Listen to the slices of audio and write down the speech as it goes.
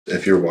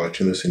If you're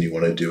watching this and you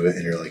want to do it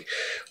and you're like,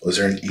 well, is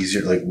there an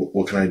easier, like,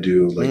 what can I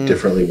do like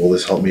differently? Will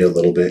this help me a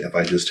little bit if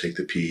I just take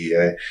the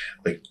PEA?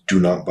 Like, do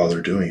not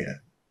bother doing it.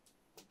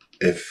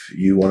 If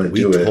you want to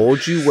do it. We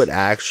told you what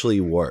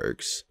actually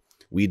works.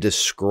 We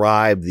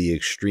described the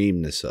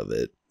extremeness of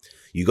it.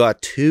 You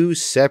got two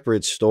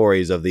separate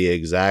stories of the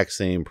exact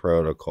same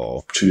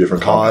protocol. Two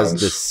different caused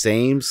compounds. The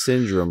same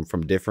syndrome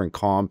from different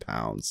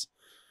compounds.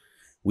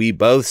 We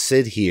both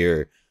sit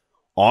here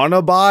on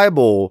a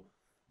Bible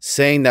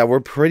saying that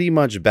we're pretty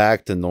much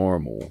back to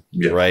normal,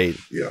 right?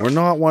 Yeah. We're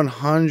not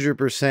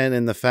 100%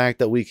 in the fact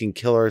that we can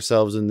kill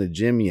ourselves in the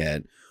gym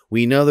yet.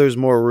 We know there's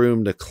more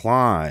room to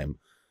climb,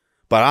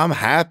 but I'm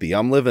happy.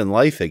 I'm living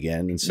life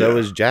again, and so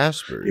is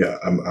Jasper. Yeah,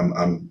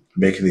 I'm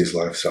making these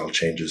lifestyle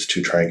changes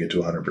to try and get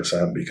to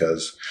 100%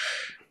 because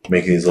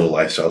making these little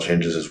lifestyle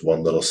changes is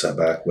one little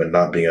setback when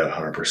not being at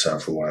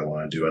 100% for what I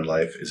want to do in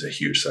life is a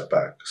huge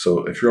setback.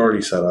 So if you're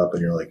already set up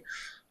and you're like,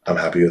 I'm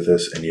happy with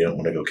this, and you don't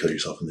want to go kill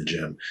yourself in the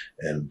gym,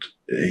 and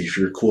if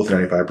you're cool with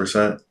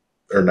 95%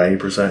 or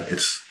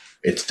 90%,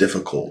 it's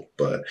difficult,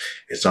 but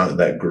it's not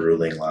that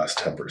grueling last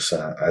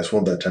 10%. I just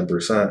want that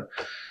 10%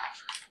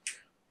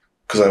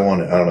 because I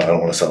want it. I don't know. I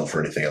don't want to settle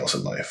for anything else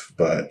in life.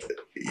 But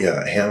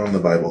yeah, hand on the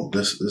Bible.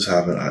 This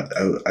happened.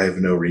 I have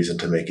no reason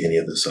to make any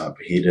of this up.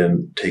 He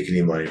didn't take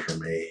any money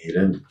from me. He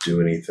didn't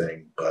do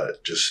anything,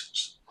 but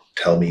just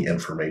tell me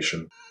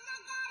information.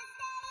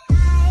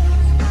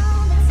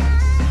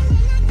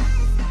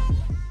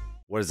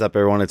 What is up,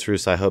 everyone? It's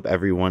Russo. I hope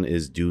everyone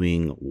is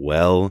doing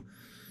well.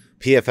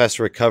 PFS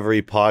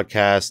Recovery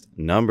Podcast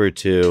number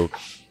 2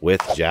 with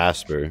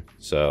Jasper.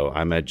 So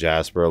I met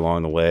Jasper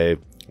along the way,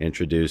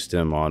 introduced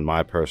him on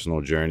my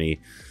personal journey.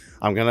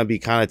 I'm going to be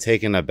kind of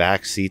taking a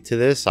back seat to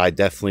this. I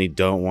definitely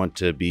don't want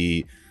to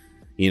be,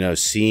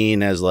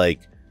 seen as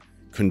like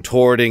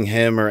contorting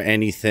him or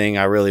anything.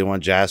 I really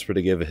want Jasper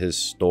to give his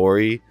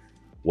story,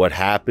 what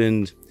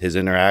happened, his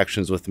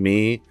interactions with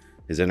me,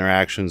 his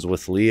interactions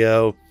with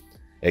Leo,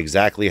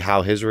 exactly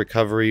how his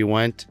recovery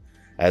went,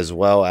 as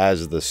well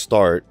as the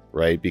start,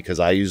 right? Because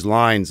I used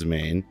lion's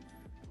mane,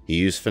 he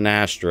used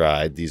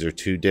finasteride. These are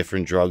two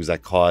different drugs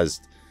that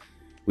caused,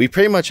 we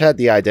pretty much had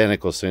the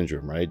identical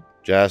syndrome, right?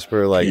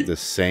 Jasper, like the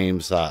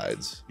same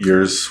sides.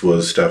 Yours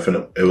was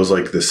it was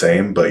like the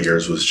same, but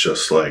yours was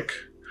just like,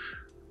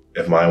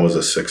 if mine was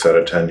a 6 out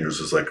of 10, yours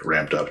was like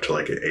ramped up to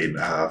like an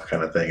 8.5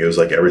 kind of thing. It was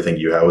like everything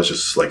you had was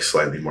just like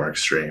slightly more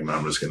extreme.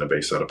 I'm just going to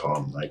base that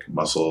upon like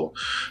muscle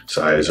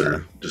size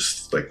or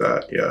just like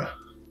that. Yeah.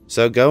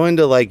 So go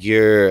into like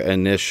your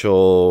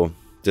initial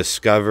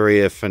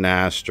discovery of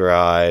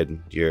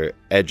finasteride, your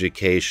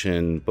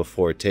education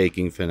before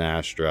taking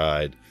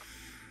finasteride,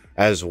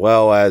 as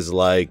well as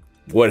like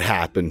what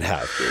happened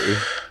after.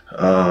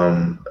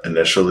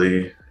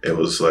 Initially it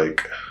was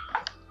like,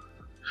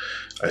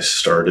 I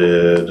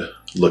started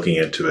looking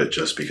into it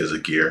just because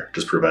of gear,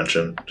 just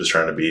prevention, just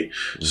trying to be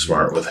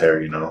smart with hair,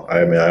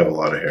 I mean, I have a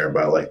lot of hair,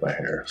 but I like my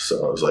hair.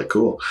 So I was like,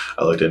 cool.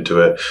 I looked into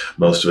it.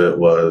 Most of it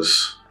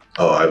was,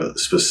 I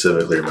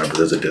specifically remember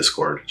there's a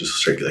Discord, just a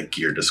straight like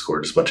gear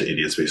Discord, just a bunch of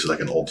idiots, basically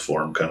like an old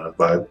forum kind of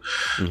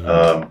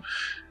vibe.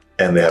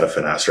 And they had a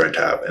finasteride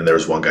tab, and there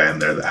was one guy in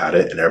there that had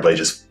it, and everybody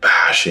just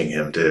bashing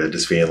him, dude,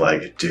 just being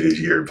like, dude,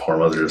 your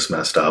hormones are just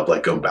messed up.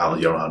 Like, go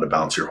balance. You don't know how to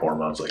balance your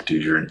hormones. Like,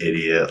 dude, you're an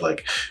idiot.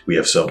 Like,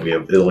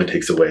 it only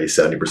takes away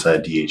 70%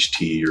 of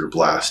DHT. You're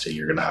blasting.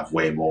 You're gonna have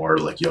way more.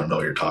 Like, you don't know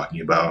what you're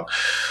talking about.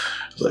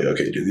 I was like,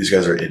 okay, dude, these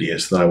guys are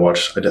idiots. Then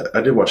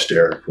I did watch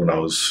Derek when I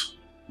was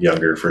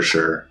younger for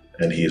sure.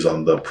 And he's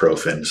on the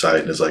pro-fin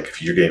side and is like,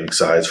 if you're getting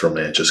sides from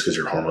it just because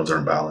your hormones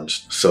aren't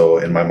balanced. So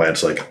in my mind,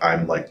 it's like,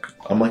 I'm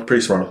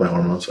pretty smart with my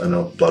hormones. I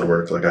know blood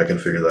work, like I can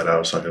figure that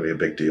out. It's not gonna be a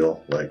big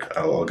deal. Like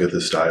I'll get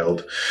this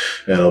dialed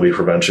and it'll be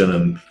prevention.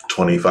 And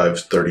 25,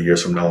 30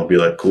 years from now, I'll be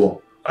like,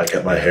 cool, I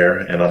kept my hair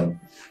and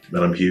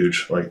I'm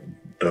huge, like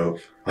dope.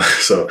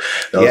 So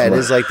it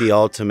is like the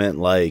ultimate,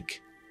 like,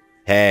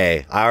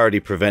 hey, I already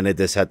prevented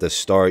this at the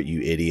start,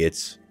 you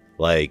idiots.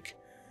 Like,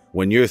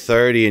 when you're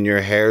 30 and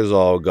your hair's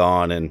all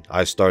gone and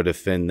I started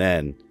fin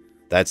then,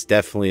 that's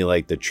definitely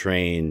like the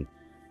train,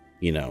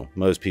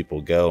 most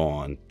people go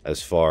on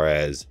as far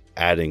as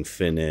adding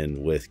fin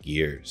in with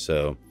gear.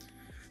 So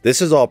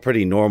this is all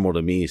pretty normal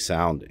to me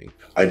sounding.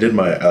 I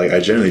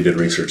generally did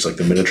research, like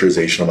the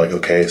miniaturization. I'm like,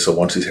 okay, so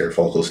once these hair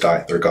follicles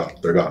die, they're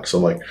gone. So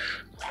I'm like,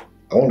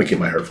 I want to keep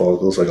my hair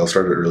follicles. Like I'll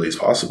start as early as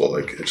possible.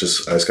 Like I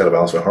just got to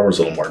balance my hormones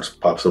a little more. Just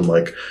pop some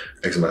like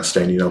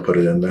exemestane, put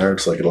it in there.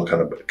 It's like it'll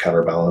kind of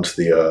counterbalance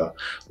the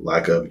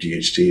lack of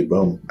DHT.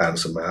 Boom, add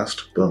some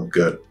mast. Boom,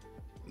 good.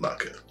 Not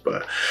good,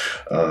 but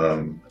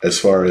as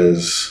far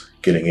as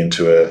getting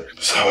into it,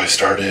 so I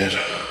started.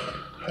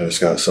 I just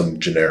got some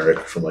generic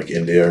from like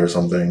India or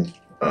something.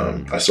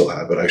 I still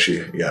have it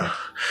actually. Yeah,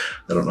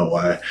 I don't know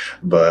why,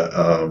 but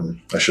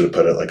I should have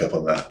put it like up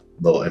on that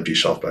little empty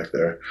shelf back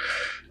there.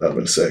 That'd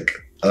been sick.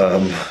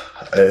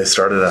 I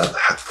started at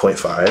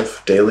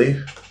 0.5 daily,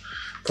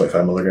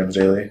 0.5 milligrams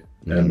daily.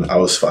 And I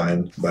was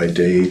fine. By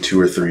day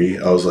 2 or 3,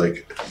 I was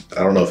like,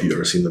 I don't know if you've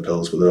ever seen the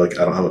pills, but they're like,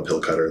 I don't have a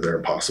pill cutter. They're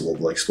impossible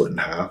to like split in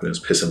half, and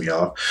it's pissing me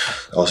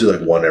off. I'll do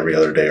like 1 every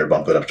other day or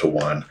bump it up to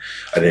 1.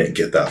 I didn't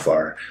get that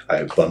far.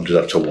 I bumped it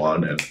up to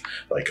 1, and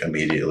like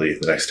immediately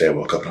the next day I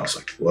woke up and I was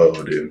like,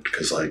 whoa, dude.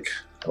 Because like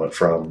I went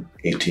from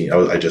 18,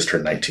 I just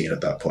turned 19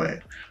 at that point,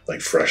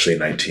 like freshly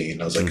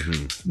 19. I was like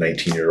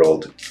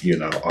 19-year-old, you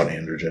know, on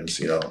androgens,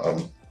 you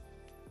know,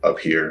 up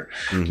here,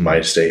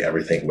 mind state,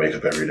 everything, wake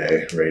up every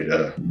day, ready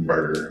to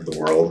murder the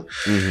world.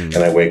 And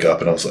I wake up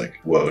and I was like,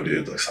 whoa,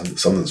 dude, like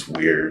something's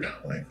weird.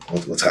 Like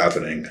what's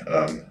happening?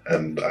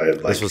 And I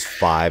had like, this was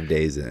 5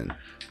 days in.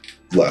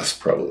 Less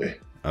probably.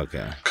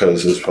 Okay.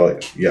 Because it was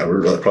probably, yeah,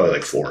 we're probably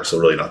like 4, so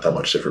really not that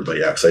much different. But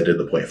yeah, because I did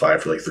the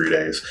 0.5 for like 3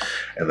 days,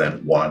 and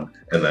then 1,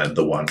 and then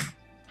the 1,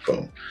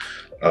 boom.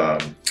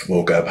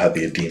 Woke up, had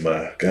the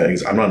edema.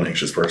 I'm not an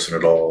anxious person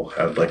at all.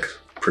 Had like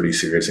pretty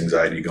serious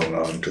anxiety going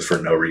on just for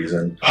no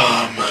reason.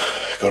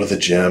 Go to the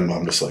gym.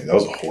 I'm just like, that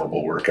was a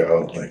horrible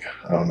workout. Like,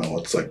 I don't know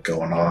what's like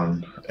going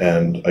on.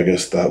 And I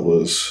guess that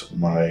was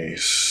my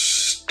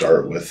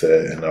start with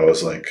it. And I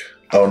was like,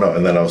 oh no.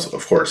 And then I was,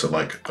 of course, I'm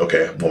like,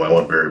 okay, well, my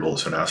one variable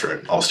is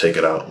finasteride. I'll just take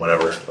it out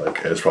whenever.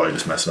 Like, it's probably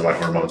just messing up my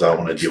hormones. I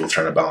don't want to deal with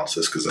trying to balance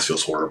this because this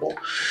feels horrible.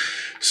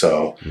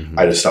 So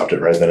I just stopped it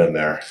right then and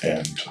there.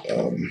 And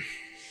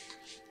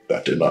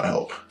that did not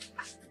help.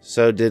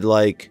 So did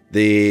like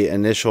the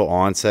initial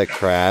onset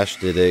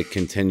crash, did it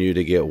continue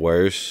to get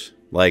worse?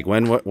 Like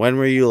when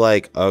were you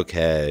like,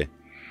 okay,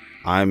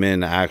 I'm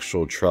in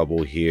actual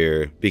trouble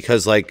here?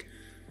 Because like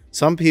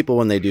some people,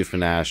 when they do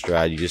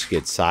finasteride, you just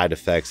get side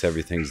effects,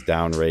 everything's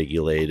down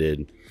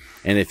regulated.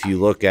 And if you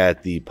look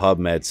at the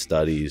PubMed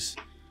studies,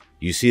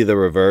 you see the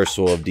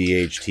reversal of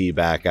DHT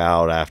back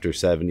out after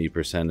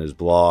 70% is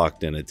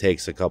blocked, and it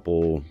takes a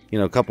couple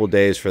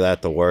days for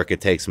that to work.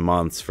 It takes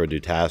months for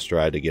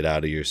dutasteride to get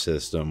out of your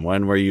system.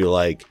 When were you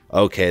like,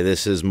 okay,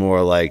 this is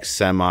more like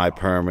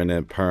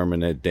semi-permanent,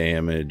 permanent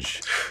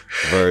damage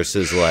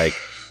versus like,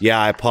 yeah,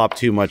 I popped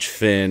too much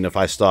Fin. If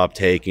I stop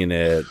taking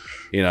it,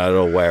 you know,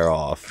 it'll wear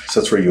off.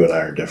 So that's where you and I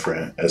are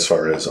different as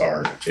far as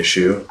our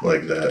issue,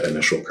 like the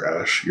initial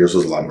crash. Yours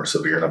was a lot more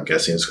severe, and I'm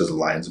guessing it's because of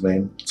lion's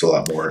mane. It's a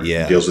lot more,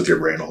 deals with your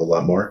brain a whole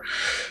lot more.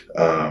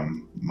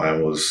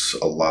 Mine was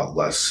a lot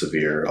less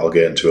severe. I'll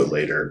get into it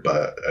later,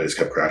 but I just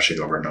kept crashing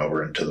over and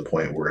over, and to the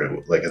point where,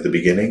 it, like at the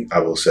beginning, I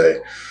will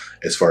say,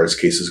 as far as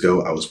cases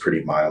go, I was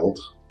pretty mild.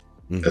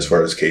 As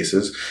far as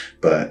cases,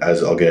 but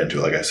as I'll get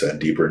into, like I said,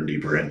 deeper and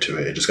deeper into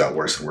it, it just got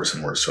worse and worse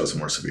and worse. So it's a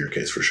more severe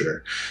case for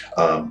sure.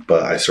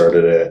 But I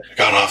started it,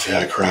 got off the,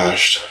 I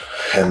crashed,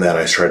 and then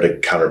I tried to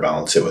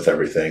counterbalance it with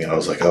everything. And I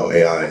was like, oh,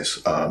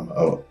 AIs,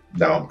 oh,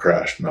 now I'm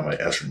crashed. Now my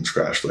estrogen's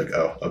crashed. Like,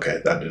 oh, okay,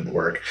 that didn't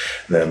work.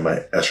 And then my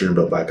estrogen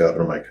built back up,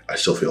 and I'm like, I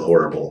still feel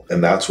horrible.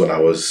 And that's when I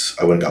went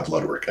and got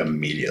blood work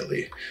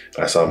immediately.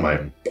 And I saw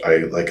I'm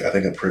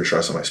pretty sure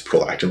I saw my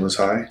prolactin was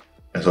high.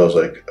 And so I was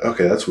like,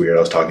 okay, that's weird.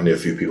 I was talking to a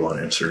few people on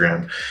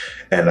Instagram,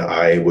 and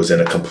I was in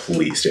a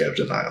complete state of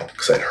denial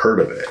because I'd heard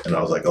of it. And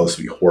I was like, oh, this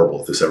would be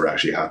horrible if this ever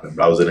actually happened.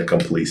 But I was in a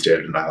complete state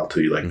of denial, to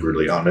be like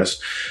brutally honest.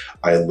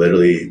 I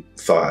literally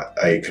thought,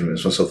 I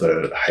convinced myself that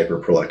I had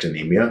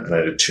hyperprolactinemia, and I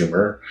had a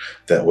tumor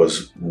that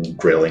was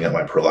railing at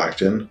my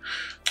prolactin.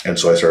 And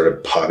so I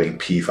started popping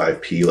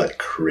P5P like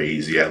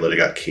crazy. I literally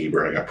got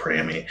Caber, I got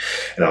Prami,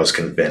 and I was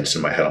convinced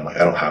in my head, I'm like,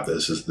 I don't have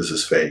this. This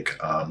is fake.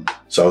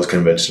 So I was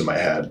convinced in my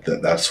head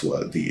that that's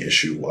what the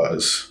issue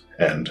was.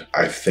 And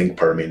I think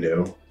part of me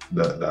knew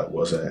that that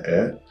wasn't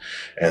it.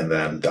 And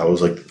then that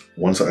was like,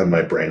 once I had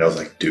my brain, I was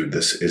like, dude,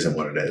 this isn't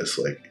what it is.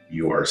 Like,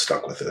 you are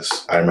stuck with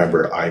this. I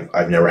remember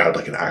I've never had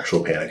like an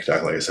actual panic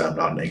attack. Like I said, I'm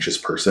not an anxious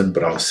person,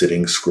 but I was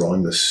sitting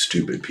scrolling this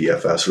stupid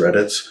PFS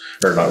Reddits,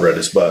 or not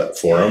Reddits, but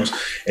forums,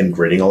 and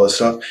reading all this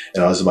stuff.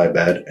 And I was in my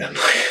bed, and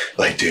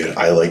like dude,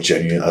 I like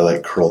genuinely, I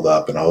like curled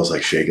up, and I was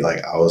like shaking.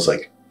 Like I was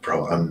like,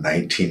 bro, I'm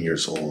 19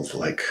 years old.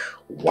 Like,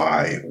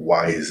 why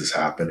is this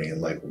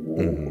happening? Like,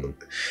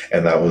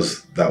 and that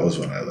was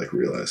when I like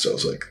realized, I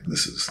was like,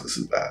 this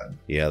is bad.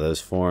 Yeah, those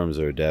forums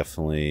are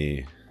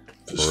definitely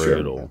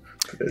brutal.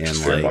 And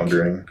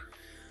fear-mongering.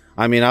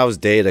 I mean, I was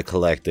data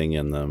collecting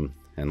in them,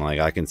 and like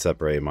I can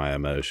separate my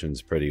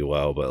emotions pretty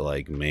well, but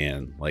like,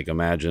 man, like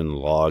imagine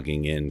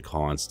logging in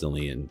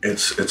constantly and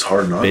it's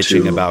hard not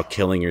bitching to about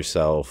killing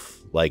yourself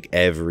like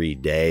every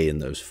day in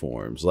those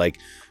forums. Like,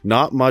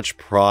 not much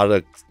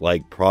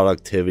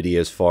productivity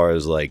as far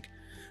as like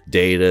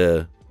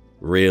data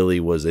really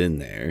was in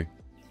there.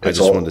 I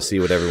just wanted to see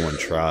what everyone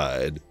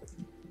tried.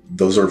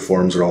 Those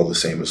forums are all the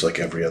same as like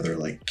every other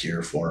like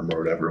gear forum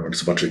or whatever. When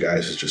it's a bunch of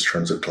guys, it just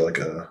turns into like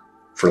a,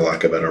 for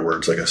lack of better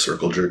words, like a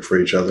circle jerk for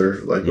each other.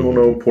 Like, oh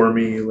no, poor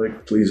me.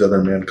 Like, please,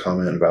 other man,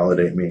 comment and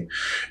validate me.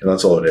 And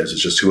that's all it is.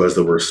 It's just who has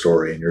the worst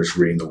story, and you're just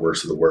reading the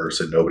worst of the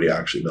worst, and nobody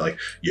actually be like,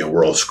 yeah,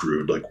 we're all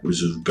screwed. Like,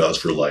 this is God's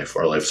for life.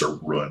 Our lives are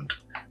ruined.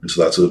 And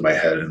so that's with my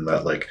head in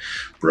that like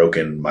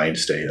broken mind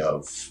state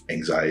of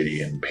anxiety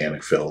and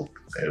panic filled.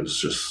 It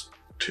was just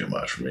too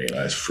much for me, and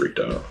I just freaked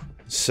out.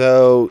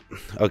 So,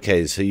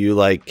 okay, so you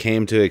like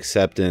came to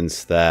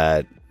acceptance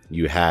that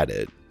you had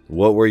it.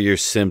 what were your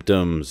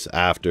symptoms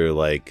after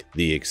like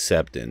the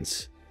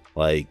acceptance?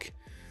 Like,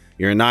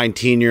 you're a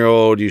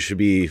 19-year-old, you should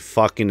be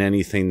fucking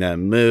anything that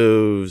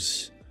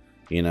moves,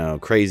 you know,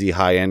 crazy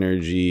high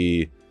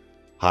energy,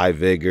 high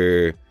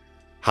vigor.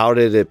 How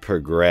did it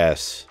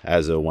progress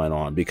as it went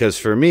on? Because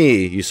for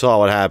me, you saw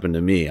what happened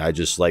to me. I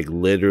just like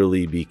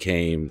literally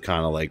became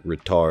kind of like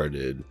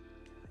retarded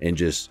and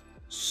just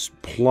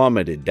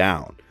plummeted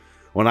down.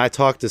 When I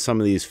talk to some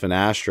of these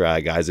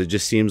Finasteride guys, it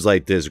just seems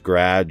like this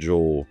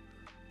gradual,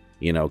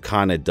 you know,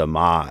 kind of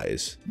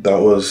demise. That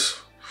was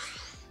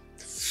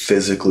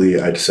physically,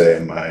 I'd say,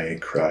 my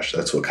crush.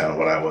 That's what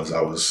I was.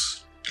 I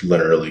was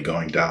literally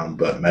going down,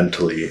 but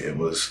mentally it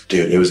was,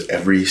 dude, it was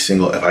every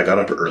single, if I got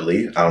up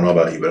early, I don't know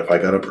about you, but if I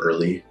got up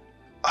early,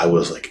 I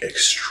was like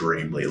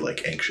extremely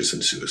like anxious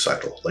and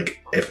suicidal.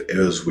 Like, if it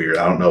was weird,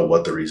 I don't know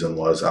what the reason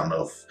was. I don't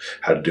know if it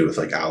had to do with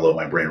like aloe,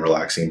 my brain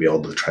relaxing, be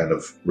able to kind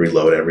of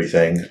reload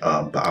everything.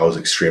 But I was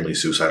extremely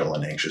suicidal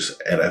and anxious.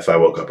 And if I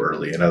woke up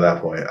early, and at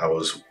that point I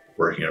was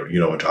working, you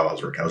know what job I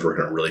was working? I was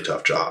working a really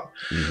tough job,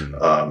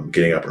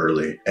 getting up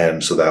early.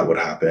 And so that would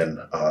happen,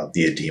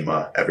 the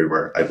edema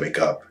everywhere. I'd wake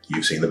up.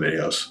 You've seen the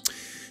videos.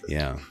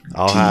 Yeah.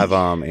 I'll have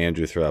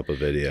Andrew throw up a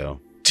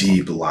video.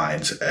 Deep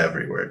lines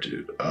everywhere,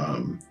 dude.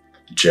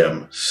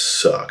 Gym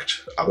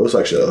sucked. I was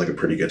actually at like a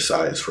pretty good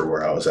size for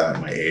where I was at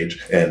in my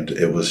age, and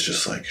it was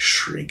just like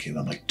shrinking.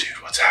 I'm like, dude,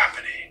 what's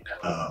happening?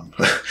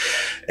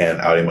 And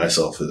outing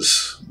myself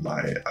as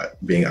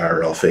being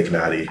IRL fake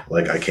natty.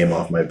 Like, I came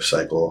off my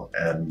cycle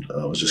and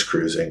was just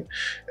cruising,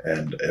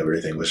 and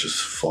everything was just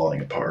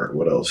falling apart.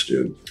 What else,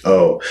 dude?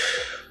 Oh,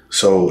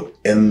 so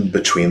in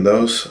between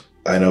those,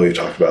 I know we've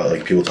talked about,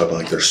 like, people talk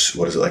about like there's,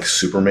 what is it, like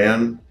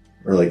Superman?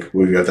 Or like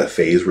where you have that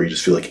phase where you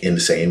just feel like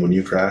insane when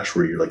you crash,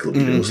 where you're like,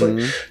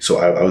 so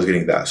I was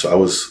getting that. So I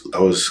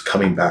was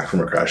coming back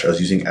from a crash. I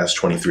was using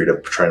S23 to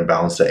try and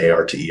balance the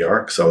AR to ER,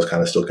 because I was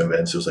kind of still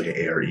convinced it was like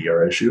an AR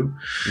ER issue,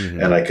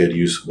 and I could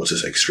use what's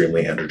this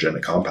extremely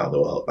androgenic compound that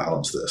will help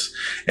balance this,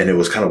 and it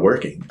was kind of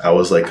working. I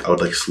would like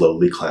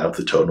slowly climb up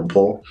the totem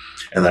pole,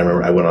 and then I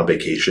remember I went on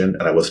vacation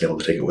and I wasn't able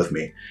to take it with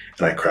me,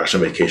 and I crashed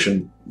on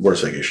vacation.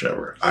 Worst vacation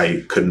ever.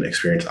 I couldn't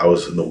experience. I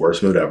was in the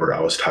worst mood ever. I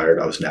was tired.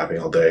 I was napping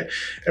all day.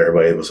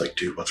 Everybody was like,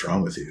 dude, what's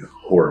wrong with you?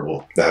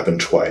 Horrible. That happened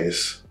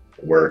twice.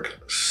 Work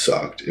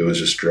sucked. It was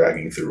just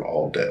dragging through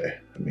all day.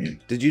 I mean,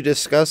 did you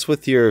discuss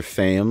with your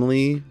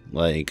family?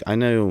 Like, I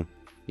know,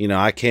 you know,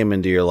 I came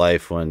into your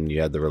life when you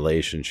had the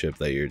relationship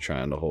that you're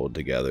trying to hold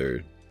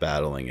together,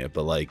 battling it.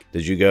 But like,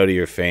 did you go to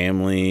your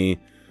family?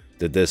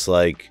 Did this,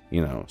 like,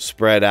 you know,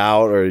 spread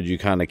out, or did you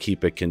kind of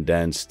keep it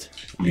condensed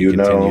and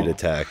continued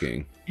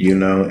attacking? You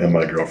know, and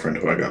my girlfriend,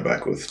 who I got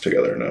back with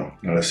together, no.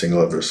 Not a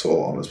single other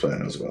soul on this planet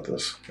knows about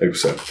this,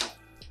 except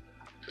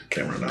the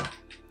camera now.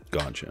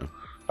 Gotcha.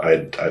 I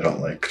don't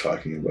like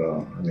talking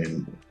about, I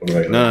mean, what am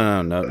I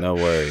gonna No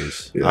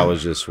worries. Yeah. I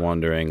was just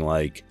wondering,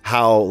 like,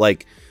 how,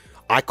 like,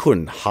 I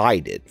couldn't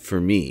hide it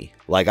for me.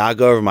 Like, I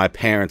go over to my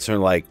parents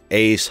and like,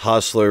 Ace,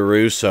 Hustler,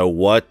 Russo,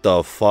 what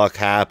the fuck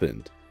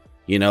happened?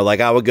 You know, like,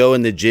 I would go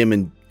in the gym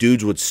and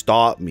dudes would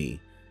stop me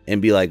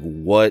and be like,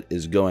 what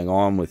is going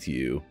on with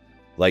you?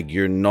 Like,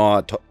 you're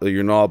not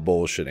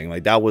bullshitting.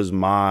 Like, that was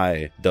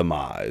my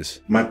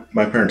demise. My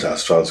parents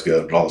asked if I was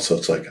good, but also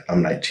it's like,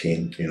 I'm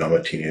 19, you know, I'm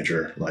a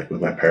teenager. Like,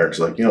 with my parents,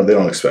 like, you know, they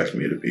don't expect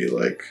me to be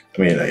like,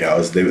 I mean, yeah,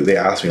 they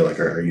asked me like,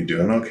 are you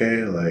doing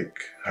okay? Like,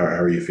 how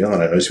are you feeling?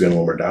 I noticed you've been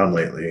a little more down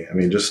lately. I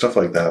mean, just stuff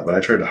like that. But I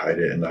tried to hide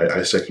it, and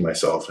I stick to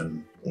myself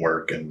and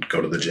work and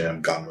go to the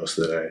gym, gone most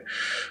of the day.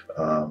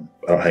 I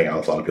don't hang out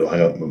with a lot of people. I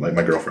hang out with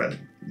my girlfriend.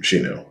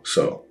 She knew.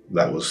 So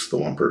that was the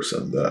one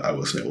person that I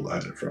wasn't able to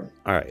hide it from.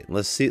 All right,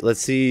 let's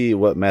see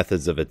what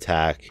methods of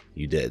attack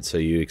you did. So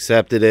you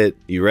accepted it.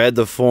 You read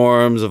the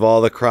forums of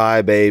all the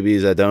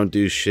crybabies that don't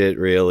do shit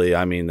really.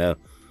 I mean,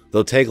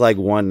 they'll take like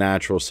one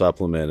natural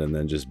supplement and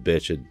then just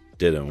bitch it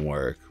didn't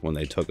work when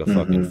they took a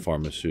fucking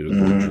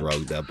pharmaceutical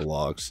drug that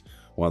blocks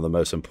one of the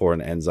most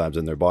important enzymes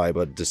in their body.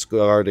 But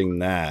discarding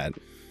that,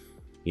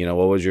 you know,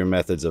 what was your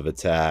methods of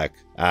attack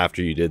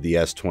after you did the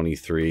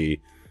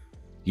S23?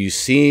 You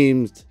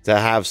seemed to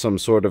have some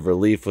sort of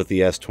relief with the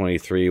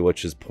S23,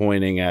 which is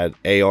pointing at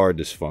AR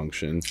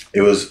dysfunction.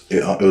 It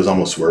was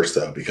almost worse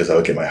though, because I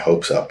would get my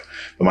hopes up,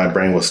 but my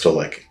brain was still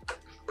like,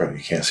 bro,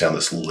 you can't stay on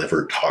this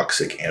liver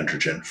toxic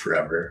androgen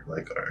forever.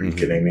 Like, are you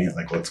kidding me?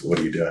 Like, what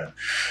are you doing?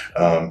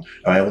 I'm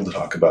able to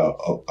talk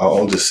about,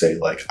 I'll just say,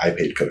 like, I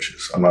paid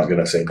coaches. I'm not going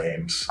to say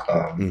names.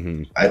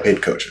 I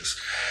paid coaches.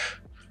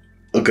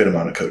 A good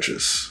amount of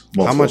coaches.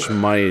 How much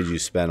money did you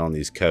spend on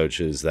these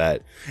coaches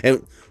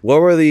and what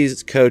were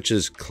these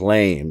coaches'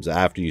 claims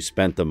after you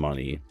spent the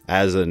money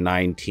as a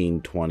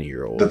 19,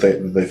 20-year-old?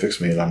 That they fixed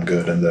me and I'm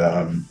good, and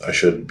that I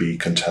should be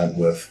content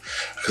with,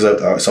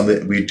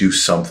 because we do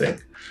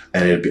something.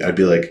 And I'd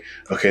be like,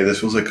 okay,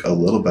 this was like a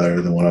little better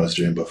than what I was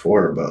doing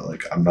before, but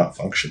like, I'm not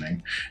functioning.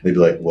 And they'd be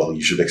like, well,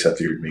 you should accept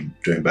that you're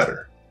doing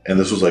better. And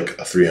this was like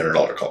a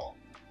 $300 call.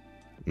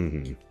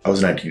 I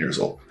was 19 years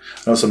old.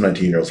 I know some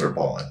 19-year-olds are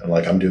balling, and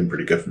like, I'm doing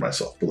pretty good for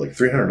myself, but like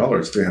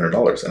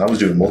 $300, and I was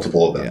doing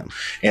multiple of them.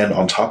 Yeah. And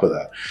on top of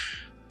that,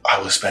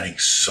 I was spending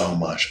so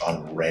much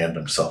on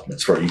random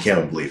supplements. Bro, you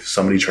can't believe.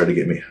 Somebody tried to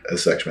get me,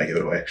 this actually might give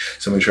it away.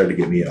 Somebody tried to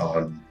get me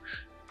on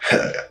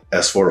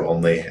S4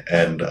 only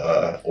and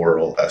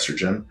oral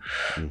estrogen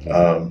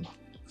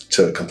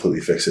to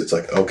completely fix it. It's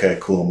like, okay,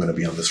 cool, I'm going to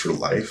be on this for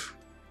life.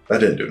 That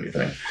didn't do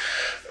anything.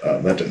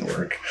 That didn't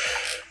work.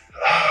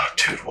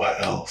 Dude,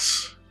 what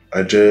else?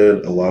 I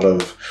did a lot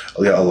of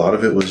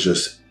it was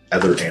just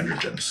other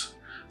androgens.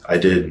 I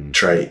did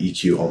try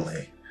EQ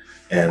only.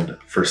 And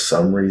for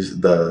some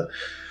reason, the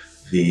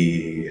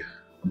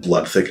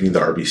blood thickening, the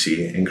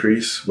RBC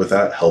increase with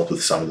that helped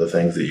with some of the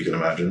things that you can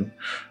imagine.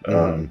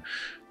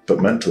 But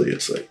mentally,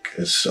 it's like,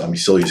 I'm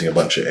still using a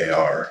bunch of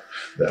AR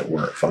that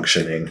weren't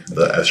functioning.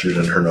 The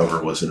estrogen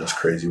turnover wasn't as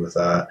crazy with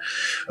that.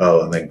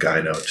 Oh, and then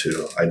gyno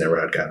too. I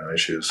never had gyno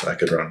issues. I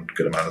could run a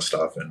good amount of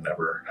stuff and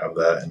never have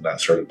that. And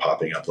that started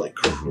popping up like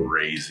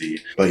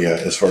crazy. But yeah,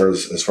 as far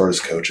as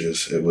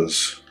coaches, it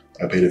was,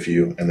 I paid a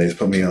few and they just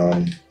put me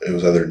on, it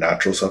was either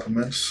natural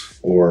supplements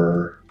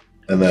or,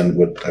 and then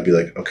I'd be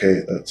like,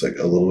 okay, that's like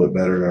a little bit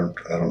better.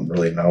 I don't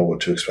really know what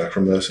to expect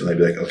from this. And they'd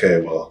be like,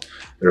 okay, well,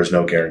 there's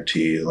no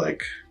guarantee.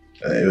 Like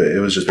it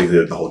was just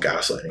basically the whole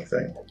gaslighting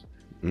thing.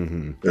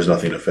 There's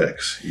nothing to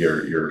fix.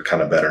 You're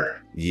kind of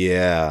better.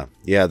 Yeah.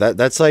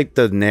 That's like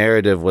the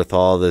narrative with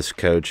all this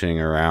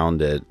coaching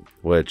around it,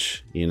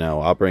 which, you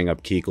know, I'll bring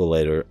up Kikel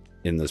later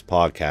in this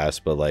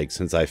podcast, but like,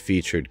 since I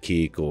featured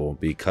Kikel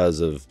because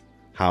of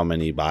how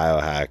many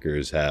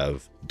biohackers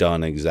have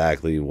done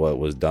exactly what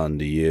was done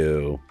to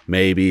you,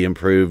 maybe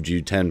improved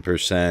you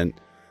 10%,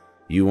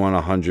 you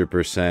want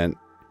 100%,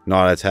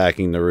 not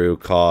attacking the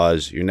root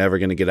cause, you're never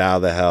going to get out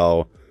of the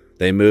hell.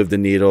 They move the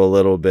needle a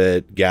little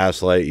bit,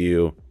 gaslight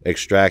you,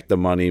 extract the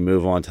money,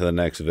 move on to the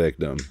next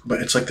victim.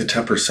 But it's like the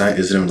 10%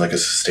 isn't even like a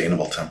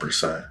sustainable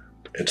 10%.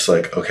 It's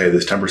like, okay,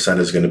 this 10%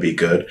 is going to be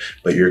good,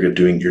 but you're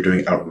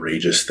doing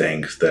outrageous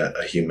things that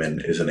a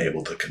human isn't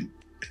able to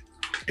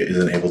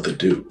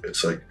do.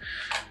 It's like,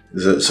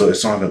 so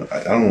it's not even,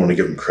 I don't want to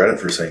give them credit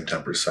for saying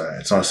 10%.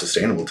 It's not a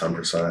sustainable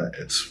 10%.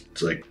 It's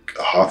like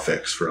a hot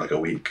fix for like a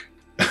week.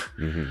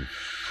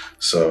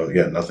 So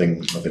yeah,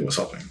 nothing was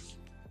helping.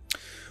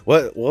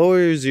 What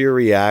was your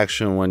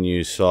reaction when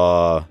you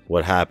saw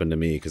what happened to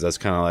me? Because that's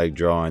kind of like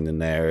drawing the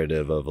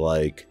narrative of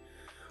like,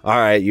 all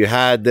right, you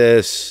had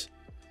this,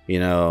 you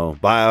know,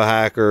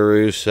 biohacker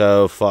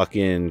Russo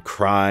fucking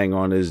crying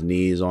on his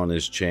knees on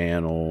his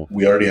channel.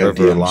 We already had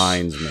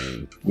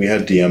DMs. We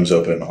had DMs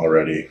open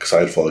already because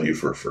I had followed you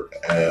for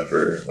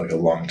forever, like a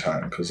long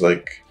time. Because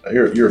like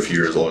you're a few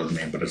years older than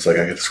me, but it's like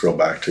I get to scroll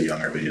back to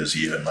younger videos,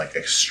 you even like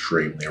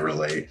extremely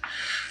relate.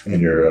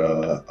 And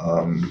you're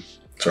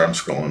sorry, I'm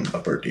scrolling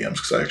up our DMs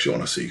because I actually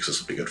want to see, because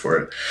this will be good for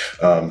it.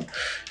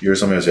 You're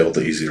somebody I was able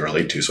to easily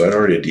relate to. So I'd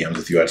already had DMs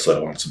with you. I'd slid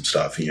up on some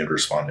stuff and you had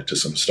responded to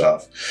some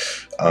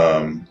stuff.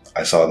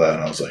 I saw that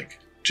and I was like,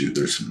 dude,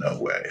 there's no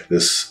way.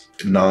 This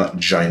not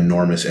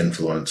ginormous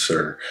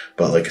influencer,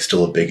 but like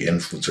still a big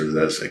influencer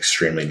that's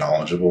extremely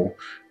knowledgeable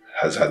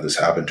has had this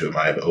happen to him.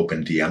 I have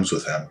open DMs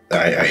with him.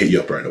 I hit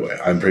you up right away.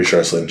 I'm pretty sure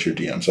I slid into your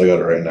DMs. I got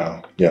it right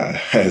now. Yeah.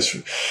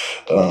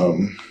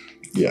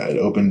 Yeah, I'd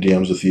opened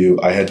DMs with you.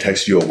 I had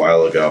texted you a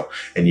while ago,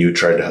 and you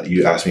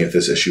asked me if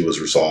this issue was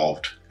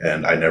resolved,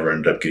 and I never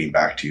ended up getting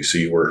back to you. So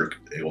you were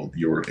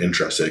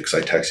interested because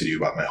I texted you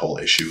about my whole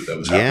issue that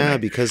was happening. Yeah,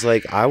 because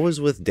like I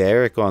was with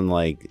Derek on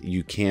like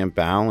You Can't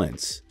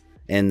Balance,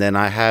 and then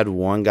I had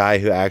one guy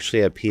who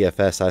actually had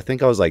PFS. I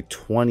think I was like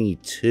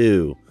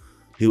 22,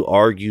 who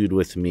argued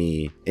with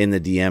me in the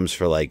DMs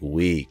for like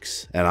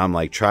weeks, and I'm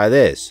like, try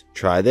this,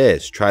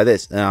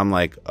 and I'm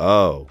like,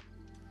 oh.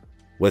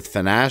 With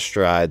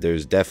Finasteride,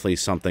 there's definitely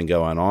something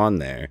going on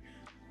there.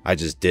 I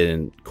just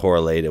didn't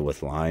correlate it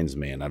with lion's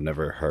mane. I've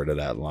never heard of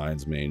that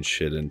lion's mane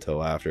shit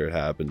until after it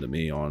happened to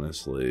me,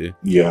 honestly.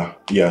 Yeah.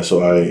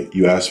 So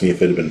you asked me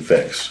if it had been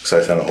fixed. So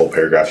I sent a whole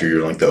paragraph through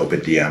your the open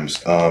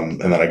DMs. And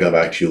then I got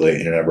back to you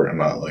late, and I'm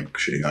not like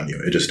shitting on you.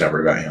 It just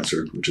never got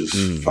answered, which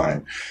is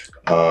fine.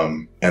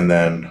 And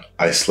then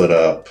I slid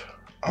up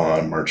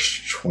on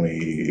March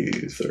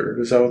 23rd.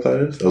 Is that what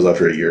that is? That was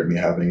after a year of me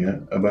having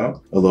it,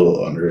 about a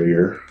little under a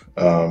year.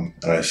 And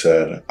I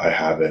said, I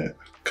have it,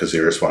 because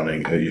you're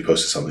responding, you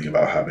posted something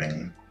about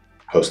having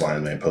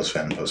post-Lion's mane,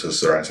 post-Fan,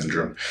 post-SSRI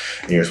syndrome,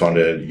 and you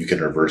responded, you can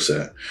reverse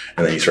it.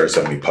 And then you started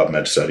sending me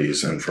PubMed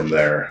studies, and from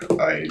there,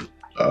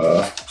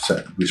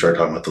 we started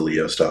talking about the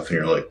Leo stuff, and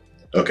you're like,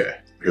 okay,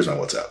 here's my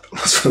WhatsApp.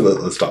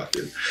 Let's talk,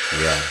 dude.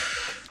 Yeah.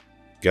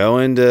 Go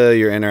into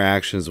your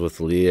interactions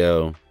with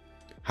Leo,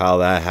 how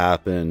that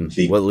happened,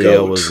 what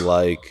Leo was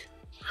like.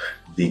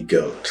 The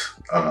GOAT.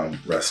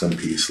 Rest in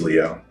peace,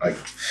 Leo.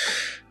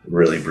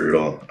 Really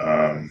brutal.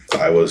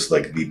 I was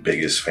like the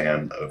biggest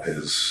fan of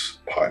his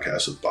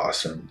podcast with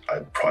Boston. I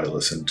probably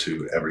listened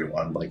to every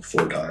one like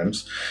 4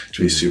 times,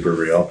 to be super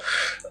real.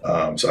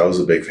 So I was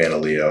a big fan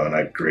of Leo, and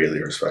I greatly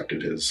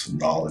respected his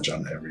knowledge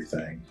on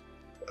everything.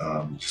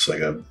 just like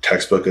a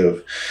textbook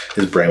of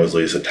his brain was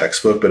at least a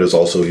textbook, but it's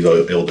also he's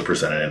able to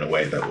present it in a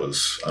way that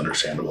was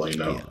understandable, you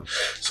know. Yeah.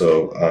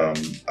 So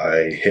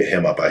I hit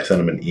him up. I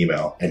sent him an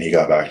email, and he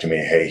got back to me.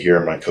 Hey,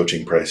 here are my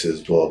coaching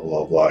prices. Blah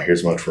blah blah.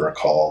 Here's much for a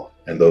call.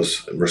 And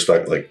those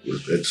respect, like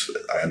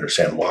I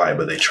understand why,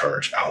 but they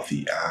charge out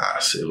the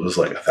ass. It was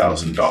like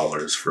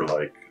 $1,000 for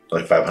like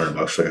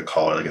 $500 for like a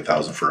call, or like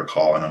 $1,000 for a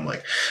call. And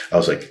I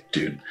was like,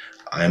 dude,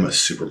 I am a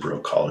super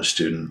broke college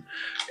student.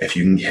 If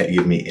you can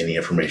give me any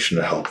information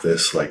to help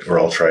this, like, or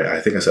I'll try, I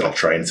think I said I'll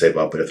try and save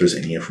up, but if there's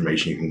any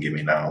information you can give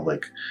me now,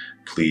 like,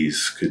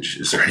 please,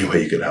 is there any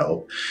way you could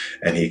help?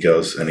 And he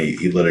goes, and he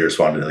literally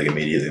responded like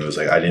immediately. It was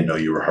like, I didn't know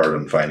you were hard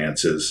on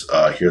finances.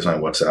 Here's my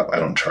WhatsApp. I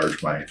don't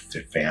charge my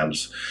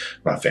fans,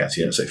 not fans.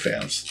 He didn't say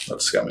fans.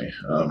 That's scummy.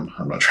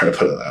 I'm not trying to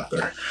put it out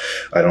there.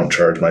 I don't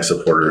charge my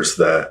supporters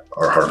that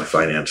are hard on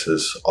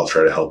finances. I'll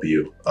try to help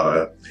you.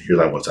 Here's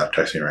my WhatsApp.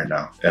 Text me right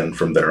now. And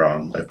from there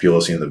on, if people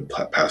have seen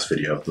the past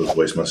video, those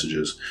voice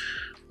messages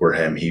were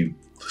him. He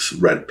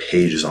read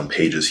pages on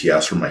pages. He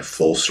asked for my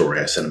full story.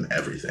 I sent him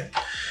everything.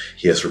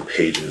 He asked for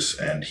pages,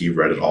 and he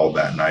read it all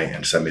that night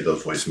and sent me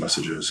those voice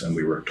messages, and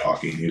we were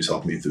talking. He was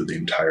helping me through the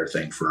entire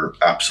thing for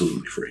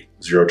absolutely free,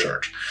 zero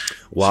charge.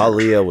 While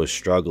Leo was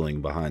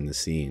struggling behind the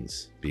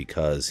scenes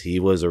because he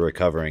was a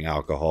recovering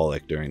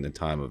alcoholic during the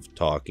time of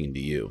talking to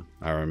you.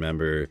 I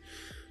remember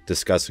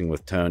discussing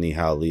with Tony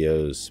how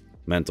Leo's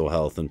mental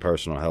health and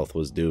personal health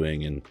was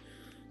doing, and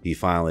he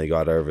finally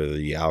got over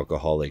the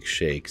alcoholic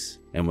shakes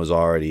and was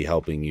already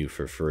helping you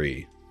for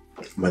free.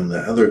 When the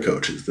other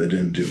coaches that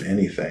didn't do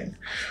anything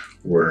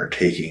were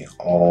taking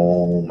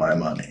all my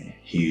money,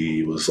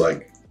 he was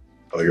like,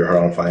 oh, you're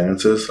hard on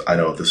finances? I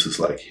know what this is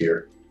like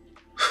here.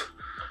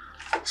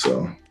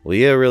 So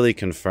Leah really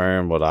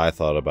confirmed what I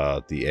thought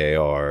about the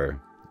AR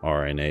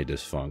RNA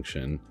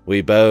dysfunction.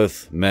 We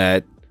both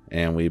met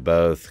and we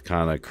both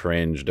kind of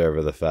cringed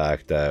over the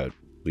fact that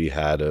we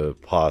had to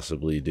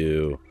possibly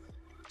do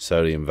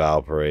sodium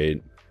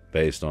valproate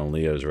based on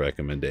Leo's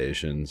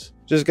recommendations.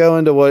 Just go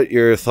into what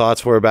your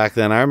thoughts were back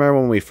then. I remember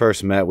when we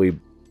first met, we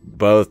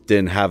both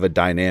didn't have a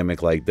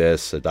dynamic like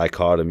this, a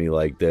dichotomy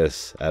like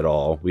this at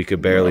all. We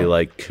could barely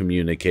like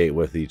communicate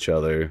with each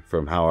other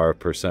from how our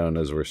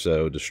personas were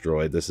so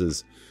destroyed. This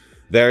is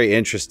very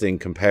interesting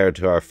compared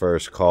to our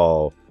first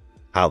call,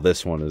 how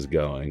this one is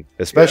going,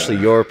 especially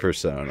your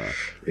persona,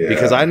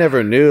 because I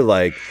never knew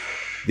like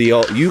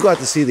you got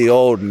to see the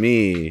old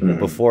me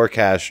before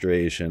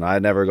castration. I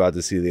never got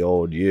to see the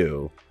old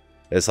you.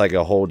 It's like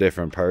a whole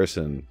different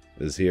person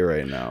is here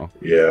right now.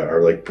 Yeah,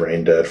 our like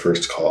brain dead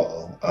first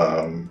call.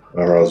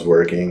 Remember I was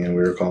working and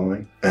we were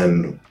calling,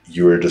 and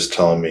you were just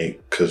telling me,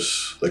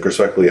 because like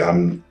respectfully,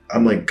 I'm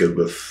like good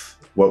with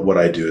what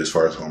I do as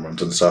far as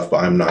hormones and stuff,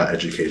 but I'm not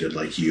educated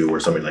like you or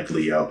somebody like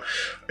Leo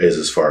is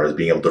as far as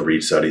being able to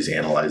read studies,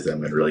 analyze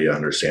them, and really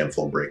understand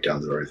full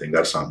breakdowns of everything.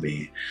 That's not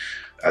me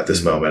at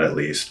this moment, at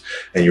least.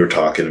 And you were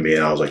talking to me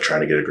and I was like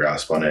trying to get a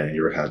grasp on it, and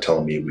you were kind of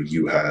telling me what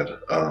you had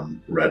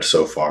read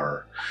so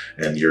far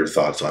and your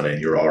thoughts on it.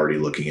 And you're already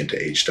looking into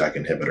HDAC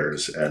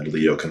inhibitors, and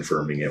Leo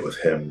confirming it with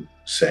him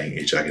saying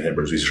HDAC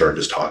inhibitors. We started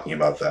just talking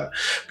about that.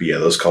 But yeah,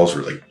 those calls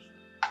were like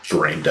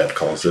brain dead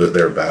calls.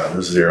 They're bad.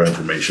 There's zero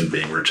information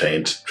being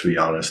retained, to be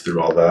honest,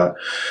 through all that.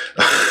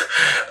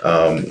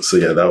 So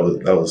yeah,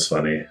 that was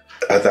funny.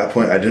 At that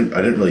point, I didn't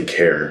really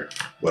care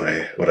what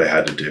I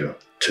had to do,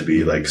 to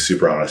be like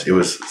super honest. It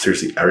was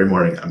seriously every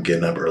morning I'm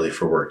getting up early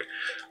for work.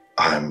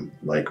 I'm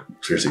like,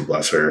 seriously,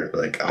 bless her.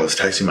 Like I was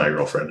texting my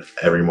girlfriend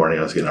every morning.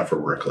 I was getting up for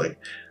work. Like,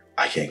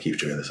 I can't keep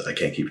doing this. I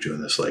can't keep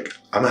doing this. Like,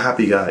 I'm a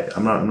happy guy.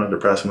 I'm not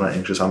depressed. I'm not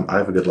anxious. I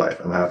have a good life.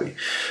 I'm happy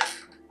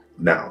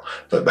now.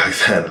 But back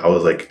then I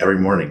was like every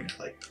morning,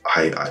 like,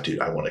 dude,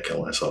 I want to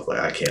kill myself. Like,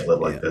 I can't live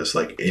like this.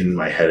 Like, in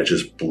my head, it's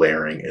just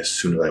blaring as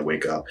soon as I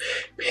wake up.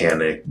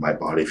 Panic. My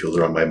body feels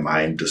wrong. My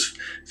mind just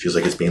feels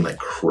like it's being like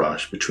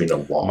crushed between a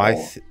wall.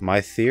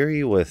 My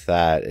theory with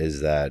that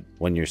is that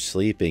when you're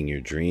sleeping,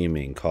 you're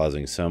dreaming,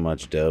 causing so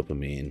much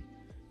dopamine,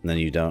 and then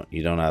you don't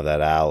have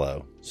that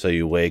allo. So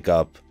you wake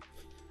up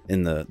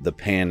in the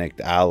panicked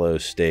allo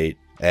state.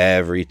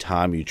 Every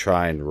time you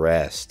try and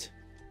rest,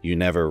 you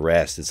never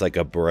rest. It's like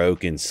a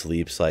broken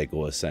sleep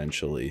cycle,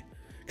 essentially.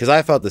 Because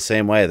I felt the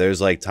same way.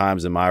 There's like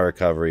times in my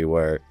recovery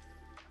where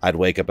I'd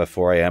wake up at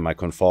 4 a.m. I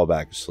couldn't fall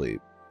back to sleep.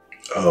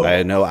 I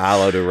had no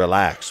allo to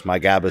relax. My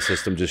GABA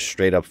system just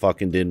straight up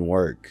fucking didn't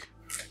work.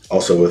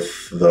 Also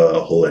with the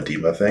whole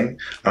edema thing,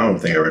 I don't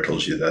think I ever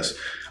told you this.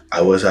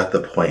 I was at the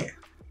point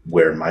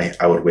where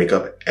I would wake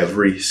up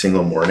every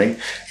single morning.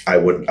 I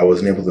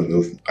wasn't able to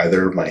move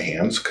either of my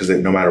hands, because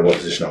no matter what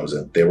position I was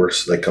in, they were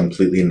like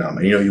completely numb.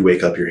 And you know, you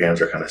wake up, your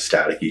hands are kind of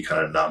staticky,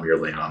 kind of numb, you're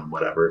laying on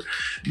whatever.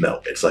 No,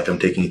 it's like I'm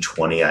taking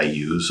 20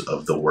 IUs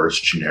of the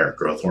worst generic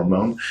growth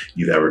hormone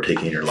you've ever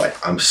taken in your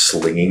life. I'm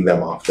slinging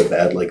them off the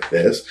bed like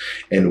this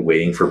and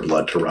waiting for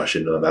blood to rush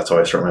into them. That's how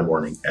I start my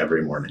morning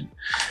every morning.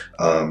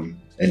 And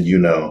you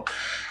know,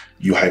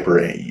 you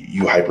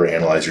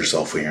hyper-analyze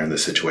yourself when you're in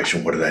this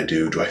situation. What did I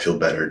do? Do I feel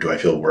better? Do I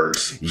feel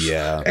worse?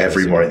 Yeah.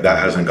 Every morning. That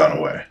hasn't gone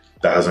away.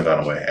 That hasn't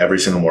gone away. Every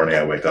single morning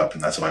I wake up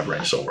and that's how my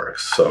brain still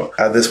works. So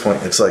at this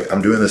point, it's like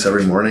I'm doing this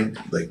every morning.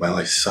 Like my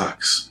life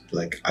sucks.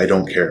 Like I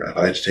don't care. If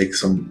I had to take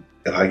some,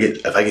 if I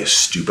get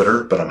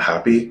stupider, but I'm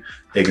happy,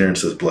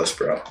 ignorance is bliss,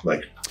 bro.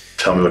 Like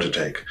tell me what to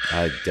take.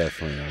 I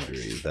definitely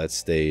agree. That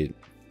state,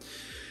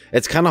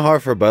 it's kind of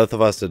hard for both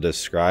of us to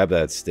describe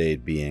that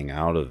state being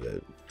out of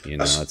it. You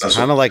know, it's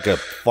kind of like a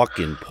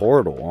fucking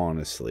portal,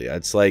 honestly.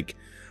 It's like,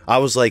 I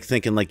was like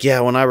thinking like, yeah,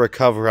 when I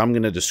recover, I'm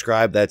going to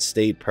describe that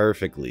state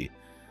perfectly.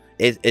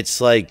 It's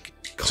like,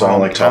 so I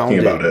don't like talking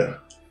about it.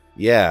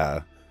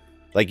 Yeah.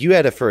 Like you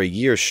had it for a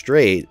year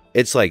straight.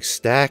 It's like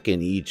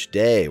stacking each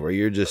day where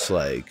you're just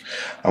like.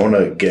 I want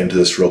to get into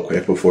this real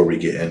quick before we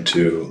get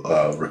into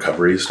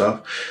recovery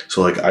stuff.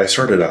 So like I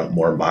started out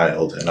more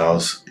mild and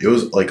it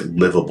was like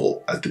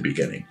livable at the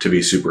beginning, to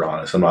be super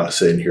honest. I'm not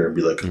sitting here and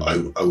be like,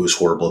 I was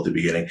horrible at the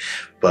beginning,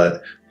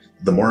 but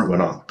the more it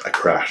went on, I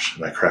crashed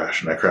and I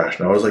crashed and I crashed.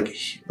 And I was like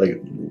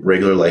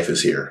regular life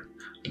is here.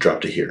 I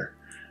dropped to here.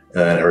 And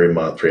then every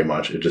month, pretty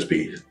much, it'd just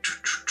be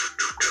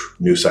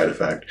new side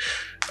effect.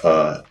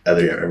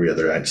 Every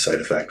other side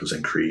effect was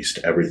increased.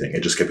 Everything. It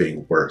just kept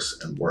getting worse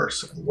and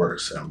worse and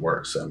worse and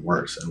worse and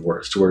worse and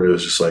worse, to where it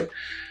was just like,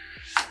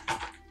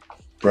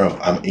 bro,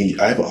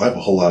 I have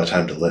a whole lot of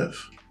time to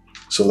live.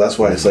 So that's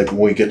why it's like when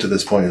we get to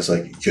this point, it's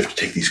like you have to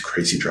take these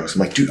crazy drugs. I'm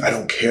like, dude, I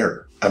don't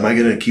care. Am I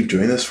gonna keep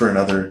doing this for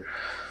another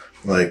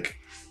like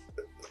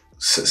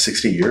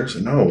 60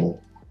 years? No.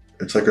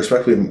 It's like,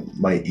 respectfully,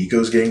 my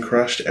ego's getting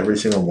crushed every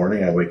single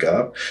morning I wake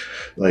up.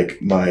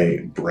 Like, my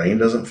brain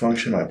doesn't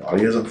function. My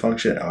body doesn't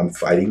function. I'm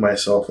fighting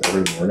myself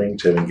every morning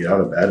to even get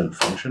out of bed and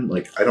function.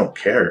 Like, I don't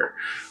care.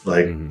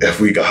 Like, if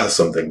we got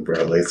something,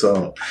 bro. Like,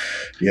 so,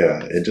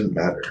 yeah, it didn't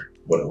matter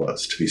what it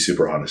was, to be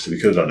super honest. We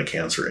could have done a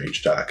cancer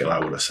HDAC, and I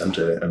would have sent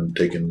it and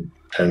taken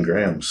 10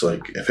 grams.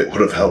 Like, if it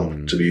would have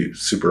helped, to be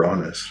super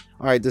honest.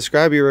 All right,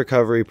 describe your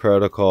recovery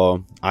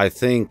protocol. I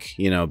think,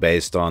 you know,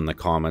 based on the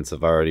comments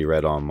I've already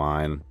read on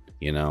mine,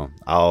 you know,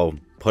 I'll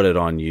put it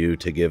on you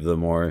to give the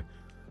more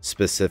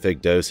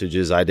specific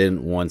dosages. I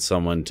didn't want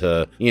someone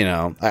to, you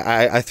know,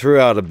 I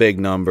threw out a big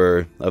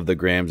number of the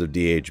grams of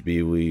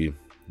DHB we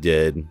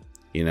did.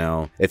 You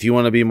know, if you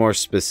want to be more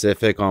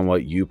specific on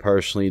what you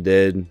personally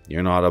did,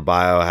 you're not a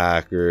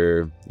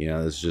biohacker, you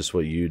know, it's just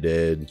what you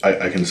did.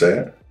 I can say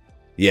it?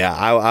 Yeah,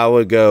 I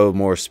would go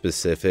more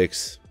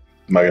specifics.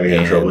 Am I going to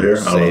get in trouble here?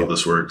 I don't know if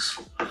this works.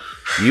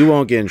 You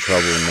won't get in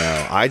trouble,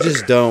 no. I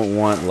just don't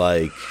want,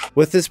 like,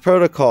 with this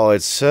protocol,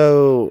 it's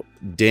so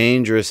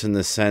dangerous in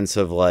the sense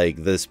of,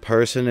 like, this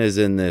person is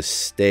in this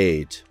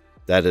state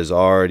that is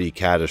already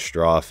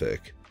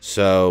catastrophic.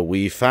 So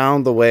we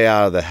found the way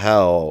out of the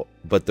hell,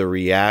 but the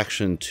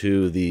reaction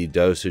to the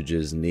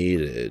dosages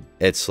needed.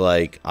 It's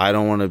like, I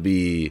don't want to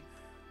be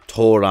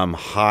told I'm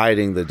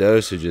hiding the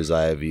dosages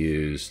I have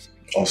used.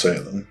 I'll say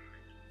it then.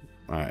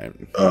 All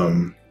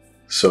right.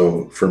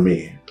 So for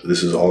me,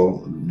 this is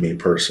all me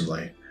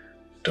personally.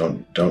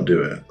 Don't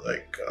do it.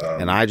 Like,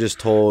 and I just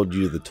told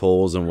you the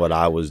tools and what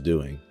I was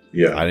doing.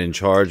 Yeah. I didn't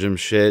charge him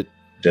shit.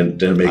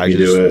 Didn't make me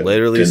do it. I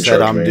literally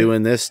said, I'm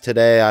doing this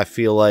today. I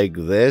feel like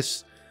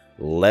this.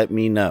 Let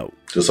me know.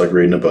 Just like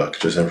reading a book,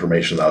 just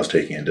information that I was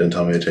taking. It didn't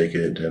tell me to take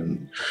it.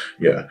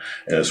 Yeah.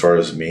 And as far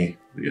as me,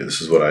 yeah,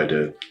 this is what I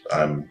did.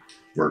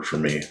 Worked for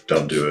me.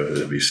 Don't do it.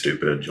 It'd be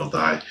stupid. You'll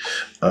die.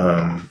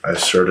 I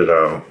started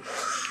out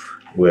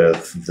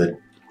with the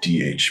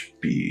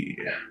DHB.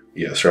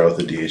 Yeah, start with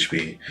the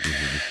DHB.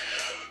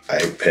 I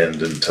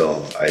pinned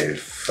until I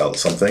felt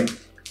something,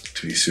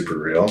 to be super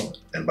real.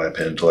 And by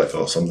pinned until I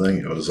felt something,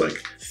 it was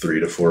like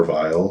 3 to 4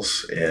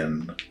 vials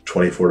in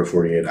 24 to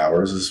 48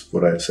 hours is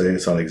what I'd say.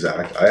 It's not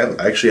exact.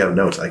 I actually have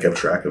notes. I kept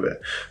track of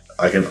it.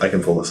 I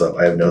can pull this up.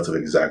 I have notes of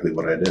exactly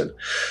what I did.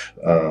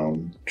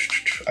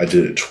 I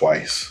did it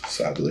twice,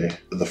 sadly.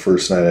 The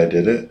first night I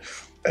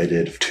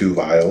did 2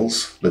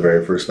 vials the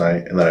very first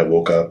night, and then I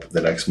woke up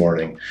the next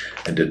morning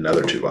and did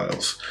another 2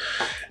 vials.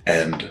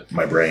 And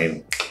my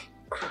brain,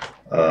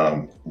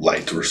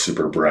 lights were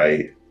super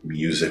bright,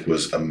 music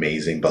was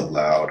amazing but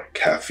loud,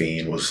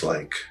 caffeine was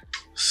like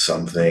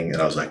something,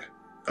 and I was like,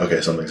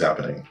 okay, something's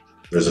happening.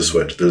 There's a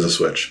switch.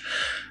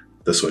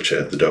 The switch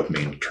hit, the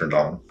dopamine turned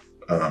on.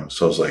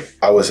 So I was like,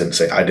 I was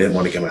insane. I didn't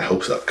want to get my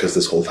hopes up, because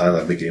this whole time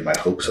I've been getting my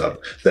hopes up,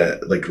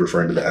 that, like,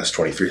 referring to the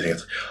S23 thing,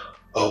 it's,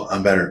 oh,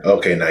 I'm better.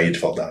 Okay, now you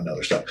fall down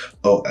another step.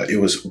 Oh,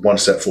 it was 1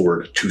 step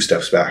forward, 2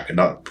 steps back, and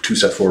not 2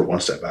 steps forward, 1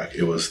 step back.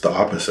 It was the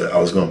opposite. I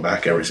was going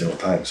back every single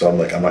time. So I'm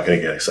like, I'm not going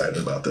to get excited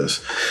about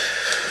this.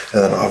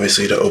 And then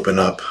obviously to open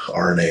up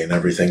RNA and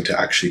everything to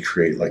actually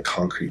create like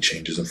concrete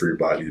changes and for your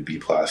body to be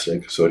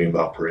plastic, sodium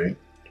valproate.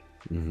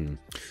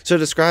 So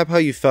describe how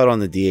you felt on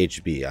the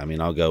DHB. I mean,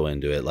 I'll go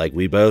into it. Like,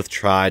 we both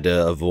tried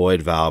to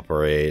avoid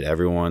valproate.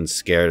 Everyone's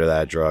scared of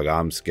that drug.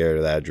 I'm scared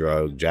of that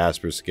drug.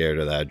 Jasper's scared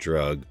of that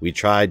drug. We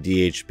tried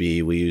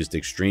DHB. We used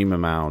extreme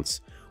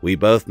amounts. We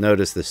both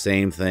noticed the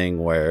same thing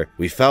where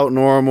we felt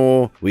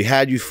normal. We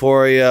had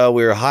euphoria.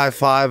 We were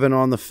high-fiving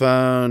on the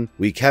phone.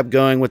 We kept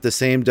going with the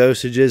same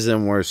dosages,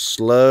 and we're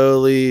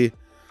slowly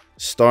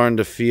starting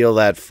to feel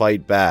that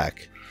fight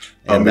back.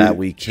 and that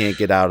we can't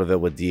get out of it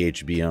with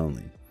DHB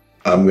only.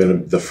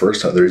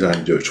 The reason I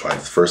didn't do it twice,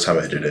 the first time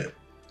I did it,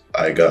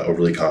 I got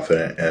overly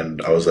confident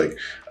and I was like,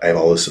 I have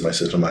all this in my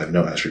system. I have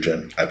no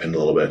estrogen. I pinned a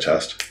little bit of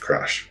test,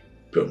 crash,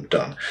 boom,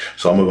 done.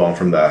 So I'll move on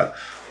from that.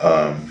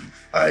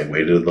 I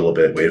waited a little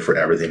bit, waited for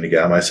everything to get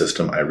out of my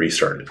system. I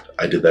restarted.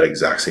 I did that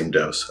exact same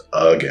dose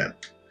again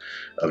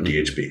of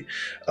DHB.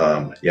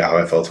 How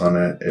I felt on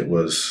it, it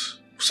was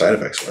side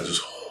effects wise, it was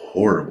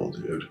horrible,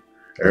 dude.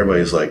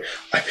 Everybody's like,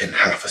 I pinned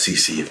half a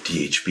cc of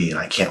DHB and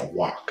I can't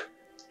walk.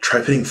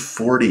 Try pinning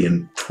 40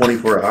 in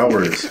 24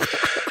 hours.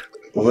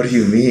 What do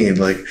you mean?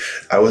 Like,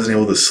 I wasn't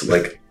able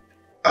to,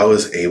 I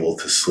was able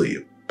to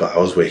sleep, but I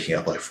was waking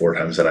up like 4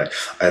 times and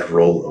I'd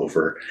roll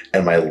over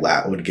and my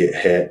lat would get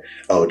hit.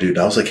 Oh, dude,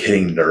 I was like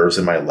hitting nerves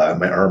in my lat.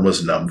 My arm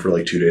was numb for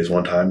like 2 days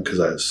one time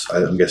because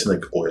I'm guessing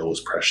like oil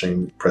was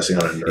pressing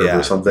on a nerve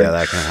or something. Yeah,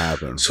 that can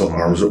happen. So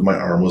my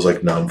arm was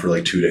like numb for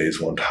like 2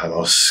 days one time. I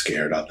was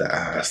scared out the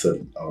ass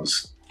that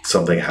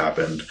something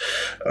happened.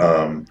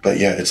 But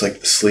yeah, it's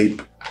like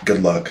sleep,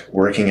 good luck.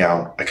 Working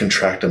out, I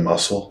contract a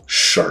muscle,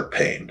 sharp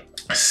pain.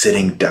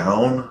 Sitting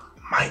down,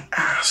 my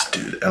ass,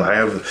 dude. And I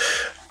have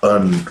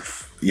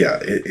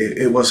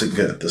it wasn't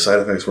good. The side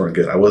effects weren't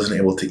good. I wasn't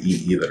able to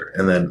eat either.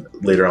 And then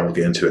later on we'll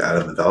get into it,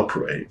 adding the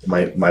valproate.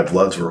 My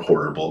bloods were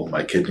horrible.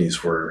 My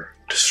kidneys were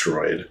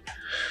destroyed.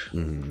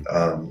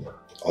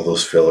 All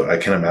those fillers. I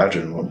can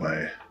imagine what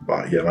my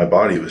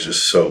body was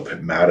just so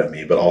mad at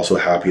me, but also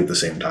happy at the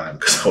same time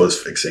because I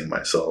was fixing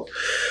myself.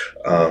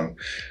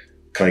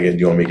 Do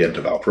you want me to get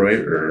into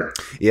valproate or?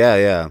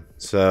 Yeah.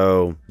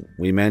 So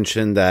we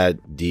mentioned that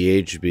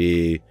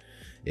DHB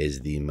is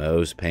the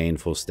most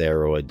painful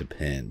steroid to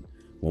pin.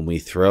 When we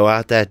throw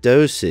out that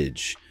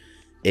dosage,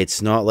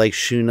 it's not like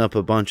shooting up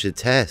a bunch of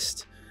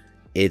tests.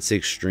 It's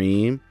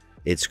extreme.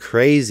 It's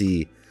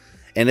crazy.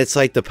 And it's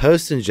like the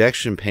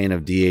post-injection pain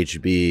of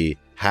DHB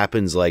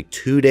happens like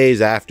 2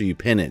 days after you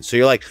pin it. So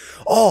you're like,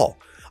 oh,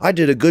 I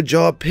did a good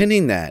job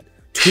pinning that.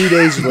 2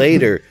 days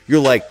later,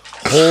 you're like,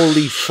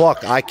 holy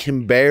fuck, I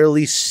can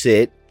barely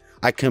sit.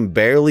 I can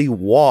barely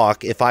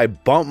walk. If I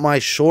bump my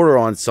shoulder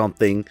on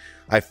something,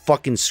 I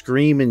fucking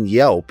scream and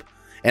yelp.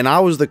 And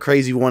I was the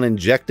crazy one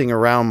injecting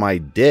around my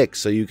dick,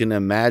 so you can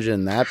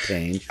imagine that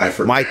pain.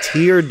 My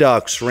tear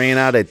ducts ran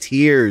out of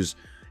tears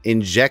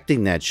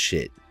injecting that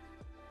shit.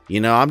 You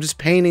know, I'm just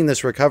painting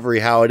this recovery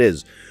how it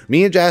is.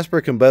 Me and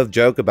Jasper can both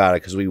joke about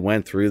it because we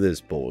went through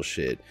this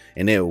bullshit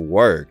and it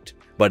worked.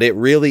 But it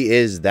really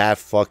is that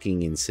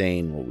fucking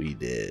insane what we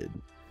did.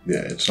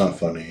 Yeah, it's not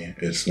funny.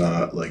 It's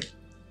not like,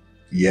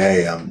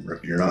 yay,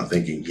 you're not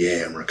thinking,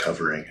 yeah, I'm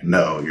recovering.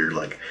 No, you're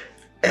like,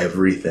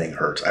 everything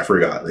hurts. I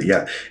forgot that.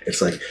 Yeah,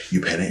 it's like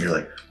you pin it, you're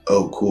like,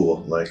 oh,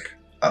 cool. Like,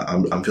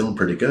 I'm feeling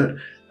pretty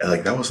good. And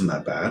like, that wasn't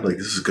that bad. Like,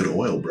 this is good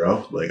oil,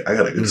 bro. Like, I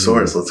got a good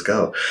source. Let's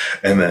go.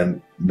 And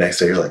then next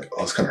day, you're like,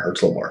 oh, this kind of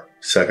hurts a little more.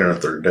 Second or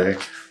third day,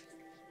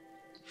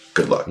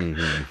 good luck.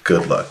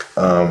 Good luck.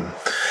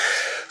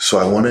 So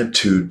I wanted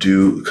to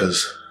do,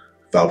 because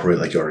valproate,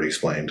 like you already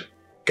explained,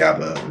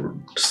 GABA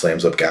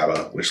slams up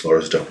GABA, which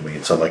lowers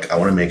dopamine. So I'm like, I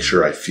want to make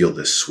sure I feel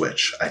this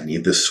switch. I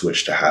need this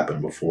switch to happen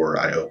before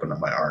I open up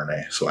my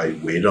RNA. So I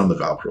waited on the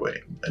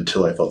valproate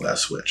until I felt that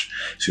switch.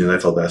 As soon as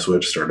I felt that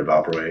switch, started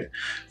valproate,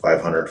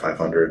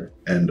 500.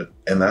 And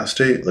in that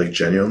state, like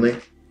genuinely,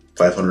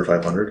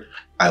 500,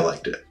 I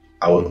liked it.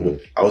 I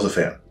was a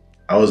fan.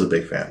 I was a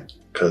big fan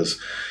because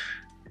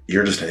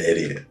you're just an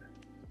idiot.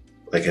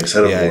 Like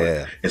instead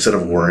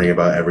of worrying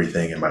about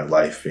everything in my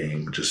life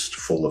being just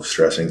full of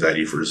stress,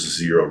 anxiety for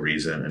zero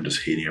reason and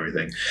just hating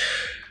everything,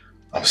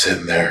 I'm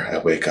sitting there, I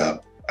wake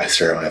up, I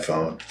stare at my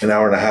phone, an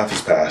hour and a half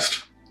has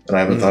passed and I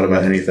haven't thought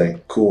about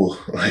anything. Cool.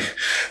 Like,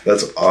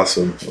 that's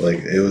awesome. Like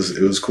it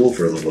was cool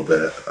for a little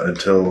bit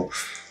until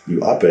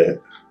you up it.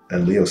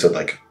 And Leo said,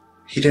 like,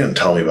 he didn't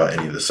tell me about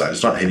any of the sides.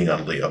 It's not hitting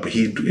on Leo, but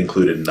he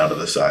included none of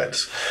the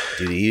sides.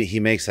 Dude, he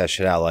makes that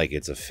shit out like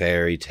it's a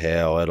fairy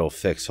tale. It'll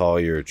fix all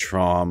your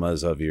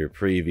traumas of your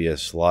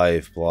previous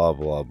life, blah,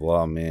 blah,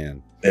 blah,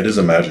 man. It is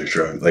a magic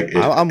drug. Like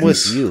I'm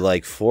with you,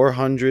 like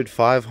 400,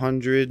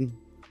 500.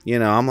 You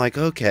know, I'm like,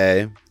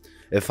 okay,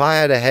 if I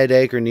had a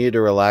headache or needed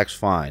to relax,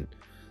 fine.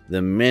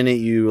 The minute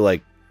you,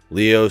 like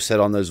Leo said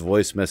on those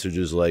voice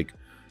messages, like,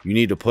 you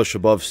need to push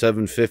above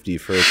 750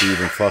 for it to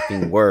even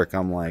fucking work.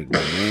 I'm like,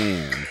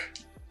 man.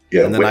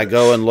 Yeah, and then I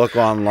go and look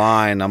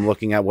online. I'm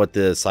looking at what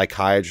the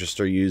psychiatrists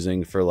are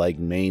using for like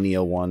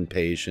mania 1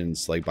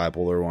 patients, like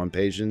bipolar 1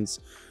 patients,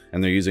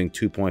 and they're using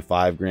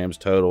 2.5 grams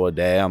total a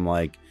day. I'm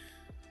like,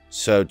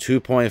 so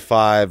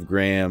 2.5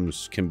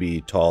 grams can be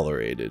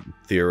tolerated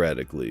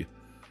theoretically.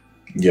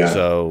 Yeah.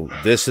 So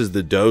this is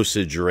the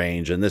dosage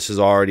range, and this is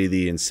already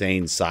the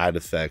insane side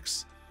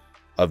effects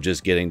of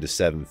just getting to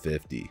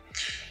 750.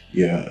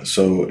 Yeah.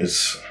 So it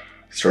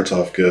starts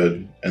off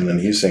good, and then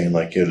he's saying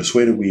like, yeah, just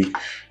wait a week.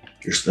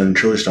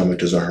 Until your stomach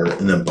doesn't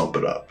hurt, and then bump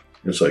it up.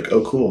 And it's like,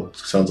 oh, cool. It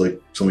sounds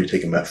like somebody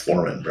taking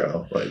metformin,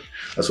 bro. Like,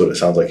 that's what it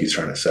sounds like he's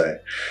trying to say.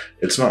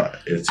 It's not.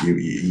 It's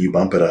you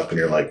bump it up, and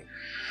you're like,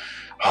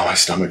 Oh, my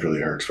stomach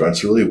really hurts, bro.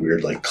 It's a really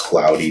weird, like,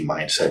 cloudy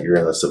mindset you're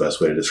in. That's the best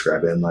way to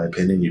describe it, in my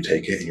opinion. You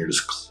take it and you're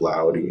just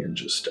cloudy and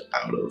just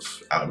out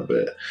of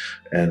it.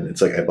 And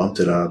it's like I bumped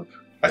it up,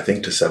 I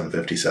think, to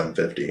 750,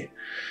 750.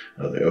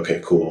 I was like,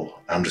 okay, cool.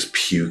 I'm just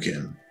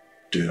puking.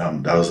 Dude,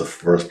 that was the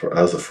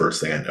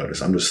first thing I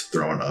noticed. I'm just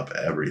throwing up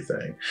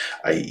everything.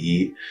 I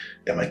eat,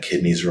 and my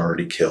kidneys are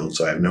already killed,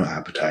 so I have no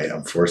appetite.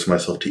 I'm forcing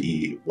myself to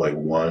eat like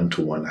 1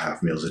 to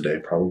 1.5 meals a day,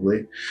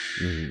 probably.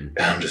 And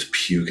I'm just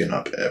puking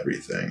up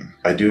everything.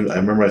 I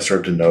remember I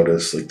started to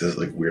notice like this,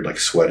 like weird, like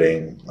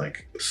sweating,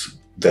 like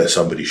that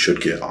somebody should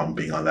get on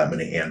being on that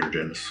many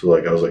androgens. So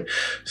like I was like,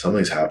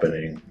 something's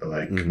happening.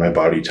 Like my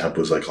body temp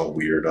was like all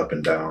weird up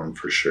and down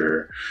for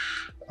sure.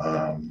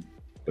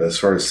 But as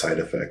far as side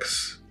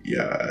effects,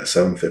 yeah,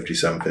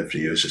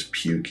 750, it was just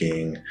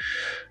puking.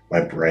 My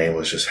brain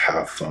was just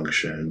half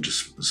function,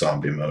 just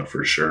zombie mode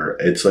for sure.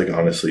 It's like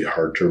honestly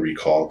hard to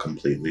recall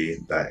completely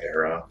that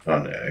era.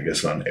 I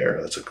guess not an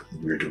era, that's a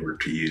weird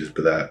word to use,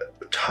 but that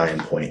time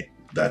point,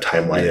 that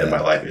timeline in my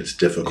life, it's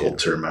difficult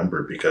to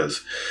remember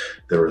because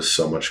there was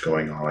so much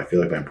going on. I feel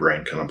like my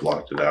brain kind of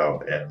blocked it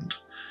out, and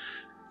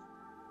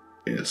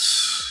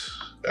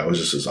I was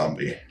just a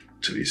zombie,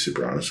 to be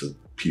super honest, with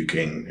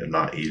puking and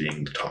not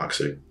eating,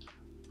 toxic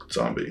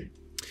zombie.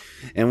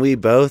 And we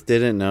both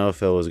didn't know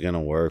if it was going to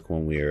work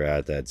when we were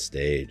at that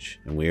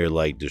stage, and we were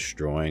like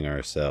destroying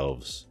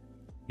ourselves.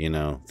 You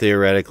know,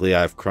 theoretically,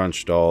 I've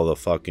crunched all the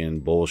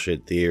fucking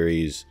bullshit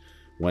theories,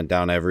 went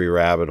down every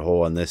rabbit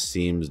hole, and this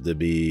seems to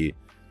be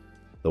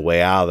the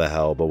way out of the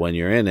hell. But when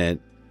you're in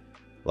it,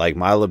 like,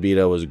 my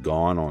libido was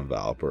gone on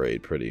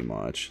valproate pretty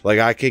much. Like,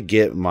 I could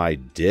get my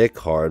dick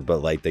hard,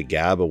 but like the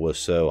GABA was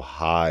so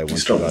high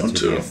once you got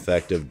to the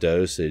effective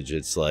dosage,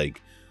 it's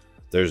like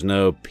there's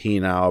no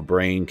penile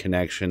brain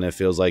connection. It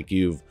feels like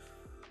you've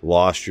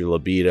lost your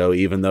libido,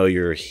 even though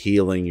you're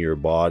healing your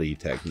body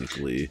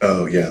technically.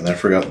 Oh yeah, and I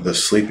forgot the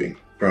sleeping.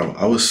 Bro,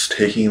 I was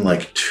taking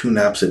like 2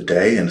 naps a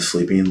day and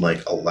sleeping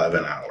like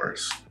 11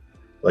 hours.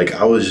 Like,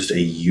 I was just a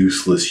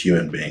useless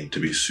human being, to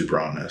be super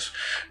honest.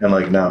 And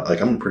like now, like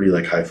I'm a pretty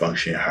like high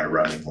functioning, high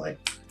running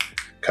like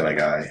kind of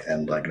guy,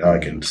 and like now I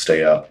can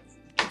stay up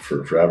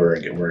for forever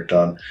and get work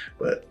done.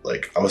 But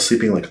like I was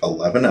sleeping like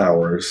 11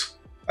 hours.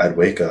 I'd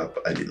wake up,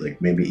 I'd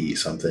like maybe eat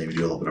something,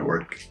 do a little bit of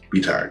work,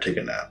 be tired, take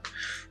a nap,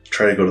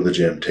 try to go to the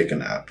gym, take a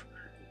nap,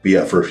 be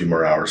up for a few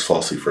more hours, fall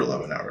asleep for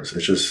 11 hours.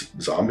 It's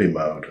just zombie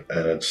mode.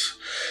 And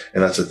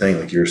that's the thing,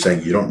 like you were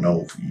saying, you don't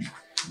know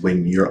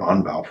when you're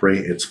on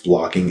valproate, it's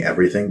blocking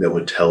everything that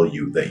would tell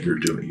you that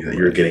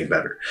you're getting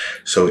better.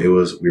 So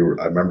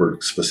I remember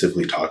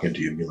specifically talking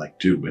to you and being like,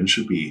 dude, when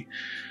should we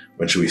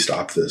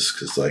stop this?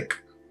 Cause like,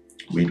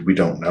 we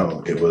don't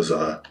know. It was,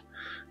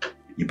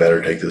 you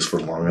better take this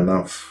for long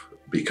enough,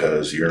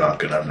 because you're not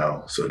gonna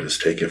know. So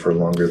just take it for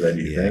longer than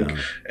you think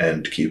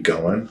and keep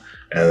going.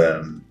 And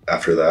then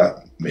after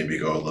that, maybe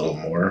go a little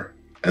more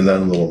and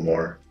then a little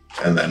more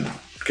and then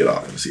get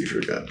off and see if you're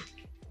good.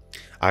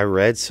 I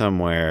read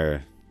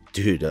somewhere,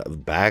 dude,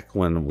 back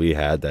when we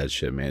had that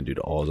shit, man, dude,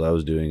 all I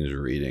was doing is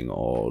reading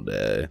all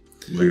day.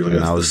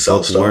 And I was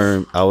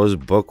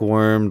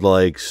bookwormed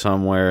like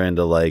somewhere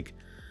into like,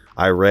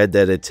 I read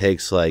that it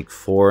takes like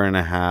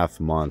 4.5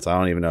 months. I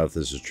don't even know if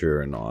this is true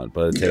or not,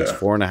 but it takes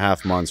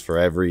 4.5 months for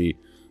every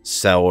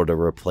cell to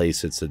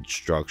replace its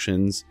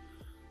instructions.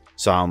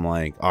 So I'm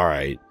like, all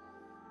right,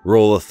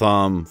 rule of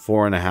thumb,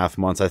 4.5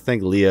 months. I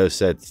think Leo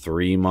said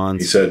 3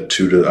 months. He said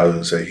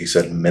he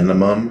said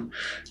minimum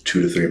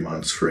 2 to 3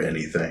 months for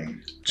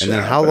anything. And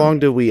then how long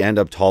did we end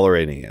up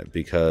tolerating it?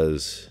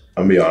 Because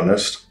I'm gonna be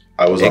honest,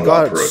 it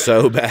got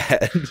so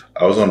bad.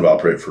 I was on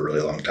valproate for a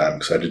really long time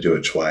because I had to do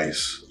it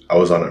twice. I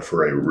was on it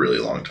for a really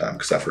long time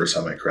because that first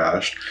time I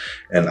crashed,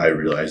 and I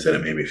realized that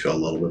it made me feel a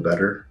little bit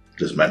better.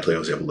 Just mentally, I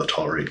was able to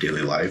tolerate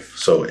daily life.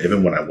 So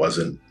even when I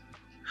wasn't,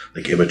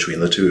 like in between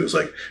the two, it was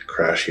like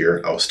crash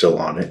here, I was still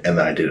on it, and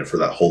then I did it for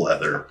that whole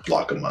other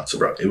block of months.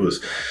 It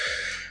was,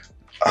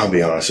 I'll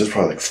be honest, it was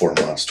probably like 4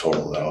 months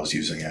total that I was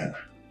using it,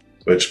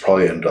 which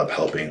probably ended up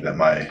helping that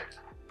my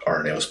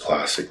RNA was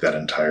plastic that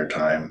entire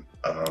time.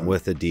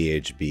 With the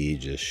DHB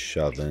just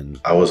shoving.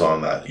 I was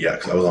on that, yeah,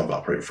 because I was on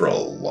valproate for a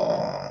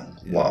long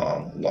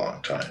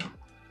time.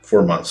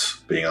 4 months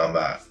being on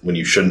that when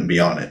you shouldn't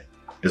be on it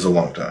is a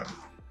long time.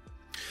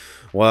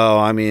 Well,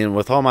 I mean,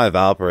 with all my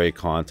valproate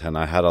content,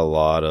 I had a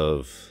lot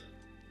of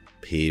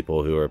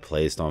people who were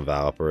placed on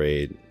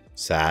valproate,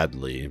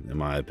 sadly, in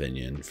my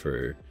opinion,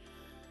 for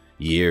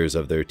years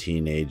of their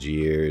teenage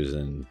years.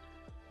 And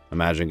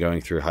imagine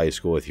going through high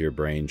school with your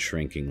brain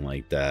shrinking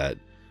like that.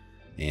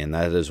 And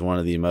that is one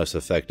of the most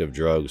effective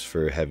drugs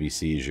for heavy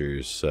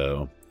seizures.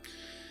 So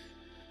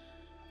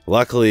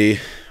luckily,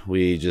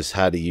 we just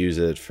had to use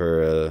it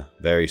for a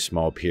very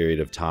small period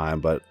of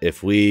time. But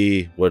if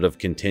we would have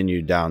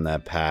continued down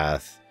that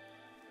path,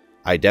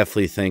 I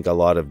definitely think a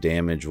lot of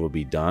damage will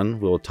be done.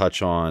 We'll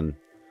touch on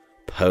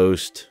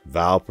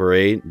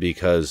post-valproate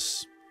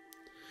because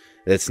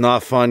it's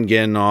not fun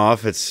getting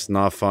off. It's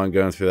not fun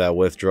going through that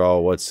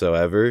withdrawal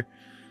whatsoever.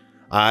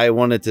 I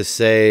wanted to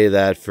say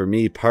that for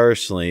me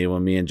personally,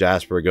 when me and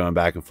Jasper were going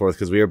back and forth,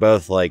 because we were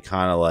both like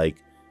kind of like,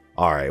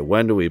 all right,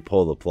 when do we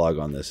pull the plug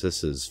on this?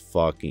 This is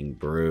fucking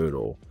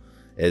brutal.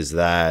 Is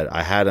that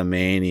I had a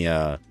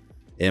mania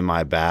in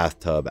my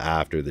bathtub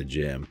after the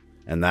gym.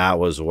 And that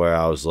was where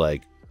I was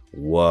like,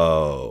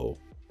 whoa,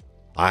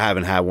 I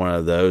haven't had one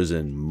of those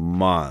in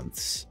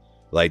months.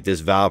 Like,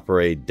 this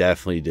valproate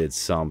definitely did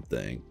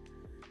something.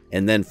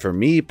 And then for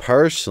me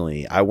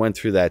personally, I went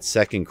through that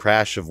second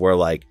crash of where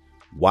like,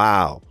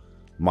 wow,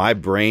 my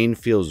brain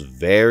feels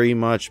very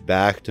much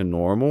back to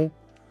normal.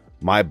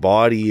 My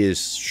body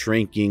is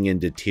shrinking and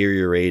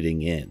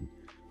deteriorating in.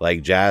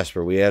 Like,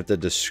 Jasper, we have to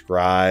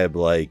describe,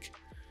 like,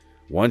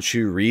 once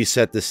you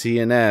reset the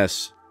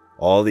CNS,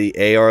 all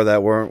the AR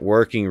that weren't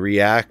working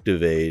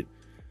reactivate.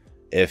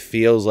 It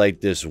feels like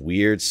this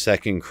weird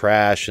second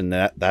crash, and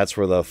that's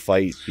where the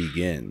fight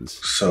begins.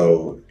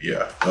 So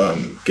yeah,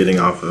 getting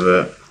off of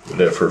it,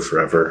 did it for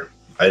forever.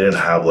 I didn't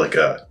have like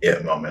a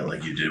it moment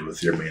like you did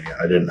with your mania.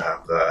 I didn't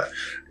have that.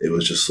 It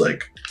was just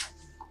like,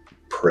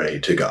 pray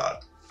to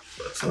God.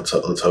 Let's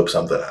hope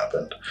something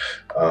happened.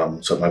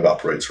 So my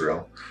valproate's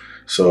real.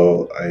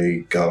 So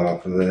I got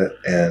off of it,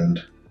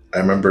 and I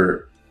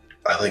remember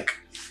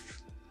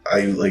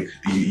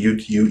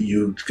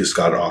you just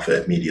got off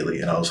it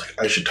immediately, and I was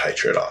like, I should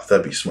titrate off.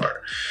 That'd be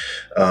smart.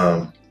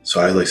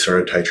 So I like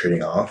started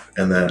titrating off,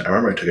 and then I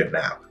remember I took a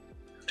nap.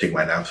 Take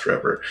my naps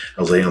forever.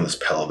 I was laying on this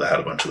pillow that had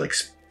a bunch of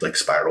like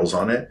spirals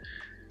on it,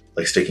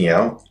 like sticking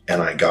out,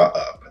 and I got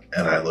up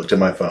and I looked at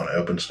my phone. I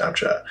opened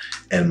Snapchat,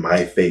 and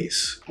my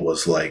face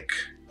was like,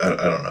 I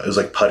don't know, it was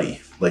like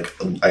putty. Like,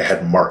 I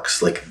had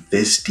marks like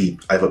this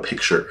deep. I have a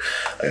picture.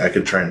 I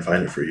could try and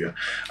find it for you.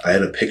 I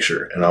had a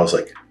picture, and I was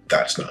like,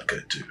 that's not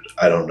good, dude.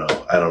 I don't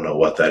know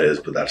what that is,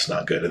 but that's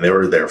not good. And they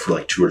were there for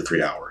like 2 or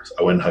 3 hours.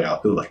 I went and hung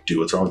out. They were like, dude,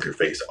 what's wrong with your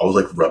face? I was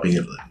like rubbing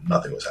it, like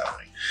nothing was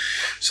happening.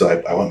 So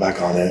I went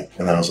back on it,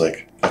 and then I was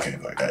like, okay,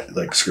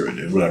 like screw it,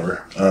 dude,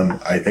 whatever.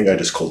 I think I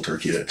just cold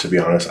turkeyed it, to be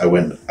honest.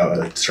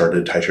 I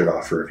started titrate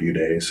off for a few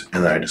days,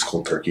 and then I just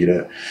cold turkeyed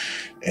it,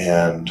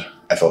 and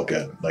I felt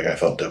good. Like, I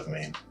felt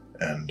dopamine,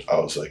 and I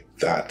was like,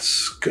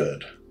 that's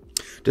good.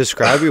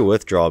 Describe your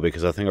withdrawal,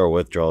 because I think our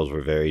withdrawals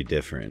were very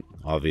different.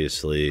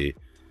 Obviously,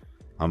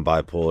 I'm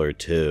bipolar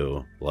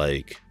too.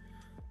 Like,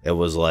 it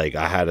was like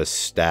I had a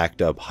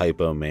stacked up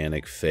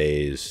hypomanic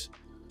phase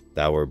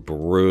that were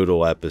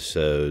brutal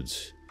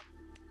episodes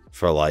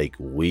for like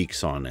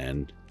weeks on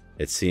end.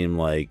 It seemed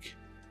like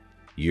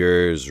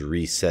yours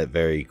reset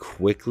very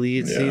quickly,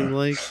 it seemed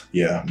like.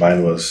 Yeah,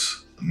 mine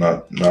was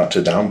not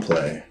to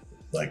downplay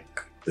like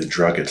the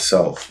drug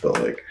itself,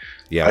 but like,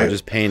 yeah, I'm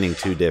just painting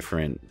two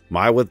different.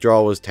 My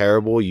withdrawal was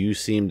terrible. You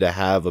seem to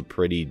have a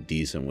pretty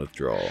decent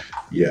withdrawal.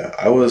 Yeah,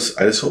 I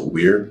just felt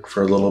weird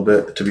for a little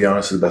bit, to be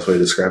honest, is the best way to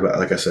describe it.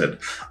 Like I said,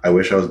 I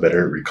wish I was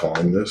better at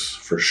recalling this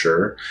for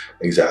sure,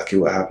 exactly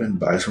what happened.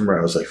 But I just remember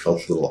I was like,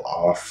 felt a little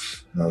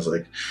off, and I was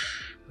like,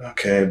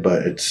 okay,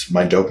 but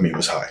my dopamine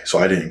was high, so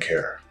I didn't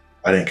care.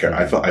 I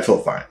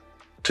felt fine.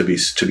 To be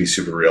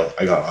super real,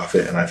 I got off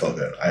it and I felt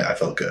good. I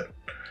felt good.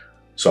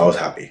 So I was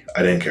happy.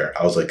 I didn't care.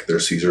 I was like,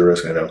 there's Caesar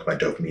risk. I know my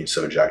dopamine's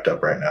so jacked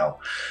up right now.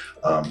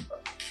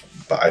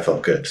 But I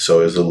felt good. So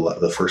it was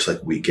the first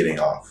like week getting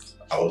off.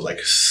 I was like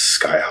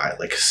sky high,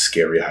 like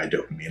scary high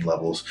dopamine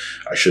levels.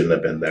 I shouldn't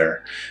have been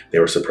there. They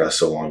were suppressed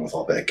so long with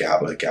all that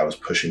GABA. GABA's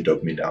pushing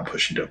dopamine down,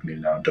 pushing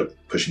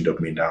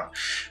dopamine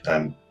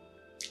down.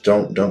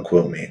 Don't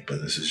quote me,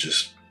 but this is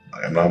just,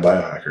 I'm not a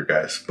biohacker,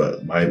 guys.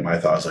 But my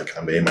thought is like,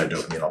 I'm getting my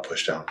dopamine all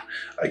pushed down.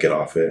 I get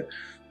off it.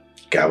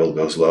 GABA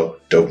goes low.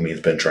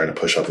 Dopamine's been trying to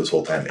push up this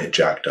whole time. It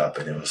jacked up,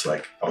 and it was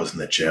like, I was in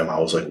the gym. I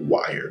was like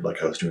wired,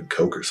 like I was doing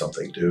coke or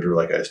something, dude. Or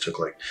like I just took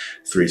like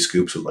 3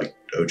 scoops of like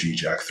OG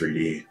Jack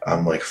 3D.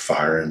 I'm like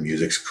firing.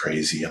 Music's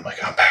crazy. I'm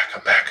like, I'm back.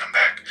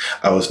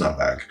 I was not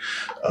back.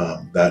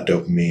 That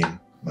dopamine,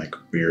 like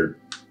weird,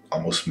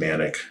 almost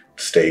manic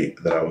state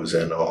that I was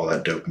in, all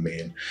that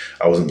dopamine.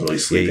 I wasn't really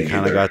sleeping. Yeah, you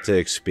kind of got to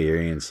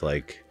experience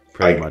like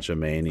pretty much a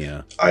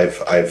mania. I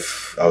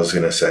was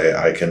gonna say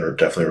I can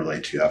definitely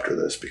relate to you after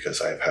this, because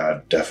I've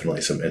had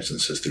definitely some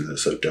instances through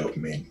this of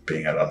dopamine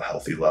being at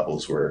unhealthy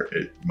levels where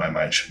my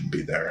mind shouldn't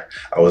be there.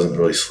 I wasn't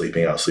really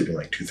sleeping. I was sleeping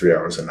like 2-3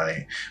 hours a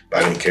night,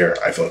 but I didn't care.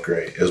 I felt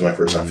great. It was my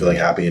first time feeling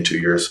happy in 2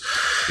 years.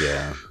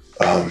 Yeah.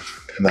 And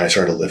then I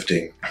started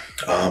lifting.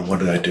 What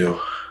did I do?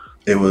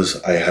 It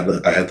was, I had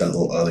that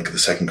little, like the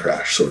second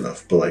crash sort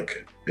of, but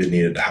like it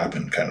needed to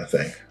happen kind of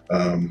thing.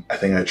 I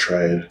think I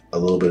tried a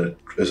little bit of,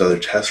 there's other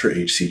tests for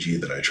HCG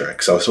that I tried,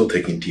 because I was still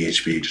taking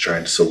DHB to try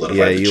and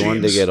solidify the genes. Yeah, you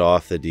wanted to get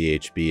off the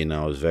DHB, and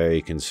I was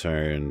very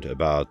concerned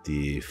about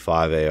the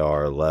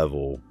 5AR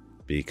level,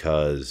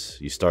 because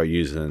you start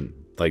using,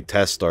 like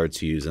Test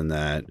starts using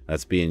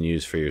that's being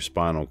used for your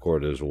spinal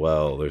cord as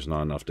well. There's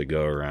not enough to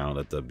go around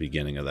at the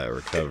beginning of that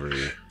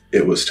recovery.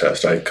 It was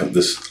Test. I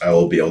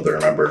will be able to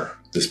remember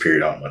this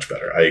period out much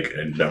better. I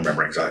don't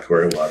remember exactly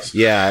where it was.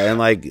 Yeah, and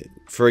like,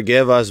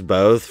 forgive us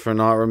both for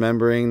not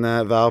remembering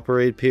that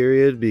valproate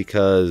period,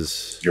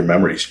 because your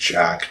memory's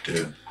jacked,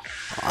 dude.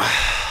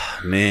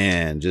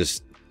 Man,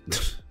 just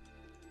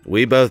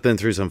We both been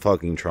through some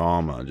fucking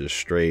trauma, just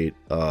straight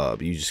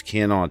up. You just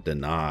cannot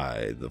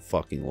deny the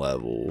fucking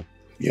level.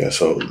 Yeah,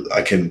 so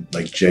I can,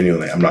 like,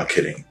 genuinely, I'm not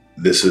kidding.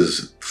 This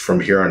is, from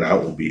here on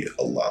out, will be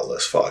a lot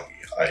less foggy.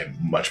 I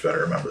much better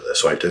remember this.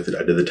 So I did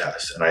the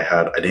test, and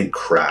I didn't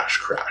crash,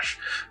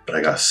 but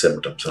I got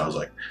symptoms, and I was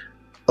like,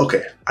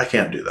 okay, I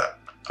can't do that.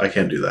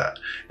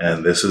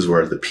 And this is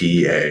where the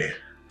PEA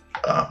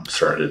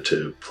started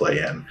to play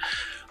in.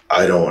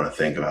 I don't want to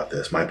think about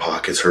this. My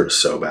pockets hurt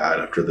so bad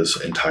after this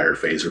entire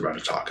phase we're about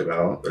to talk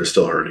about. They're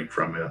still hurting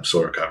from it. I'm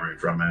still recovering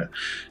from it.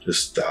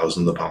 Just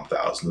thousands of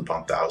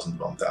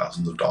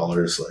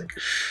dollars. Like,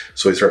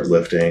 so I start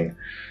lifting,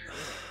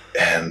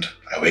 and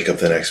I wake up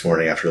the next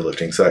morning after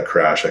lifting. So that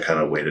crash, I kind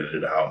of waited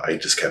it out. I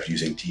just kept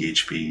using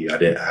DHB. I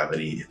didn't have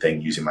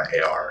anything using my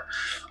AR.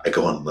 I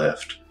go and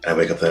lift, and I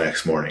wake up the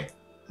next morning.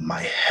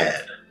 My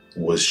head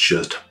was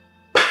just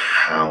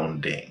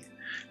pounding.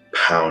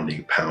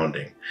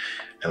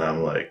 And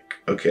I'm like,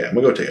 okay, I'm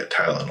gonna go take a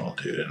Tylenol,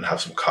 dude, and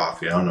have some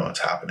coffee. I don't know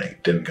what's happening.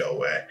 Didn't go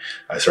away.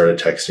 I started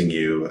texting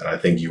you, and I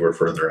think you were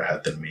further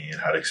ahead than me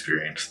and had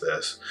experienced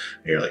this.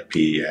 And you're like,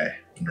 PEA,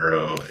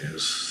 neuro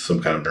is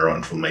some kind of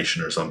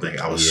neuroinflammation or something.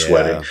 I was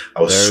sweating.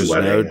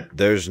 Sweating.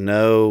 There's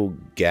no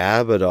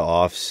GABA to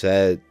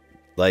offset.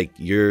 Like,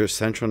 your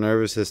central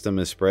nervous system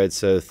is spread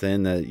so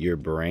thin that your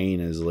brain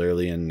is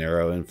literally in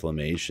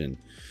neuroinflammation.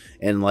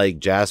 And like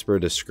Jasper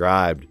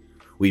described,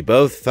 we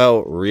both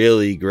felt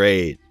really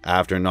great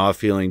after not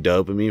feeling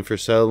dopamine for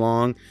so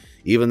long.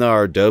 Even though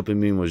our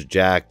dopamine was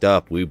jacked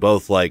up, we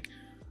both like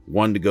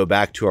wanted to go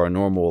back to our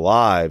normal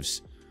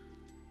lives.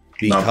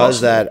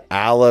 Because that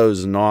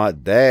allo's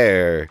not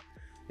there,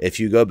 if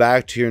you go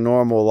back to your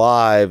normal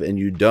life and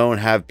you don't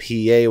have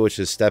PA, which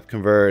is step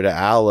converter to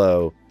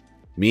allo,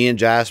 me and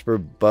Jasper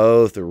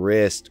both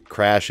risked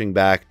crashing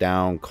back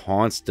down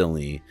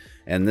constantly.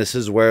 And this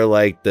is where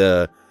like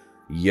the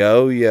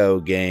yo-yo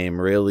game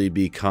really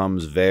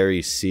becomes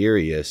very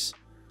serious.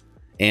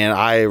 And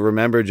I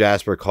remember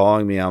Jasper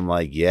calling me. I'm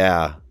like,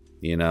 yeah,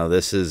 you know,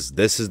 this is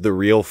the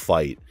real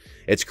fight.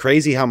 It's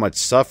crazy how much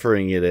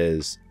suffering it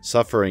is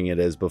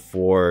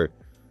before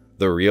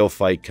the real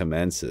fight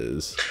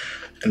commences.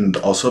 And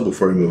also,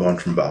 before we move on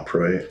from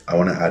valproate, I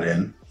want to add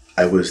in,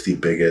 I was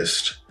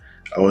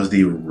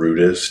the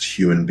rudest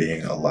human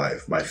being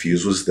alive. My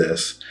fuse was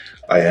this.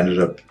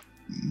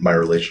 My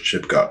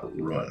relationship got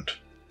ruined.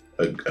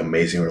 An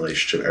amazing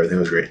relationship. Everything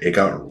was great. It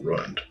got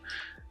ruined.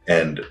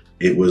 And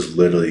it was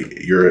literally,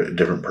 you're a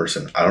different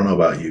person. I don't know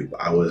about you,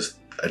 but I was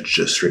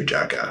just straight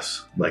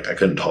jackass. Like, I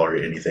couldn't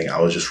tolerate anything.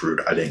 I was just rude.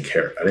 I didn't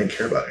care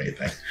about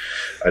anything.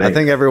 I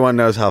think everyone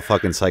knows how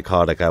fucking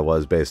psychotic I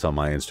was based on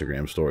my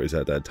Instagram stories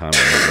at that time.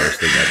 I was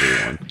roasting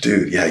everyone.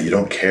 Dude, yeah, you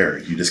don't care.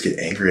 You just get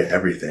angry at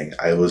everything.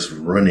 I was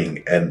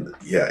running, and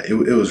yeah, it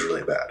was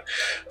really bad.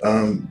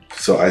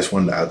 So I just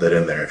wanted to add that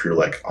in there. If you're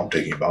like, I'm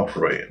taking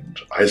valproate, and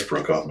I just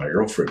broke up with my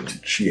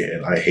girlfriend,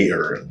 and I hate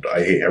her, and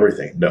I hate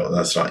everything. No,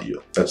 that's not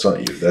you. That's not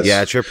you.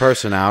 Yeah, it's your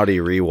personality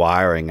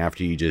rewiring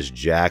after you just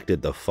jacked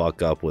it the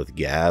fuck up with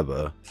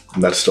GABA.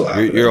 That's still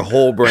happening. Your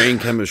whole brain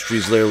chemistry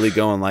is literally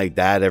going like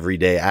that every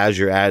day as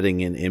you're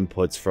adding in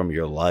inputs from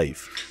your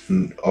life.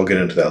 I'll get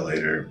into that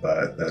later,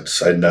 but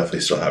I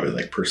definitely still having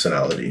like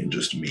personality and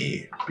just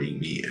me being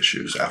me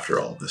issues after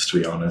all of this, to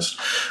be honest.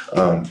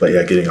 But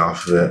yeah, getting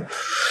off of it,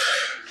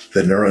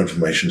 the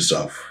neuroinflammation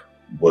stuff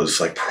was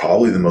like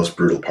probably the most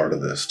brutal part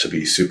of this. To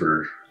be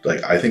super,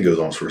 like, I think it was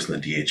almost worse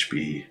than the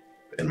DHB,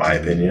 in my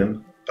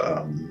opinion.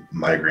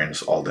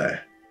 Migraines all day.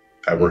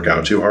 I work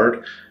out too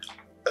hard.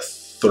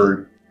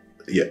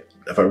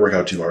 If I work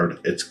out too hard,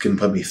 it's going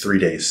to put me 3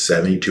 days,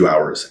 72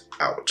 hours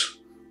out.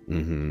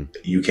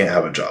 You can't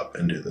have a job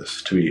and do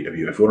this. If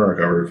you want to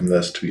recover from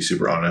this, to be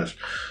super honest,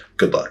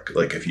 good luck.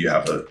 Like, if you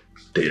have a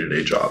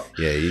day-to-day job.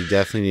 Yeah, you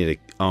definitely need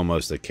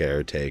almost a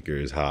caretaker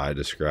is how I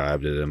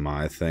described it in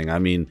my thing. I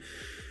mean,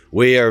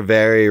 we are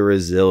very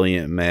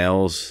resilient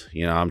males.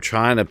 You know, I'm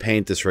trying to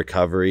paint this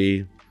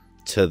recovery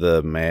to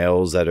the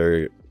males that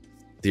are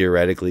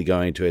theoretically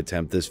going to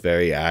attempt this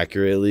very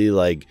accurately.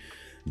 Like,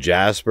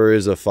 Jasper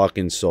is a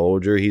fucking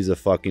soldier. He's a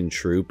fucking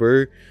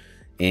trooper.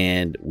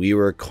 And we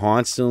were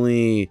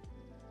constantly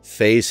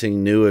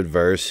facing new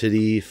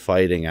adversity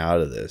fighting out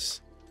of this.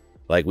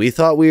 Like, we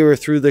thought we were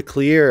through the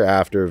clear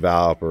after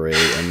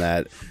valproate and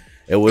that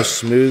it was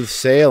smooth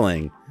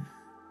sailing.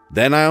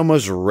 Then I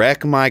almost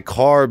wreck my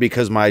car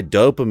because my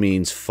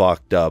dopamine's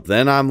fucked up.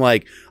 Then I'm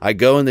like, I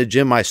go in the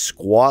gym, I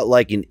squat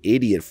like an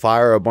idiot,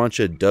 fire a bunch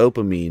of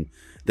dopamine.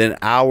 Then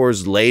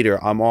hours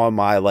later, I'm on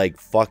my like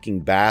fucking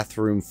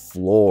bathroom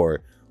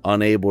floor,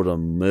 unable to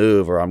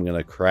move, or I'm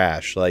gonna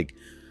crash. Like,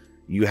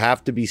 you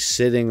have to be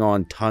sitting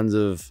on tons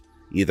of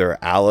either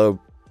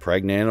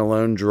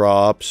Allopregnanolone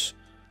drops,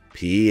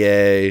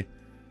 PA,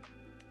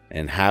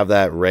 and have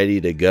that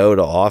ready to go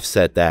to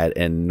offset that,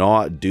 and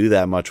not do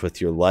that much with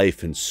your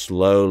life and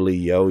slowly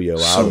yo-yo out.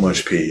 So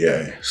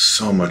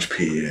much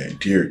PA.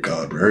 Dear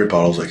God, every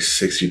bottle's like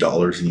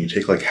 $60, and you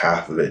take like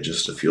half of it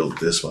just to feel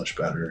this much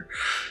better.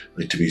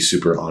 Like, to be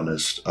super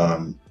honest,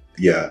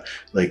 yeah,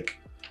 like,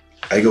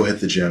 I go hit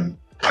the gym,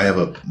 I have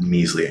a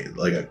measly,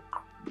 like a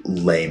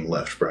lame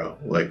lift, bro.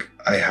 Like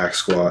I hack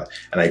squat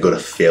and I go to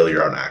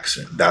failure on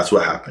accident. That's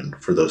what happened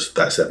for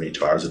that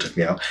 72 hours it took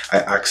me out. I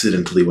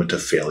accidentally went to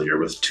failure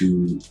with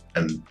two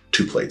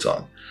plates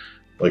on,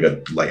 like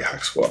a light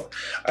hack squat.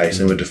 I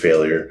accidentally went to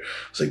failure.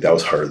 It's like, that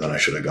was harder than I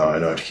should have gone. I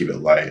know I have to keep it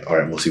light. All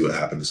right, we'll see what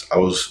happens. I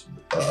was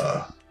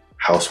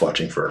house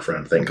watching for a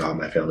friend. Thank God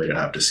my family didn't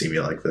have to see me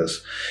like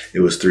this.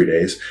 It was 3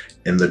 days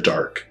in the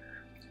dark.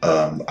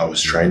 I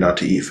was trying not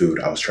to eat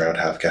food. I was trying not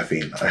to have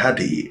caffeine. I had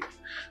to eat.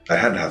 I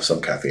had to have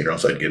some caffeine or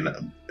else I'd get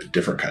a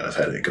different kind of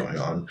headache going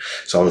on.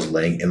 So I was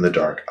laying in the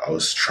dark. I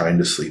was trying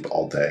to sleep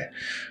all day.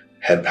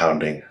 Head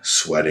pounding,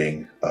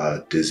 sweating,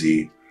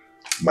 dizzy,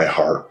 my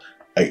heart.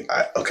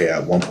 Okay,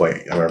 at one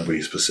point, I remember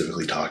we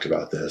specifically talked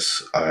about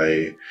this.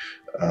 I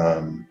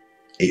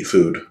ate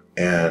food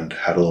and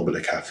had a little bit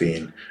of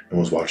caffeine and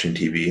was watching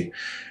TV.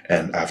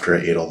 And after I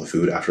ate all the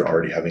food, after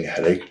already having a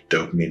headache,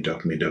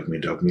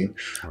 dopamine.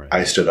 Right.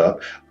 I stood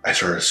up, I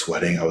started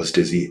sweating, I was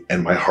dizzy,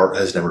 and my heart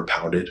has never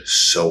pounded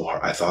so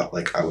hard. I thought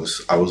like I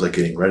was like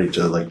getting ready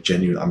to like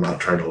genuine. I'm not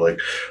trying to like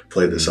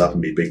play this up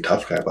and be a big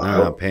tough guy, but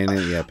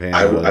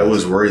I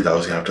was worried that I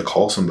was gonna have to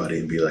call somebody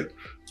and be like,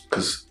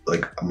 because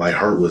like my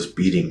heart was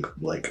beating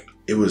like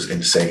it was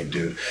insane,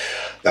 dude.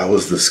 That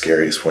was the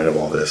scariest point of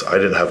all this. I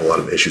didn't have a lot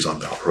of issues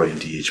on valproate and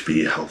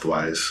DHB health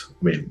wise.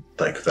 I mean,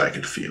 like that I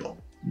could feel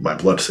my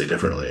blood say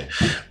differently,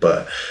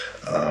 but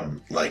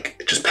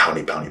like just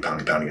pounding. I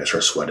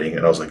started sweating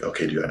and I was like,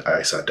 okay, dude.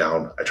 I sat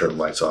down, I turned the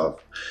lights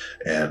off,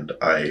 and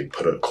I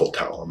put a cold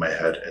towel on my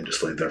head and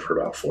just laid there for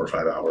about 4 or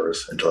 5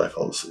 hours until I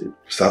fell asleep.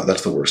 So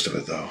that's the worst of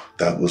it, though.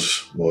 That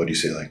was, what would you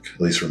say, like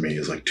at least for me,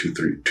 is like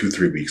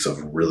 3 weeks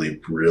of really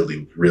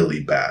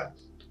bad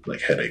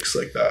like headaches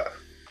like that.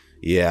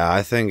 Yeah,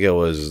 I think it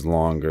was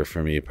longer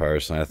for me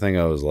personally. I think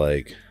it was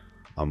like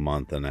a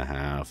month and a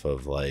half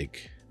of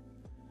like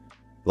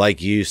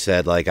you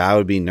said, like I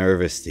would be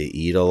nervous to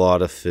eat a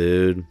lot of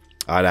food.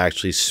 I'd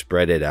actually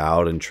spread it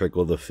out and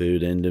trickle the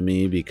food into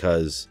me,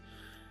 because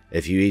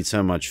if you eat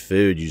so much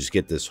food, you just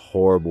get this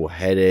horrible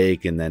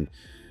headache, and then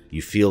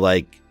you feel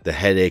like the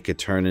headache could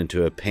turn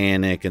into a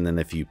panic, and then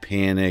if you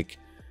panic,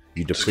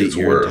 you deplete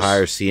your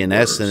entire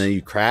CNS, and then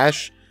you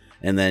crash,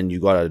 and then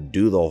you gotta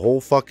do the whole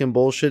fucking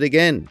bullshit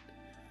again.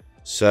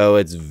 So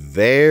it's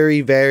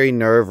very, very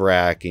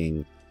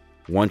nerve-wracking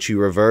once you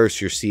reverse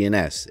your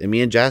CNS. And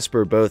me and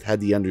Jasper both had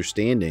the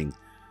understanding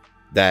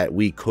that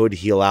we could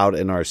heal out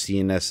and our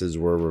CNSs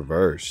were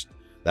reversed.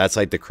 That's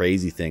like the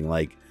crazy thing.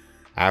 Like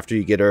after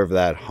you get over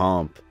that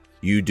hump,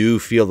 you do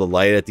feel the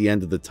light at the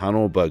end of the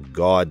tunnel, but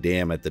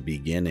goddamn, at the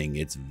beginning,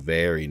 it's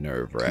very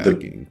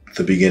nerve-wracking.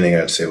 The beginning,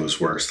 I'd say, was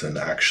worse than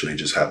actually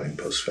just having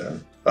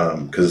post-fin.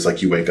 Because it's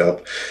like you wake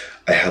up,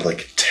 I had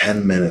like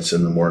 10 minutes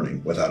in the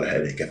morning without a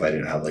headache if I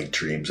didn't have like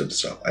dreams and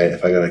stuff.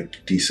 If I got a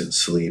decent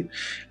sleep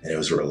and it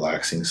was a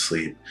relaxing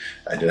sleep,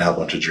 I didn't have a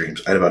bunch of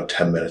dreams. I had about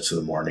 10 minutes in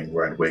the morning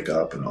where I'd wake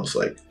up and I was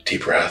like,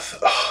 deep breath,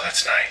 oh,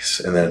 that's nice.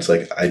 And then it's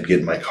like, I'd get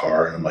in my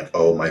car and I'm like,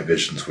 oh, my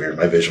vision's weird.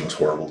 My vision was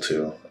horrible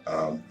too.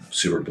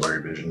 Super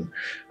blurry vision.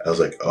 I was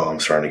like, oh, I'm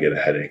starting to get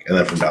a headache. And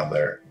then from down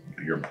there,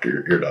 you're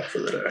done for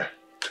the day.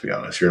 To be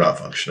honest, you're not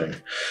functioning.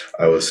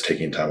 I was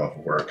taking time off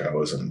of work. I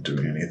wasn't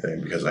doing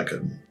anything because I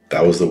couldn't.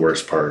 That was the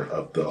worst part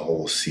of the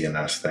whole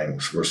CNS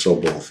things. We're still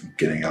both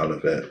getting out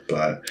of it,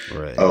 but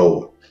right.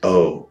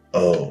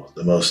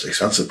 The most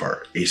expensive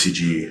part,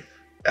 HCG,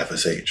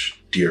 FSH.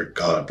 Dear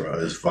God, bro,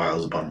 it's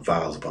vials upon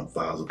vials upon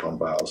vials upon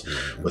vials,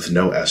 with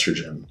no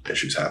estrogen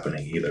issues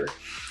happening either.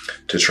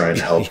 To try and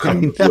help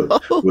I'm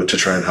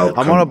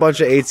on a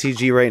bunch of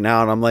HCG right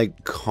now, and I'm like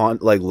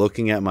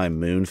looking at my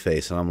moon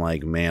face, and I'm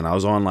like, man, I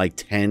was on like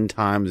 10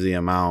 times the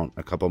amount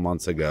a couple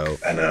months ago.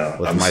 I know.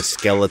 With my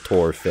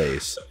Skeletor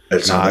face.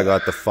 Now I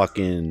got the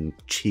fucking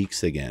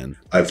cheeks again.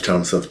 I've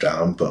toned stuff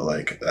down, but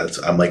like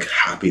I'm like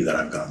happy that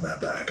I've gotten that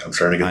back. I'm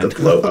starting to get the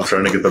bloat. I'm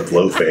starting to get the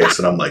bloat face,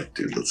 and I'm like,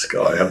 dude, let's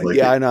go. I have like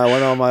I know. I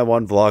went on my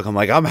one vlog. I'm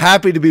like, I'm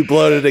happy to be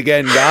bloated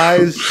again,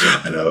 guys.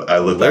 I know. I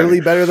look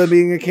literally better than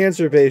being a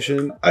cancer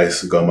patient. I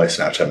used to go on my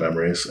Snapchat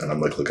memories, and I'm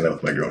like looking at it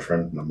with my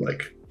girlfriend, and I'm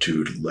like,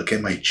 dude, look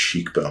at my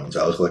cheekbones.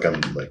 I look like I'm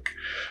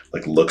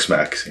like looks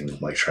maxing,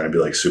 like trying to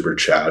be like super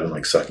Chad and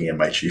like sucking in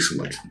my cheeks. I'm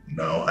like,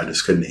 no, I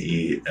just couldn't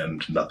eat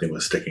and nothing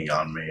was sticking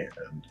on me.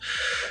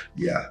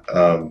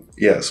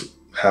 And so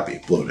happy,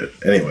 bloated.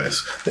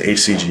 Anyways, the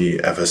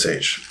HCG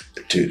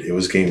FSH, dude, it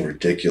was getting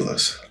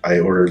ridiculous. I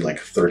ordered like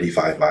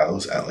 35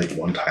 vials at like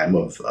one time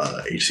of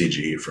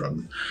HCG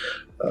from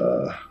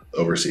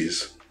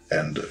overseas.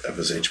 And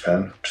FSH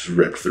pen just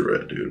ripped through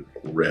it, dude.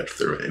 Ripped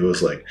through it. It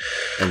was like,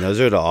 and those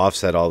are to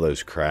offset all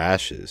those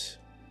crashes.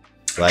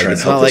 Like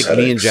it's not like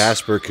me and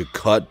Jasper could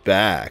cut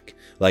back.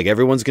 Like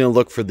everyone's gonna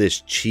look for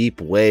this cheap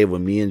way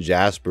when me and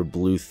Jasper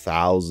blew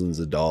thousands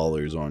of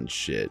dollars on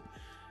shit.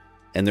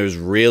 And there's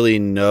really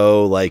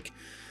no like,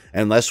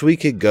 unless we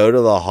could go to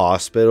the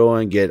hospital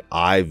and get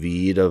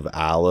IV'd of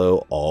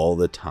aloe all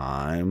the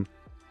time,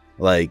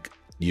 like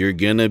you're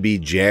gonna be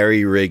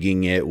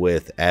jerry-rigging it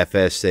with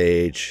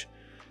FSH,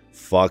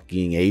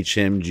 fucking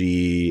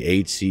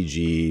HMG,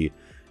 HCG,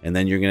 and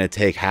then you're going to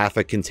take half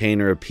a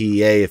container of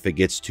PEA if it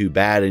gets too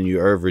bad and you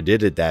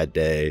overdid it that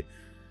day,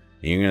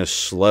 and you're going to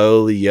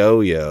slowly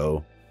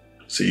yo-yo.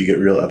 So you get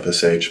real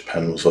FSH.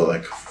 Pen was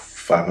like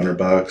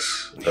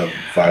 $500, a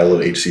vial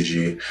of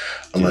HCG,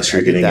 unless Dude,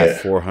 you're getting that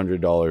it.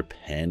 $400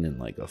 pen in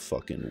like a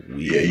fucking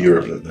week. Yeah,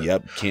 you're. Like,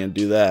 yep, can't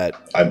do that.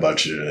 I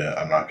budgeted it.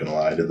 I'm not gonna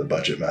lie. I did the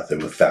budget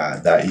method with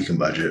that. That you can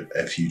budget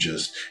if you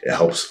just. It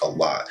helps a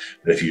lot.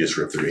 But if you just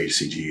rip through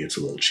HCG, it's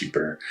a little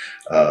cheaper.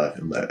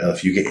 And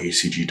if you get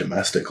HCG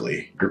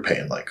domestically, you're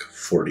paying like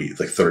 $30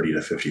 to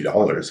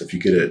 $50. If you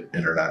get it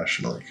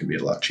internationally, it can be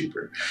a lot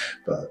cheaper.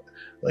 But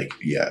like,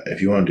 yeah,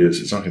 if you want to do this,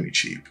 it's not gonna be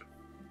cheap.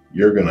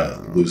 You're going to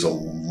lose a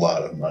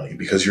lot of money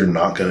because you're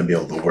not going to be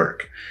able to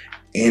work,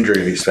 and you're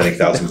going to be spending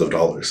thousands of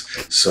dollars.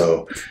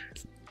 So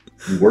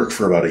work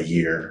for about a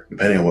year,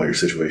 depending on what your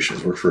situation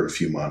is. Work for a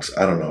few months.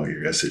 I don't know what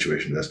your guys'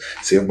 situation is.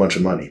 Save a bunch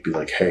of money. Be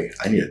like, hey,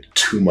 I need a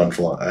 4-month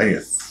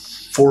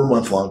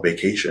long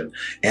vacation,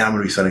 and I'm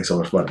going to be spending so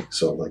much money.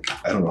 So like,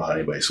 I don't know how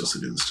anybody's supposed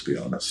to do this, to be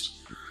honest.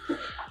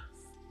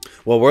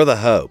 Well, we're the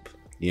hope,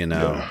 you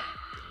know.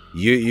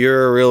 Yeah.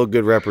 You're a real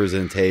good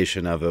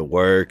representation of it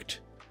worked.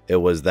 It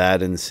was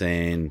that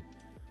insane,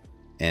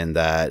 and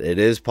that it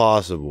is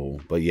possible.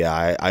 But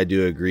yeah, I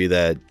do agree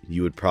that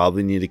you would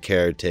probably need a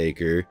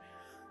caretaker.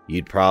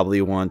 You'd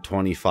probably want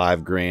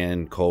 25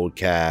 grand cold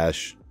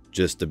cash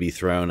just to be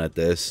thrown at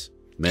this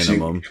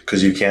minimum.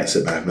 Because you can't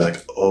sit back and be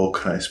like, oh,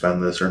 can I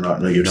spend this or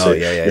not? No, you're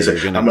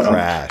you're gonna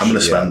crash. I'm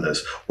gonna spend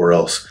this, or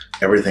else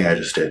everything I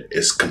just did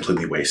is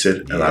completely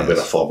wasted, and I'm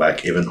gonna fall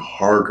back even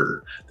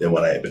harder than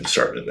when I had been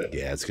started it.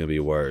 Yeah, it's gonna be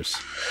worse.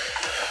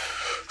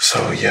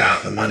 So yeah,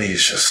 the money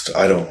is just,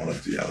 I don't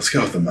want to, let's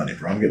get off the money,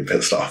 bro. I'm getting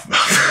pissed off about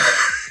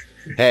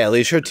that. Hey, at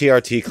least your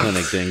TRT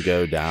clinic didn't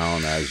go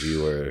down as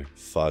you were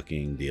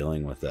fucking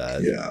dealing with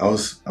that. Yeah,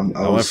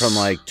 I went from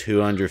like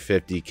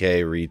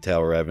 250K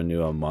retail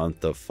revenue a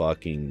month to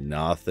fucking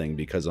nothing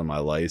because of my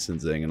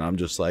licensing, and I'm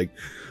just like,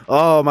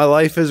 oh, my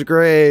life is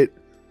great.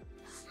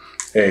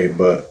 Hey,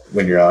 but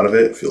when you're out of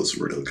it, it feels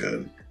real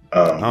good.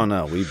 Oh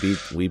no, we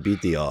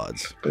beat the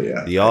odds. But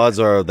yeah, the odds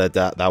are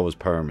that was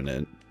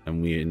permanent.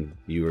 And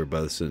you were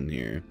both sitting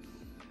here.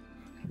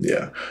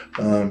 Yeah.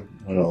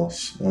 What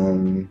else?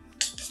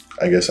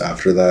 I guess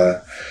after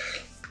that,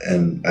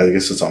 and I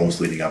guess it's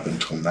almost leading up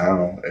until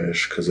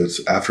now-ish, because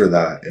it's after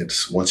that,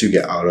 it's once you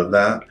get out of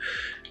that,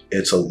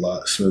 it's a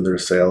lot smoother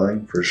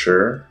sailing for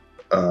sure.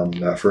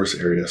 That first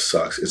area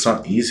sucks. It's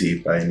not easy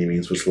by any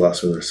means, but it's a lot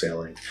smoother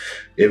sailing.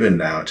 Even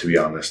now, to be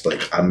honest,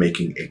 like I'm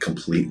making a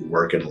complete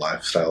work and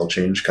lifestyle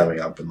change coming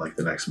up in like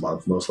the next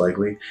month, most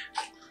likely,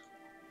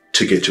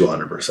 to get to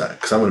 100%,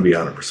 because I'm going to be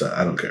 100%.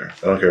 I don't care.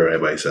 I don't care what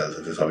anybody says.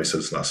 If somebody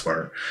says it's not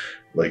smart,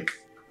 like,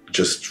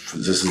 just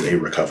this is a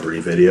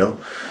recovery video.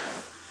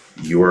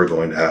 You are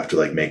going to have to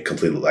like make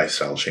complete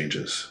lifestyle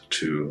changes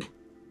to,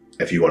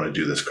 if you want to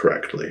do this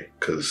correctly,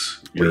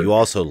 because you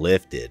also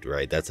lifted,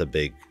 right? That's a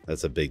big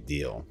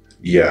deal.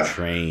 Yeah, you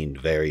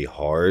trained very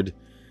hard.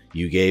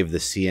 You gave the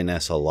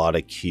CNS a lot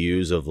of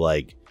cues of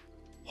like,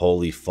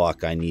 holy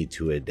fuck, I need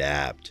to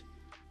adapt.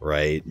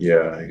 Right.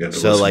 Yeah. I got to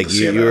so like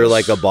you were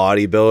like a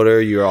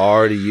bodybuilder. You're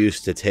already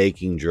used to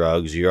taking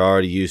drugs. You're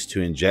already used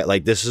to inject.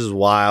 Like, this is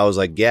why I was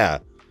like, yeah,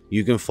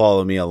 you can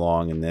follow me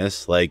along in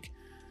this. Like,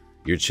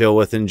 you're chill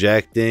with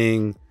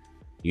injecting.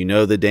 You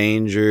know the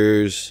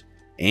dangers,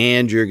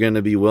 and you're going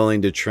to be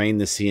willing to train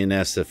the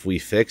CNS if we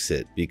fix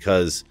it.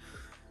 Because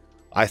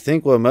I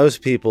think what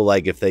most people,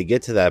 like, if they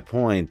get to that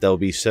point, they'll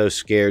be so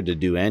scared to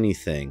do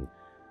anything.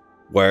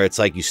 Where it's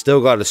like you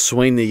still got to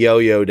swing the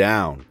yo-yo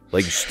down.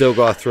 Like, you still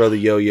got to throw the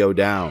yo-yo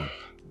down.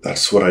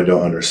 That's what I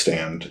don't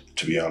understand,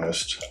 to be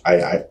honest.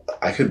 I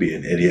could be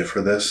an idiot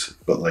for this,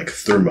 but like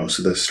through most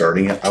of this,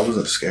 starting it, I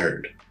wasn't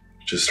scared.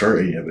 Just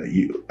starting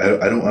it.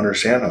 But I don't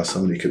understand how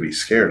somebody could be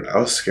scared. I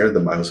was scared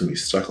that I was going to be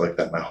stuck like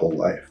that my whole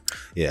life.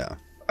 Yeah.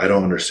 I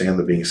don't understand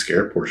the being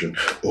scared portion.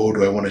 Oh,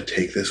 do I want to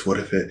take this? What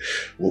if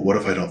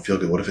I don't feel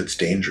good? What if it's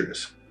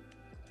dangerous?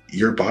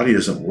 Your body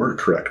doesn't work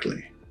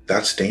correctly.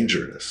 That's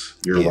dangerous.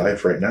 Your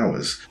life right now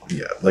is,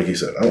 like you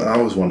said, I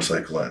was one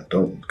cycle in.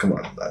 Come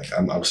on.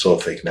 I'm still a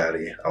fake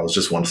natty. I was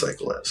just one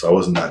cycle in, so I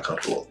wasn't that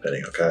comfortable with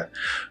pinning, okay?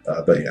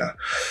 But yeah,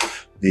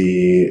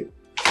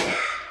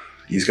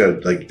 he's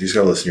got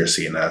to listen to your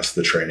CNS,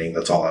 the training.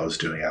 That's all I was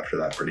doing after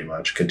that, pretty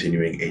much.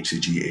 Continuing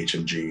HCG,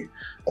 HMG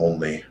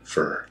only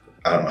for,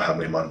 I don't know how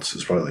many months.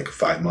 It's probably like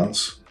 5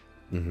 months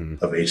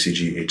of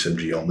HCG,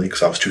 HMG only,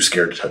 because I was too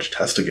scared to touch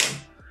test again,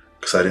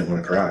 because I didn't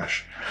want to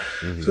crash.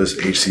 So it's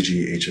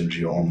HCG,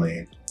 HMG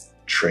only,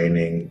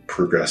 training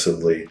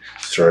progressively,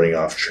 starting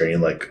off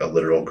training like a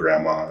literal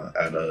grandma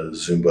at a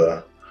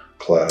Zumba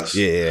class.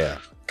 Yeah.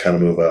 Kind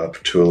of move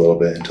up to a little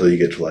bit until you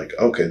get to like,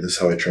 okay, this is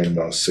how I trained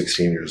when I was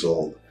 16 years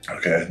old.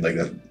 Okay, like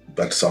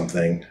that's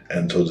something.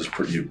 Until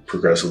you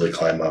progressively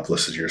climb up,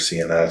 listen to your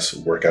CNS,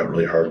 work out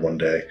really hard one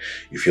day,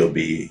 you feel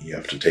beat, you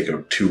have to take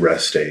 2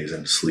 rest days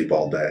and sleep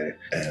all day.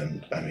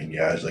 And I mean,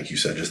 yeah, like you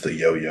said, just the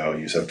yo-yo,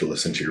 you just have to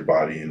listen to your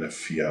body, and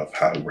if you have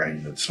had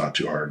rain, it's not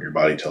too hard. Your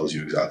body tells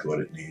you exactly what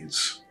it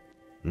needs.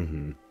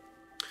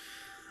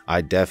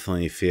 I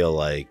definitely feel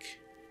like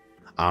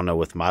I don't know,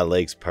 with my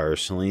legs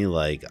personally,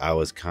 like I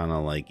was kind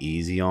of like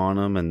easy on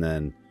them, and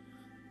then,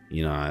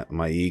 you know,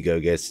 my ego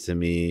gets to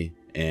me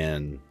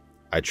and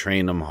I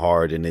train them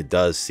hard, and it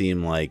does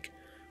seem like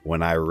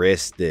when I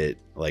risked it,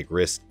 like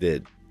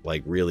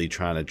really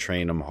trying to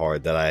train them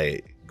hard, that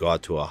I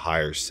got to a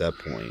higher set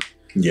point.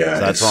 Yeah.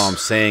 So that's all I'm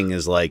saying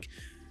is, like,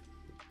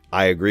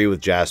 I agree with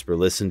Jasper.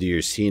 Listen to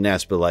your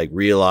CNS, but like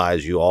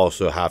realize you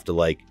also have to,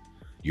 like,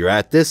 you're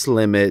at this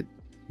limit,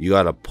 you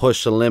got to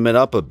push the limit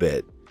up a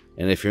bit.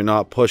 And if you're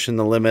not pushing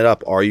the limit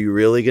up, are you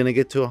really going to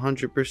get to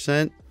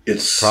 100%?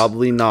 It's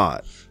probably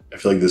not. I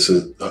feel like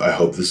I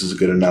hope this is a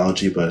good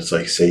analogy, but it's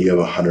like, say you have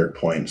 100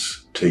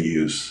 points to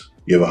use.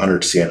 You have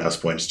 100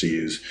 CNS points to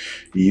use.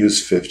 You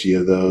use 50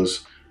 of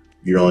those,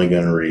 you're only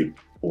going to reap,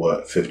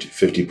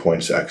 50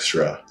 points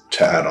extra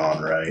to add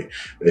on, right?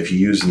 But if you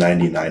use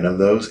 99 of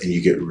those and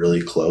you get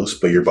really close,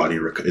 but your body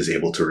is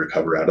able to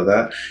recover out of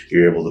that,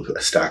 you're able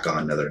to stack on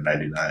another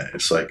 99.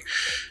 It's like,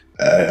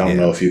 I don't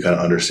know if you kind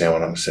of understand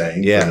what I'm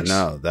saying. Yeah,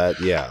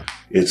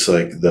 it's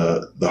like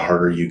the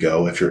harder you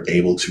go, if you're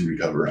able to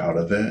recover out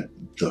of it,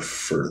 the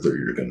further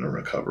you're going to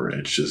recover.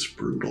 It's just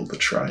brutal to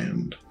try,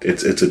 and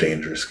it's a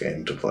dangerous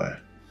game to play.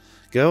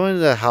 Go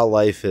into how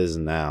life is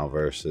now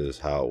versus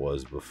how it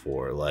was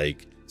before.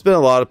 Like, it's been a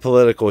lot of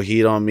political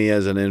heat on me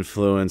as an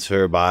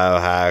influencer,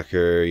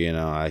 biohacker. You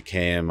know,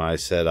 I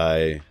said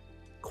I,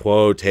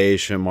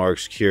 quotation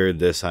marks, cured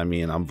this. I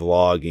mean, I'm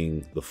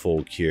vlogging the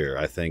full cure.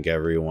 I think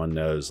everyone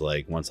knows,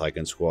 like, once I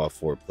can squat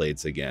 4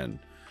 plates again,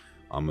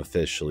 I'm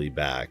officially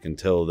back.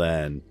 Until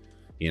then,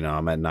 you know,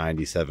 I'm at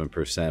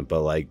 97%,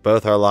 but like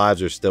both our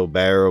lives are still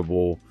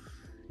bearable,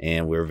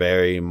 and we're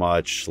very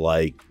much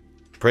like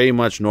pretty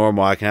much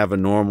normal. I can have a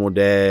normal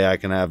day. I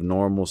can have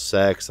normal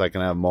sex. I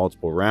can have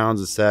multiple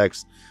rounds of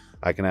sex.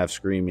 I can have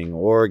screaming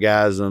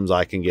orgasms.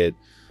 I can get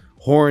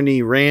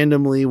horny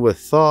randomly with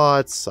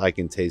thoughts. I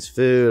can taste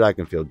food. I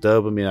can feel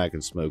dopamine. I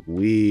can smoke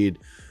weed.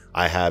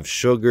 I have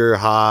sugar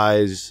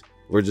highs.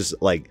 We're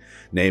just like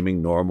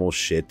naming normal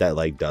shit that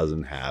like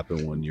doesn't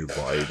happen when your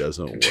body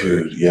doesn't work.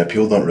 Dude, yeah,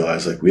 people don't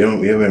realize, like, we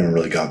haven't even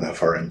really gotten that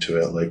far into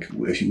it. Like,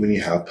 when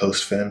you have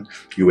post-fin,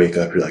 you wake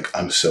up, you're like,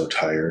 I'm so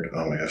tired.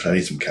 Oh my gosh, I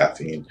need some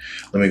caffeine.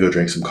 Let me go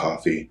drink some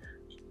coffee.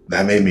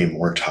 That made me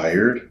more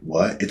tired.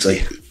 What? It's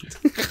like,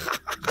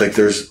 like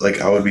there's like,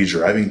 I would be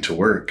driving to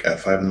work at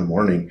 5 a.m.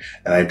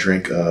 and I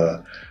drink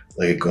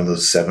like one of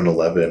those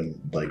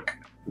 7-Eleven like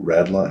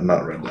red line,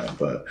 not red line,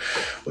 but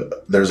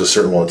there's a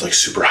certain one that's like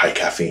super high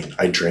caffeine.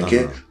 I drink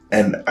it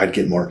and I'd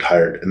get more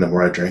tired, and the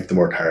more I drank, the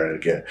more tired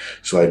I'd get.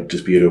 So I'd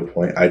just be at a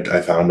point, I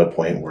found a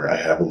point where I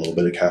have a little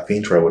bit of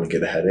caffeine so I wouldn't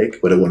get a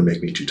headache, but it wouldn't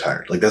make me too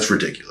tired. Like, that's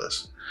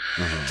ridiculous.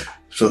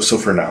 So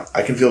for now,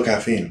 I can feel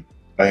caffeine.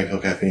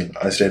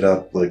 I stayed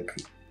up like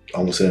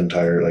almost an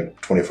entire like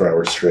 24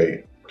 hours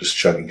straight just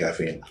chugging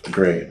caffeine.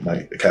 Great,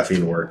 my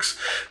caffeine works.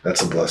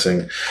 That's a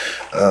blessing.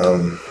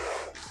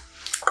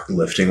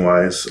 Lifting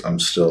wise, I'm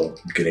still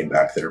getting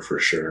back there for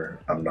sure.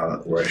 I'm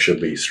not where I should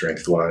be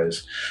strength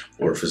wise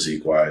or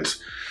physique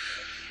wise.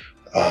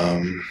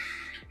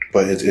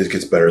 But it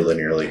gets better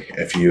linearly.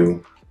 If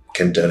you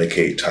can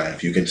dedicate time,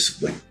 if you can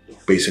like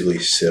basically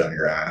sit on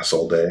your ass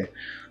all day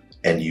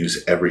and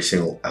use every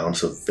single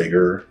ounce of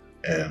vigor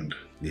and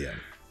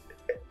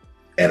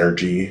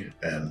energy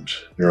and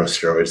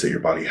neurosteroids that your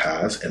body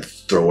has and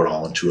throw it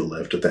all into a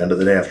lift at the end of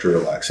the day after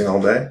relaxing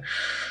all day,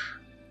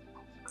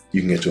 you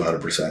can get to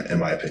 100%, in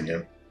my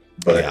opinion.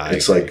 But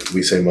it's like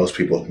we say, most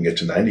people can get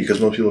to 90 because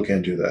most people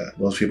can't do that.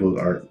 Most people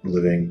aren't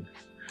living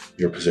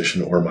your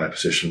position or my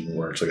position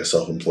where it's like a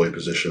self-employed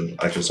position.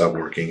 I can stop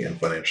working and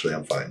financially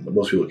I'm fine. But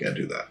most people can't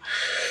do that.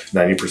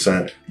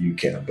 90% you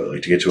can, but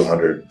like to get to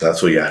 100,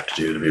 that's what you have to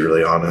do, to be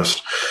really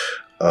honest.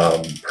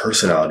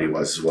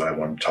 Personality-wise is what I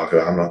want to talk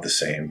about. I'm not the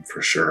same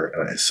for sure,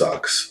 and it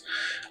sucks.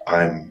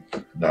 I'm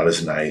not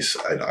as nice.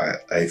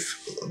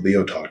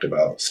 Leo talked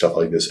about stuff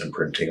like this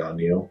imprinting on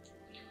you.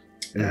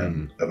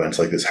 And events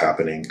like this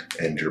happening,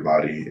 and your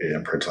body, it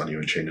imprints on you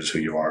and changes who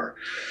you are.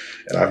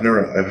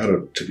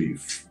 And to be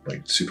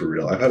like super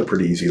real, I've had a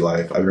pretty easy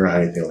life. I've never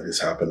had anything like this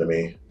happen to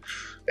me.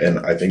 And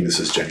I think this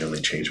has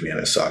genuinely changed me, and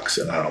it sucks,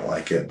 and I don't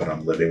like it, but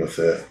I'm living with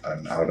it.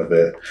 I'm out of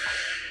it.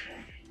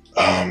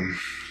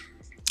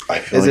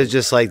 Is it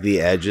just like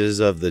the edges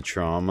of the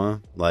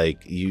trauma?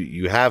 Like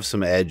you have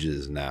some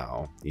edges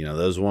now, you know,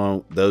 those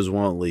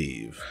won't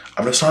leave.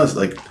 I'm just not as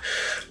like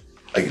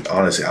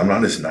honestly, I'm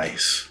not as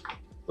nice.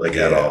 Like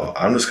at all.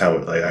 I'm just kind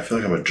of like, I feel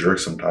like I'm a jerk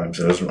sometimes.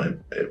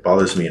 It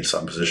bothers me in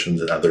some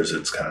positions, and others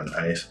it's kind of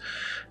nice.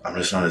 I'm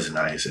just not as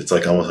nice. It's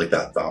like almost like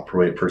that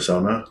valproate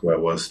persona who I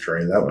was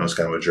during that when I was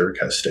kind of a jerk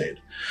has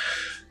stayed.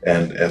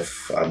 And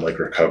if I'm like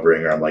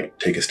recovering or I'm like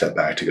take a step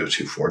back to go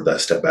too forward, that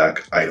step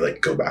back, I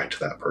like go back to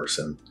that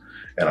person,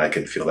 and I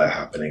can feel that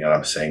happening, and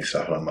I'm saying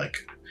stuff and I'm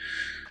like,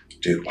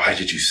 dude, why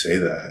did you say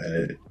that?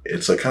 And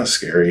it's like kind of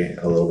scary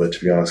a little bit, to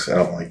be honest. I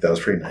don't like that. I was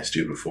a pretty nice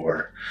dude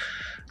before.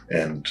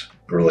 And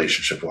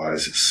relationship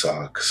wise, it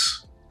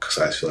sucks because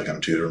I feel like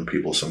I'm tutoring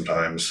people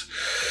sometimes.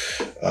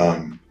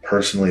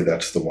 Personally,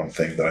 that's the one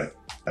thing that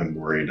I'm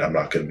worried I'm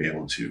not going to be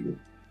able to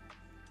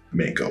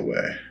make go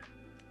away.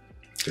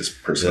 his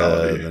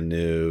personality, the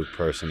new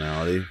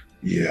personality.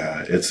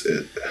 Yeah,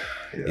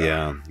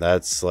 Yeah,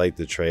 that's like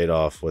the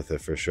trade-off with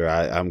it for sure.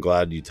 I'm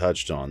glad you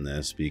touched on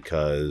this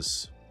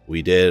because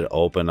we did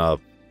open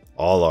up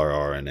all our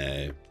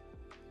RNA,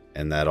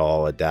 and that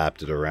all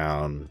adapted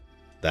around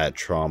that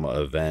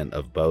trauma event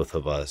of both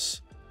of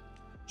us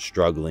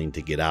struggling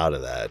to get out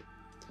of that.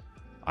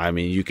 I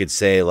mean, you could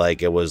say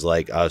like it was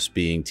like us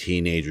being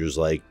teenagers,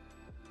 like,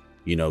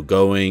 you know,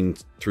 going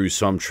through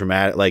some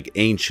traumatic, like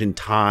ancient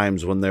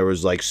times when there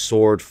was like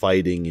sword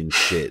fighting and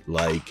shit.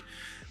 Like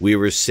we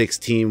were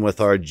 16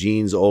 with our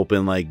genes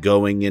open, like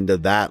going into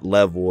that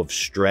level of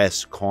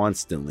stress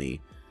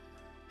constantly.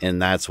 And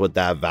that's what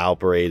that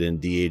valproate and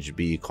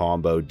DHB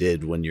combo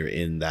did when you're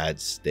in that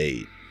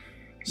state.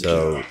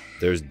 So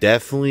there's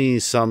definitely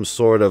some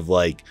sort of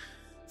like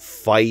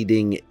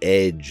fighting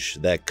edge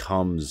that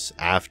comes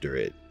after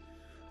it.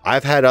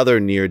 I've had other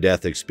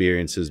near-death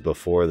experiences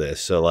before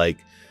this. So like,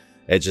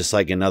 it's just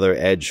like another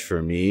edge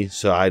for me.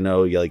 So I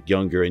know like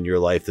younger in your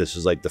life, this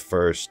is like the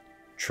first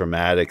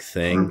traumatic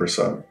thing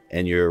 100%.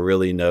 And you're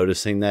really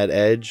noticing that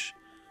edge.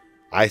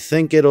 I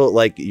think it'll,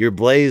 like, you're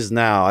blazed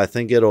now. I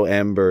think it'll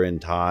ember in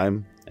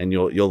time, and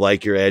you'll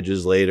like your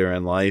edges later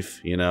in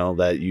life, you know,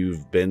 that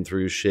you've been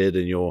through shit,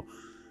 and you'll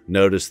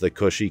notice the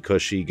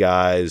cushy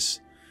guys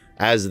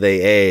as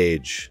they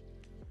age.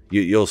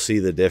 You'll see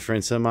the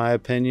difference, in my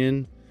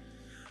opinion.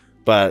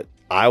 But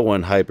I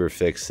wouldn't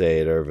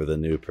hyperfixate over the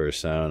new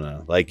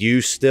persona. Like, you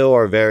still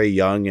are very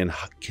young and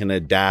can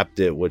adapt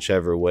it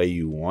whichever way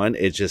you want.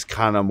 It's just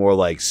kind of more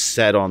like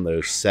set on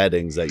those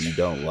settings that you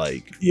don't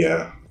like.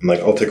 Yeah. And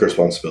like, I'll take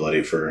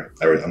responsibility for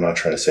everything. I'm not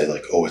trying to say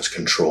like, oh, it's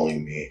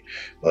controlling me.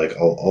 Like,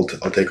 I'll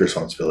take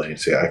responsibility and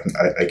say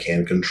I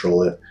can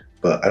control it,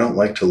 but I don't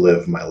like to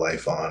live my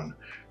life on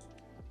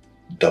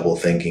double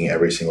thinking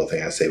every single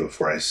thing I say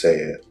before I say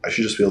it. I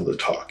should just be able to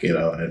talk, you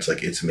know, and it's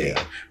like, it's me.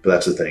 Yeah. But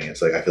that's the thing.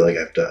 It's like, I feel like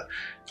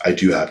I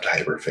do have to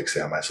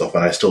hyperfixate on myself,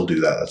 and I still do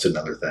that. That's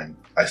another thing.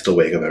 I still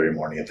wake up every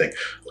morning and think,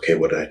 okay,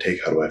 what did I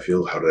take? How do I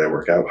feel? How did I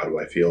work out? How do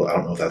I feel? I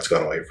don't know if that's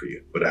gone away for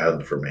you, but it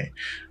hasn't for me.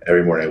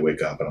 Every morning I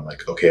wake up and I'm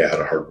like, okay, I had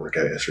a hard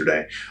workout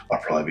yesterday. I'll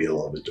probably be a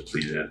little bit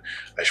depleted.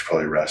 I should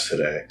probably rest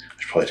today. I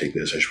should probably take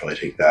this. I should probably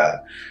take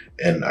that.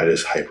 And I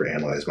just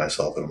hyperanalyze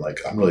myself, and I'm like,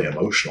 I'm really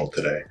emotional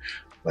today.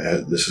 Like,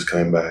 this is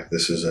coming back.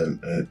 This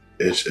isn't.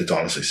 It's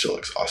honestly still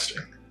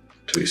exhausting,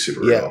 to be super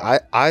real.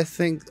 I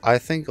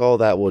think all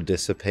that will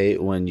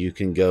dissipate when you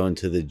can go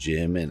into the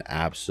gym and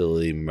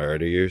absolutely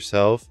murder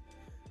yourself,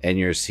 and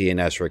your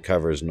CNS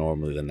recovers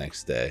normally the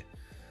next day.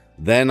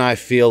 Then I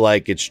feel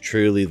like it's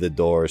truly the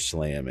door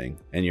slamming,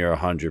 and you're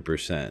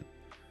 100%.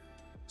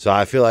 So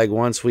I feel like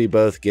once we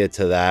both get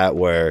to that,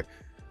 where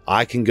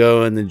I can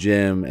go in the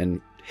gym and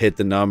hit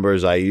the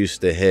numbers I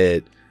used to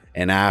hit,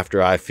 and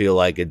after I feel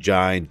like a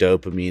giant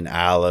dopamine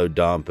allo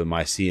dump and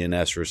my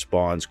CNS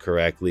responds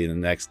correctly, and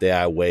the next day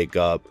I wake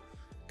up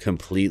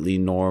completely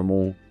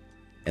normal,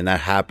 and that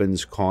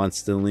happens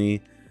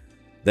constantly,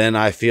 then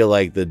I feel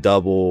like the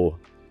double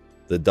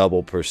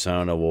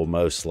persona will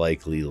most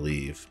likely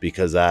leave,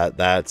 because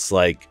that's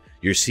like,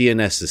 your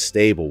CNS is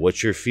stable.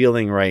 What you're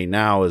feeling right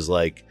now is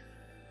like,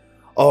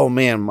 oh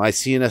man, my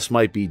CNS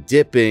might be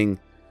dipping,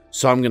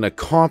 so I'm going to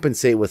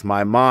compensate with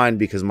my mind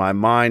because my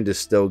mind is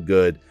still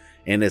good.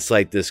 And it's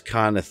like this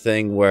kind of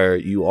thing where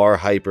you are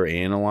hyper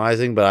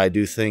analyzing, but I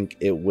do think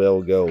it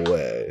will go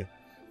away.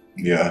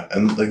 Yeah.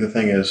 And like, the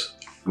thing is,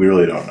 we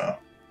really don't know.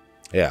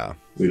 Yeah.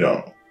 We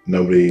don't.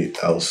 Nobody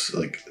else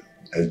like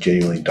has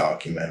genuinely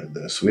documented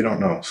this. We don't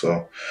know.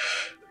 So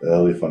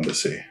it'll be fun to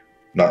see.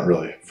 Not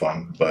really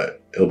fun,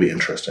 but it'll be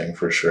interesting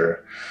for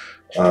sure.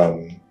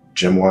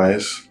 Gym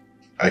wise,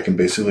 I can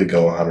basically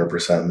go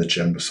 100% in the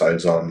gym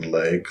besides on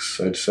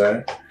legs, I'd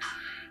say.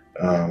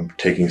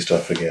 Taking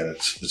stuff again,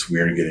 it's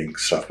weird getting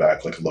stuff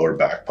back, like lower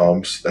back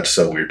pumps. That's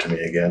so weird to me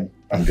again.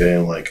 I'm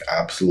getting like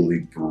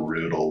absolutely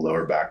brutal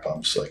lower back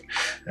pumps, like,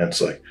 and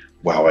it's like,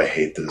 wow, I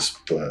hate this,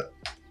 but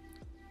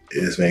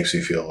it makes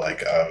me feel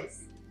like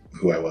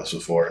who I was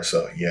before.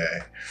 So yay.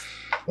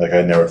 Like,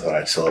 I never thought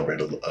I'd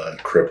celebrate a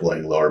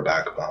crippling lower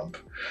back pump.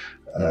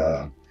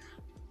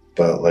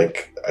 But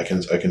like,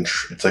 it's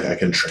like I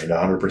can train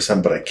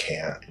 100%, but I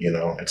can't, you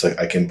know. It's like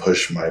I can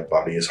push my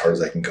body as hard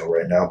as I can go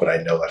right now, but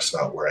I know that's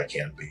not where I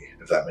can be,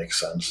 if that makes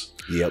sense.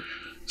 Yep.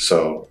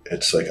 So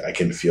it's like I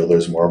can feel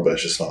there's more, but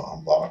it's just not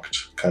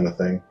unlocked, kind of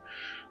thing.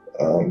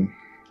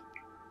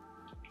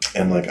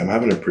 And like, I'm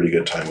having a pretty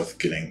good time with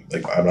getting,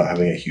 like, I'm not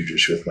having a huge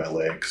issue with my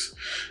legs.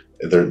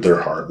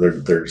 They're hard.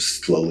 They're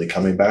slowly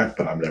coming back,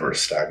 but I'm never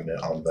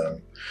stagnant on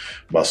them.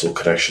 Muscle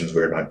connections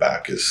weird. My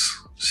back is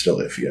still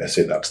iffy. I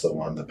say that's the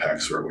one. The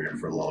pecs were weird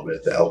for a little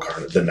bit.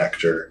 The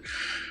nectar,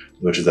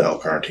 which is the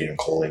L-carnitine and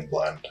choline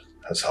blend,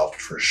 has helped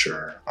for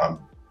sure.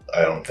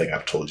 I don't think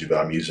I've told you, but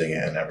I'm using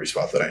it in every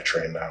spot that I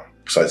train now.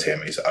 Besides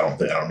hammies, I don't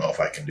know if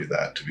I can do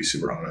that, to be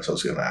super honest. I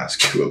was going to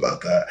ask you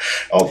about that.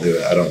 I'll do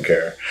it. I don't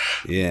care.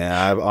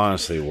 Yeah, I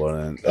honestly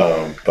wouldn't.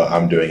 But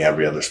I'm doing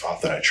every other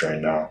spot that I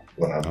train now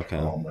when I'm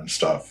home and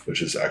stuff,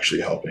 which is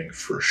actually helping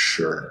for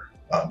sure.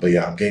 But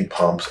yeah, I'm getting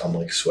pumps. I'm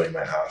like sweating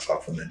my ass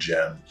off in the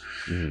gym.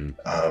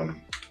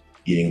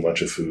 Eating a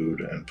bunch of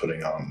food and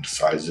putting on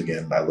size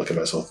again. I look at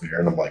myself in the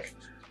mirror and I'm like,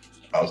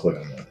 I look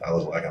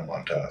like I'm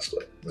on test.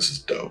 Like, this is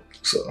dope.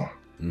 So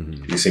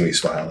you see me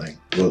smiling.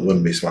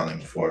 Wouldn't be smiling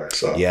before.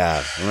 So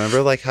yeah,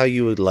 remember like how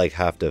you would like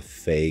have to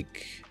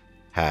fake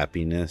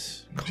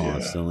happiness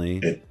constantly?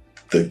 Yeah.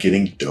 The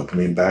getting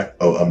dopamine back.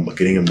 Oh, I'm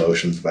getting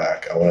emotions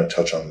back. I want to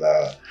touch on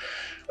that.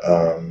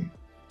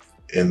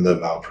 In the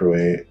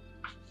valproate,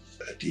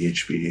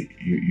 DHB,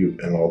 you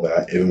and all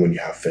that, even when you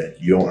have FIN,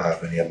 you don't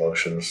have any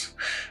emotions.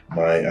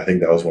 I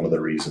think that was one of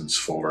the reasons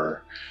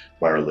for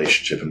my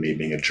relationship and me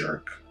being a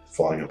jerk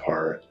falling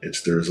apart.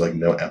 There's like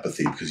no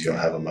empathy because you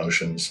don't have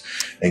emotions,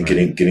 and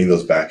getting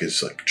those back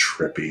is like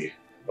trippy.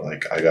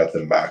 Like I got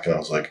them back and I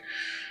was like,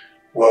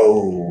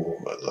 whoa,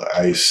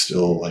 I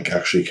still like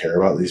actually care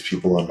about these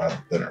people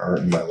that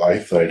aren't in my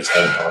life that I just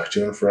haven't talked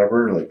to in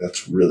forever. Like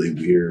that's really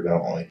weird. I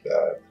don't like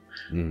that.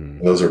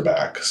 Those are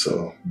back,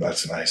 so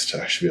that's nice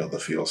to actually be able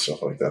to feel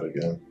stuff like that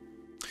again.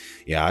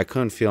 Yeah, I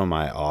couldn't feel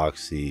my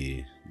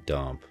oxy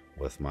dump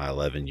with my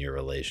 11-year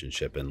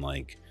relationship, and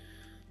like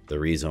the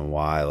reason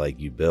why like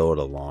you build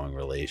a long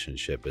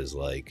relationship is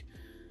like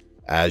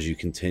as you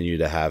continue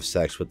to have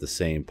sex with the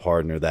same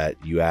partner that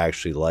you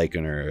actually like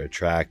and are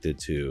attracted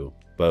to,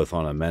 both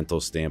on a mental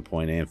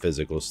standpoint and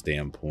physical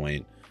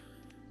standpoint,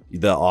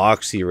 the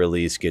oxy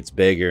release gets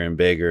bigger and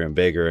bigger and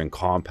bigger and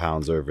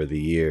compounds over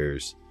the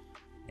years.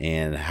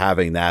 And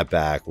having that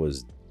back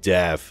was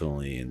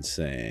definitely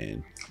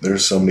insane.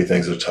 There's so many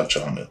things to touch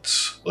on.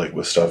 It's like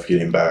with stuff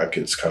getting back,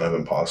 it's kind of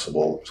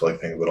impossible to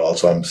like think of it all.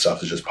 So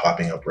stuff is just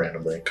popping up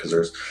randomly because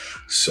there's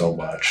so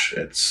much.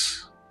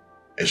 It's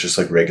just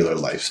like regular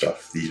life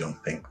stuff that you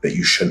don't think that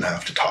you shouldn't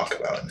have to talk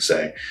about and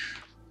say,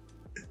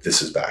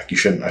 this is back. I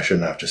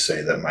shouldn't have to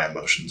say that my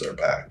emotions are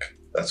back.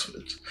 That's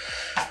what it's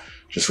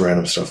just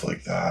random stuff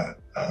like that.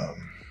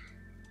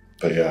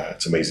 But yeah,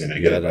 it's amazing to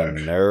get it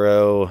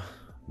back.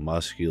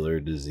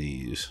 Muscular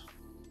disease.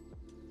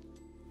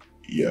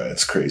 Yeah,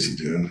 it's crazy,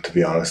 dude. To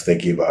be honest,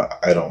 thinking about,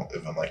 I don't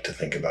even like to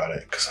think about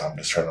it because I'm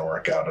just trying to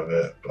work out of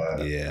it.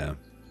 But yeah,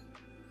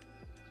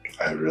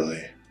 I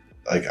really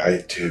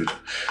dude,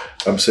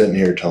 I'm sitting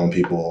here telling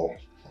people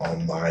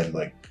online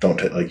like,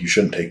 you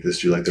shouldn't take this,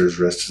 dude. Like, there's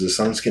risks. The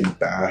sun's getting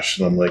bashed,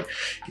 and I'm like,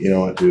 you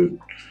know what, dude,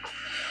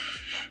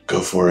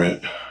 go for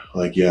it.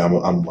 Like, yeah,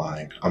 I'm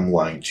lying. I'm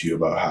lying to you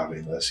about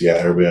having this. Yeah,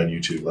 everybody on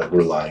YouTube, like,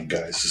 we're lying,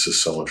 guys. This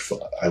is so much fun.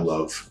 I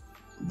love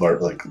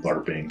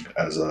LARPing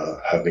as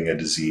having a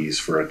disease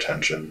for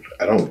attention.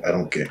 I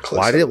don't get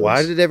clips.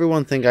 Why did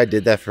everyone think I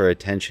did that for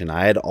attention?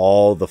 I had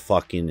all the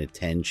fucking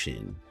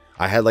attention.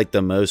 I had like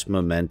the most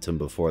momentum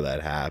before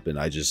that happened.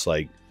 I just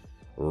like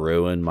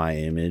ruined my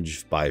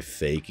image by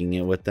faking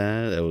it with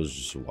that. It was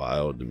just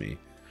wild to me.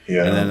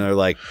 Yeah. And then they're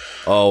like,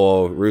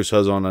 oh, well,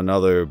 Russo's on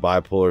another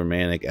bipolar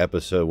manic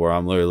episode where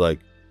I'm literally like,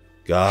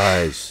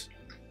 guys,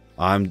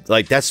 I'm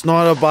like, that's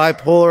not a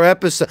bipolar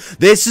episode.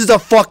 This is a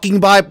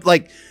fucking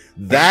like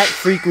that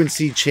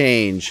frequency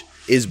change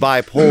is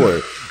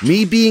bipolar.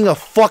 Me being a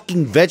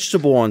fucking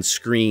vegetable on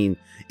screen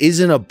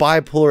isn't a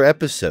bipolar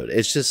episode.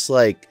 It's just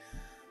like,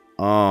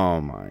 oh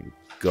my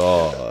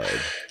God.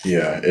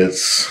 Yeah,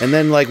 it's... And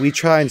then, like, we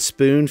try and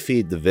spoon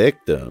feed the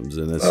victims,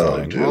 and it's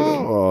like, dude.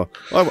 Oh,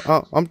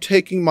 I'm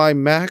taking my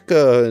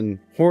maca and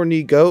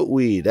horny goat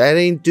weed. That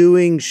ain't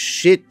doing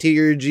shit to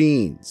your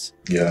genes.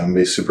 Yeah, I'm gonna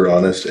be super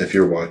honest. If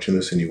you're watching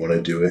this and you want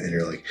to do it, and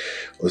you're like,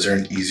 well, is there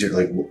an easier,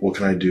 like, what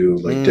can I do,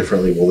 like,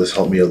 differently? Will this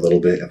help me a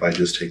little bit if I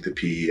just take the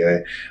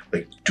PEA?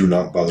 Like, do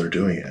not bother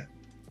doing it.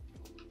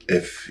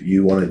 If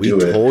you want to do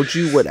it... We told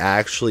you what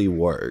actually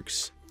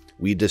works.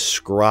 We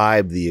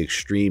describe the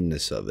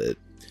extremeness of it.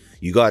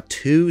 You got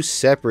two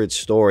separate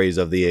stories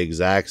of the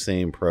exact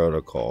same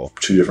protocol.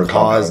 Two different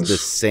compounds. Caused the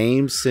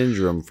same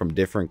syndrome from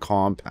different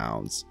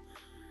compounds.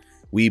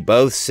 We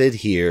both sit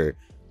here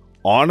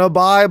on a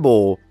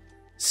Bible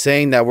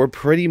saying that we're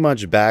pretty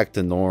much back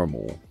to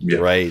normal,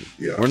 right?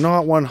 Yeah. We're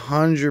not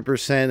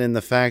 100% in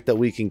the fact that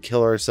we can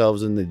kill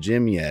ourselves in the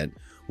gym yet.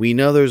 We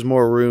know there's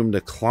more room to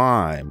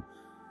climb.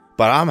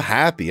 But I'm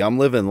happy. I'm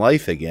living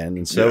life again,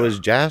 and so is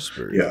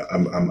Jasper. Yeah,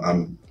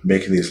 I'm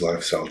making these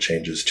lifestyle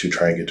changes to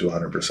try and get to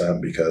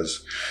 100%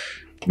 because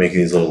making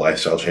these little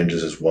lifestyle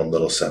changes is one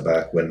little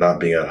setback when not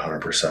being at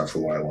 100% for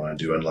what I want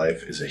to do in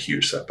life is a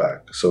huge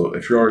setback. So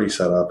if you're already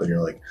set up and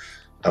you're like,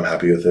 I'm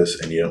happy with this,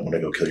 and you don't want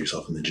to go kill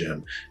yourself in the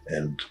gym,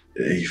 and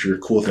if you're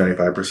cool with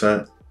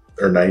 95%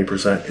 or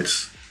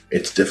 90%,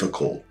 it's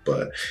difficult,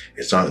 but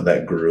it's not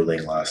that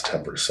grueling last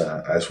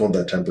 10%. I just want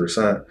that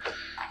 10%.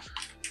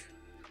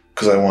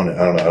 Because I want it.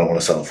 I don't know. I don't want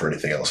to settle for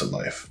anything else in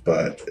life.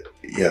 But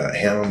yeah,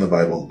 hand on the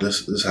Bible.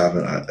 This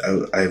happened.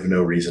 I have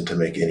no reason to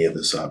make any of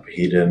this up.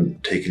 He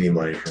didn't take any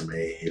money from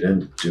me. He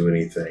didn't do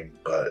anything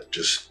but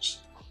just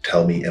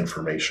tell me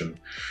information.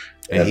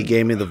 And he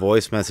gave me the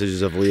voice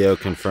messages of Leo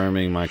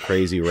confirming my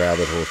crazy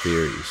rabbit hole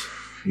theories.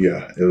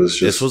 Yeah, it was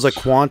just... This was a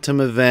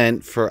quantum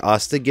event for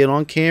us to get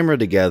on camera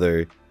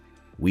together.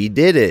 We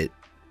did it.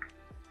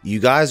 You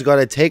guys got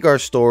to take our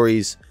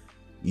stories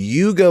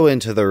You go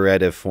into the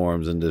Reddit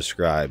forums and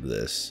describe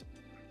this.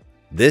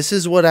 This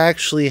is what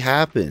actually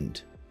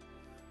happened.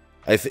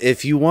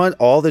 If you want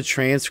all the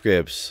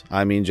transcripts,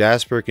 I mean,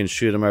 Jasper can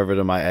shoot them over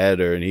to my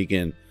editor and he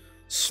can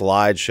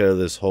slideshow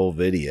this whole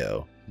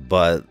video.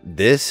 But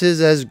this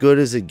is as good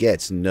as it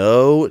gets.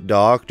 No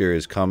doctor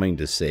is coming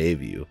to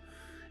save you.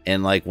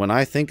 And like when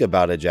I think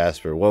about it,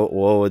 Jasper, what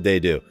would they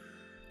do?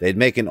 They'd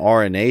make an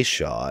RNA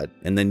shot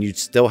and then you'd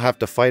still have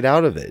to fight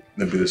out of it.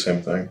 It'd be the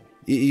same thing.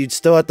 You'd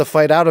still have to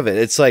fight out of it.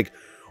 It's like,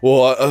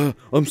 well,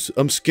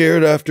 I'm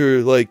scared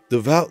after like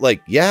the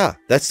like, yeah,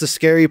 that's the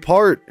scary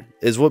part,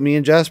 is what me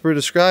and Jasper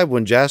described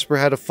when Jasper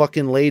had to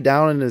fucking lay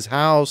down in his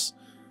house,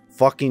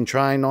 fucking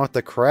trying not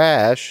to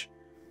crash.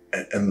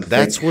 And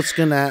that's what's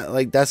gonna,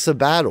 like, that's the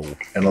battle.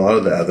 And a lot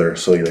of the other,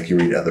 so like you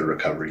read other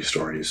recovery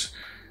stories,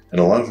 and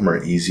a lot of them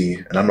are easy.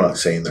 And I'm not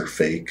saying they're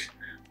fake.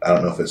 I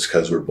don't know if it's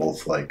because we're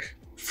both like,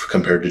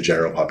 compared to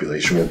general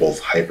population, we're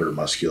both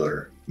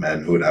hypermuscular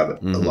men who would have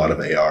a lot of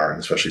AR, and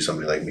especially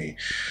somebody like me.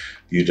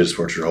 You did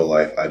sports your whole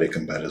life. I did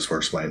competitive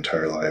sports my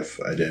entire life.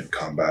 I did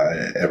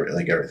combat,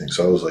 everything.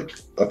 So I was like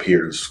up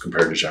here as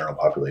compared to general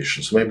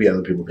population. So maybe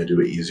other people can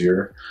do it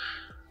easier.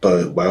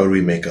 But why would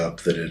we make up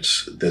that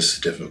it's this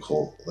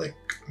difficult? Like,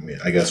 I mean,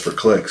 I guess for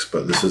clicks,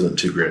 but this isn't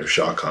too great of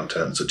shot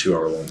content. It's a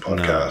 2-hour-long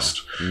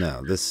podcast.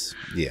 No, this,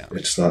 yeah.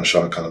 It's not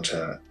shot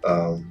content.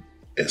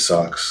 It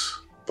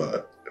sucks,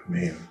 but I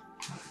mean,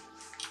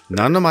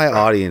 none of my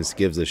audience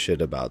gives a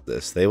shit about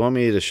this. They want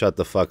me to shut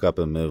the fuck up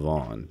and move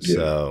on. Yeah.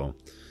 So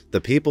the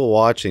people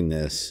watching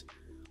this,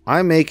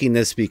 I'm making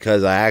this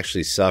because I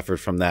actually suffered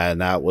from that,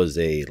 and that was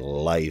a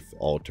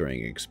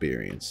life-altering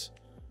experience.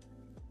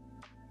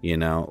 You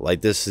know,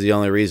 like, this is the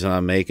only reason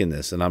I'm making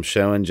this, and I'm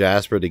showing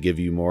Jasper to give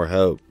you more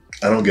hope.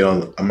 I don't get on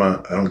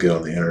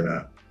the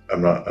internet. I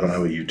don't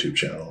have a YouTube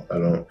channel. I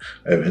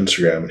have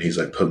Instagram, and he's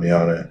like put me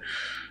on it.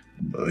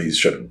 He's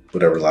showed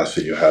whatever last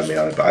video had me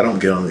on it, but I don't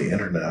get on the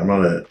internet. I'm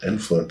not an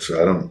influencer.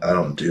 I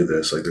don't do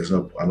this. Like,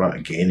 I'm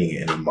not gaining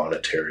any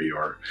monetary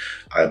or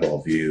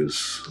eyeball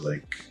views.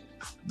 Like,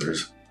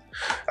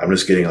 I'm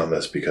just getting on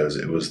this because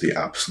it was the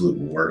absolute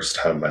worst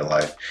time of my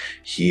life.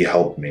 He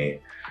helped me,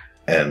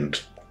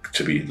 and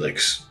to be like,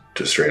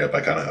 just straight up,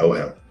 I kind of owe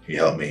him. He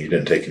helped me. He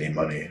didn't take any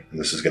money, and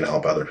this is going to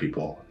help other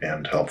people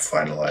and help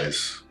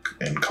finalize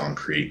in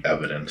concrete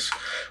evidence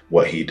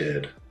what he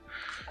did.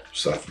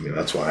 So, I mean,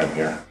 that's why I'm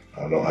here.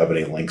 I don't have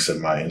any links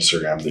in my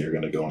Instagram that you're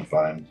going to go and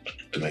find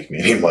to make me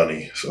any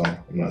money. So I'm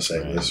not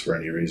saying this for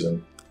any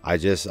reason. I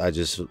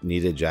just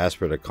needed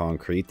Jasper to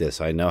concrete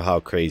this. I know how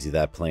crazy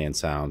that plan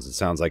sounds. It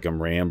sounds like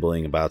I'm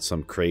rambling about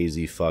some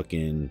crazy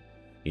fucking,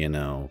 you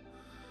know,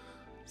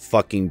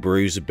 fucking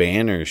Bruce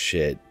Banner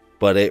shit.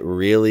 But it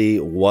really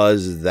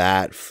was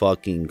that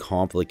fucking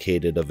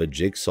complicated of a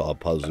jigsaw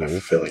puzzle. I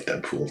feel like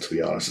Deadpool, to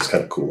be honest. It's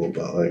kind of cool,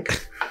 but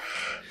like,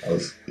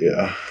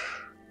 yeah.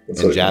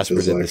 And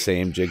Jasper did the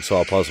same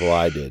jigsaw puzzle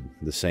I did,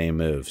 the same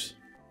moves.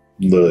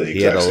 Literally,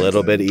 he had a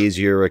little bit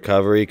easier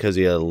recovery because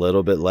he had a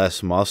little bit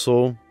less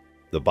muscle.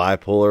 The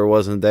bipolar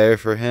wasn't there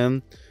for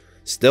him.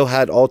 Still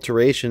had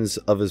alterations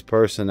of his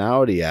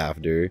personality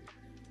after.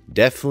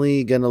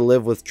 Definitely going to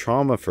live with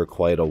trauma for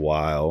quite a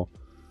while.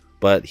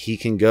 But he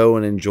can go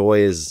and enjoy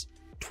his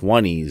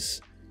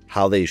 20s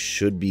how they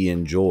should be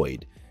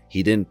enjoyed.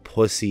 He didn't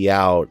pussy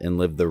out and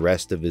live the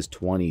rest of his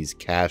 20s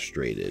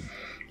castrated.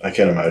 I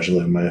can't imagine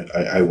living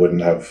I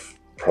wouldn't have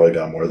probably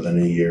got more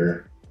than a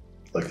year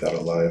like that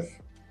alive.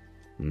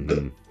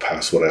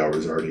 Past what I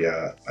was already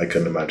at. I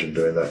couldn't imagine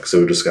doing that because it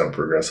would just gotten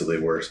progressively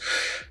worse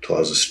till I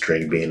was a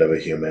string bean of a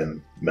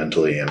human,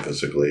 mentally and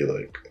physically.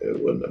 Like,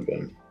 it wouldn't have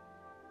been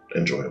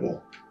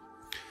enjoyable.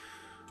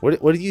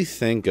 What do you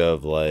think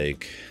of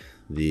like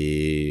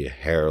the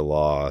hair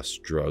loss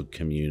drug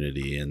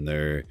community and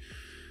their?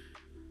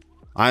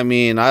 I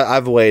mean,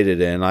 I've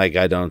waded in. Like,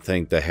 I don't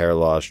think the hair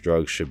loss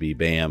drugs should be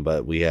banned,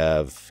 but we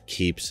have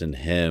Keeps and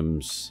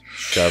Hims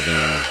shoving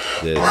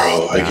this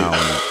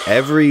down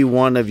every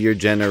one of your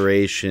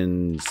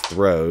generation's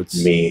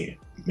throats. Me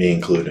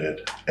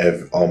included.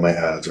 All my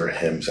ads are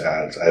Hims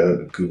ads. I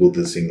haven't Googled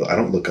this single. I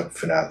don't look up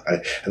Finasteride.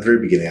 At the very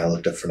beginning, I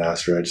looked up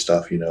Finasteride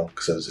stuff, you know,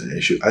 because that was an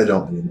issue. I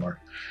don't anymore.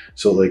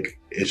 So, like,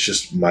 it's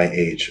just my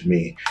age,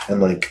 me. And,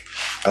 like,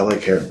 I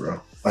like hair, bro.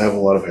 I have a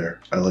lot of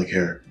hair. I like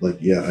hair. Like,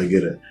 yeah, I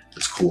get it.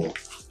 It's cool.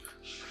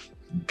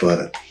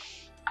 But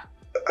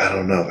I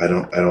don't know. I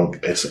don't,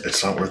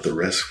 it's not worth the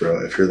risk,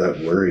 bro. If you're that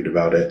worried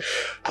about it,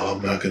 oh,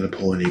 I'm not going to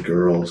pull any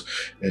girls.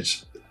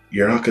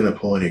 You're not going to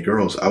pull any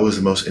girls. I was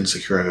the most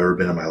insecure I've ever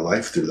been in my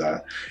life through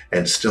that.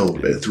 And still,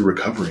 through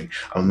recovering,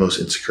 I'm the most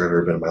insecure I've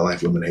ever been in my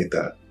life. Women hate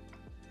that.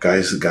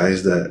 Guys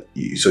that,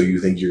 so you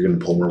think you're going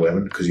to pull more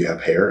women because you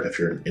have hair if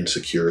you're an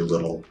insecure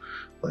little,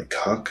 like,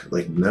 cuck?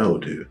 Like, no,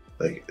 dude.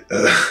 Like,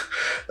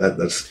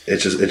 it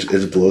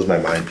just blows my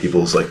mind,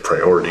 people's like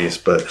priorities.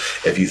 But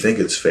if you think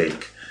it's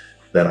fake,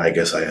 then I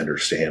guess I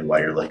understand why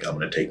you're like, I'm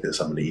gonna take this,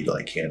 I'm gonna eat it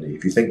like candy.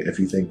 If you think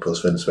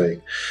PostFin is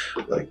fake,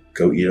 like,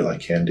 go eat it like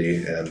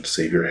candy and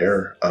save your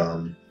hair.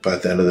 But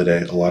at the end of the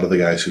day, a lot of the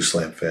guys who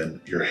slam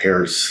fin, your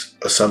hair's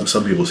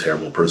some people's hair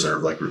will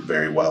preserve like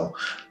very well.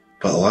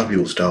 but a lot of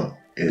people don't.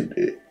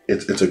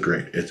 It's a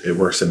great, it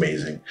works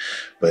amazing,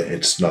 but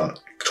it's not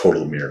a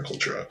total miracle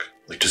drug.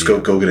 Like, just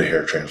go get a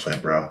hair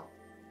transplant, bro.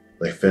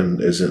 Like, Finn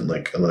isn't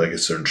like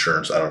it's their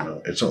insurance. I don't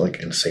know. It's not like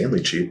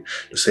insanely cheap.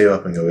 Just save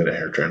up and go get a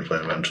hair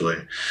transplant eventually.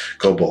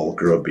 Go bald,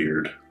 grow a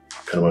beard,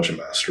 put a bunch of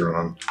master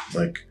on.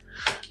 Like,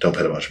 don't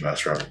put a bunch of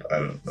master on. I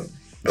don't know.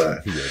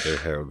 But yeah, their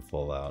hair would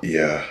fall out.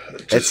 Yeah.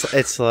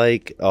 It's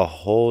like a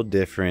whole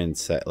different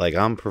set. Like,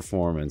 I'm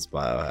performance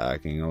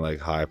biohacking. I like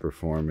high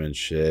performance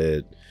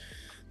shit.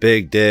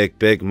 Big dick,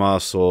 big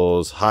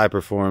muscles, high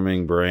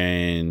performing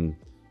brain,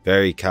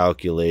 very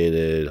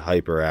calculated,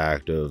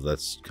 hyperactive.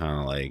 That's kind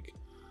of like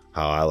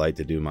how I like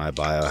to do my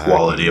biohacking.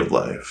 Quality of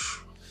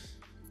life.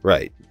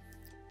 Right.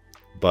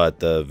 But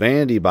the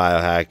vanity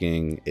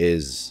biohacking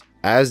is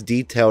as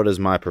detailed as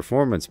my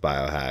performance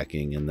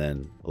biohacking. And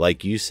then,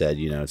 like you said,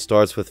 you know, it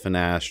starts with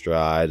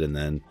finasteride, and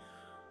then,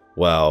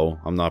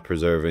 well, I'm not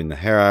preserving the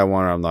hair I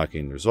want, or I'm not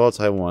getting the results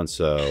I want,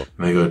 so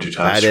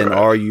add in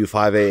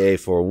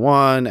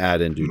RU5AA41,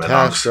 add in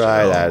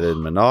dutasteride, add in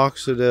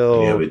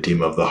minoxidil. You have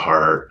edema of the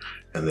heart,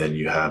 and then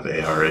you have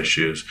AR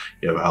issues,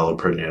 you have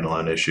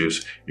Allopregnanolone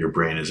issues, your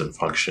brain isn't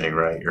functioning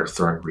right, you're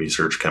throwing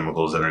research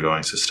chemicals that are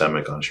going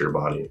systemic onto your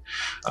body.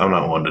 I'm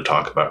not one to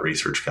talk about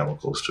research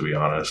chemicals, to be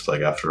honest,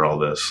 like, after all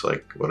this,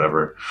 like,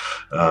 whatever.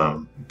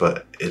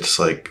 But it's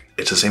like,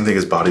 it's the same thing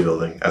as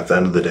bodybuilding. At the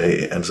end of the day,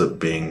 it ends up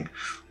being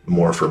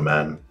more for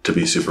men, to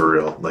be super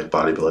real. Like,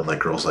 bodybuilding, like,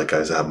 girls like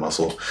guys that have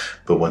muscle.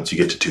 But once you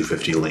get to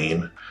 250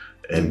 lean,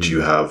 and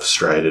you have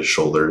striated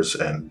shoulders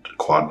and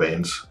quad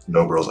veins,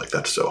 no girl's like,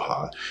 that's so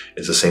hot.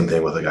 It's the same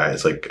thing with a guy.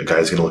 It's like, a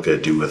guy's gonna look at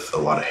a dude with a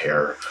lot of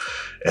hair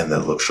and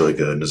that looks really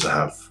good and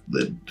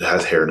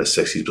has hair in his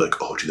 60s, be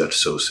like, oh dude, that's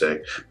so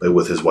sick. But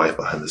with his wife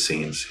behind the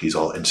scenes, he's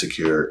all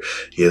insecure,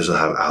 he doesn't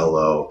have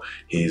aloe,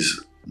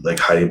 he's like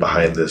hiding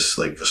behind this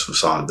like this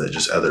facade that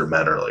just other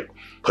men are like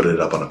putting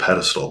it up on a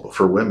pedestal. But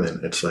for women,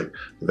 it's like,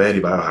 the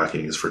vanity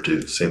biohacking is for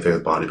dudes. Same thing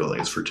with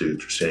bodybuilding is for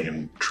dudes. You're standing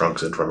in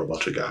trunks in front of a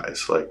bunch of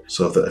guys. Like,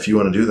 so if you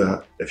want to do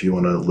that, if you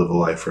want to live a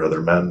life for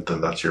other men,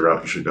 then that's your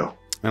route you should go.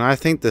 And I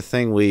think the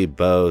thing we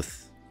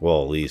both,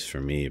 well, at least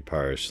for me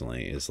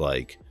personally, is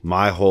like,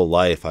 my whole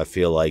life, I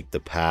feel like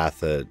the path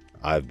that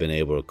I've been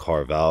able to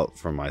carve out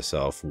for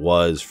myself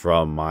was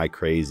from my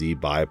crazy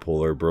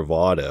bipolar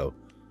bravado.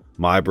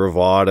 My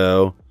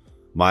bravado,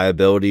 my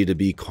ability to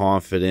be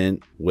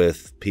confident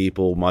with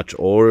people much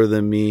older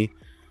than me,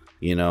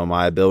 you know,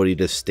 my ability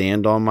to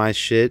stand on my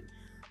shit,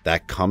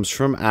 that comes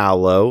from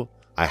aloe.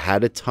 I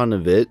had a ton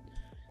of it.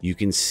 You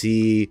can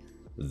see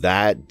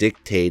that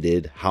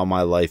dictated how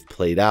my life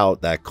played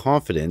out. That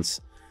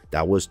confidence,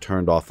 that was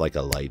turned off like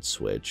a light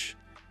switch.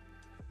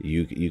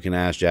 You can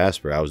ask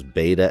Jasper. I was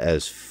beta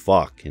as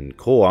fuck, and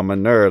cool, I'm a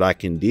nerd, I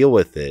can deal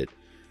with it.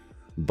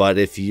 But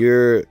if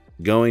you're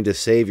going to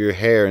save your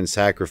hair and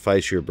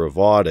sacrifice your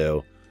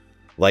bravado,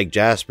 like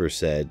Jasper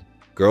said,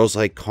 girls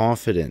like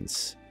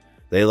confidence.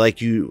 They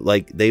like you,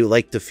 like, they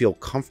like to feel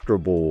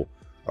comfortable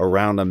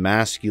around a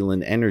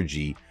masculine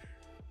energy,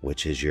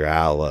 which is your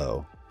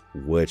aloe,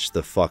 which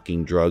the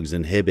fucking drugs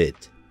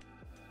inhibit.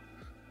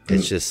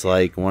 It's just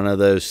like one of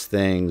those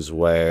things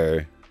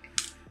where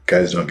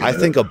guys don't get I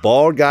think a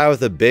bald guy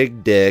with a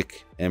big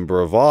dick and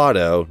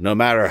bravado, no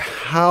matter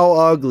how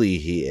ugly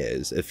he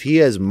is, if he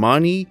has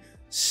money,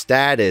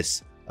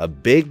 status, a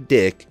big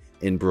dick,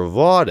 and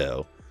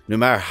bravado, no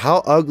matter how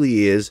ugly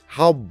he is,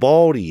 how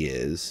bald he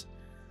is,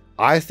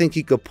 I think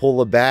he could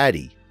pull a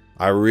baddie.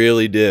 I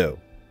really do.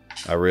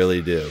 I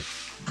really do.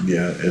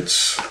 Yeah,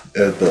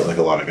 but like,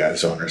 a lot of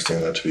guys don't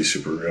understand that, to be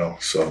super real.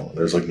 So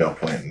there's like no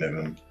point in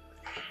even,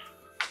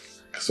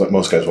 because like,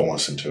 most guys won't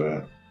listen to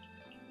it.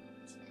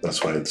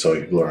 That's why so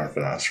many people are on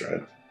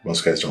finasteride.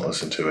 Most guys don't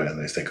listen to it,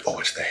 and they think, oh,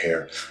 it's the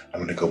hair, I'm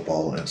gonna go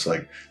bald. And it's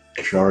like,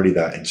 if you're already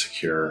that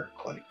insecure,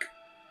 like,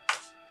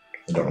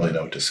 I don't really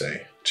know what to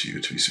say to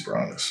you, to be super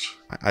honest.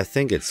 I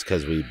think it's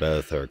because we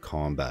both are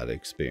combat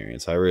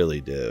experience. I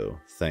really do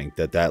think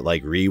that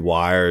like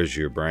rewires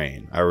your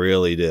brain. I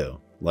really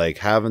do. Like,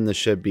 having the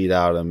shit beat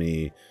out of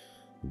me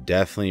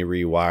definitely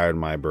rewired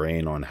my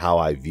brain on how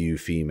I view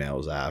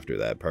females after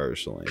that,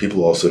 personally.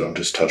 People also don't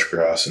just touch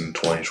grass in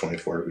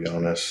 2024, to be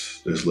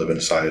honest. They just live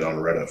inside on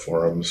Reddit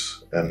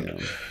forums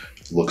and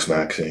looks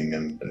maxing,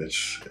 and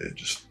it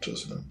just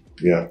doesn't.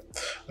 Yeah,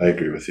 I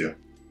agree with you.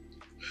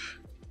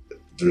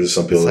 There's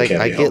some people that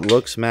can't be helped. I get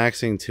looks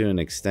maxing to an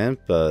extent,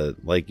 but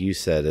like you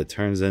said, it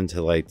turns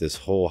into like this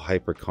whole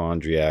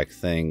hypochondriac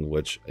thing,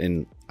 which,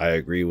 and I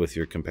agree with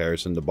your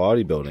comparison to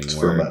bodybuilding. It's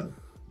for men.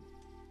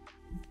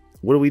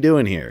 What are we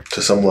doing here?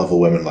 To some level,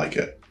 women like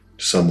it.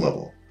 To some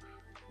level.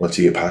 Once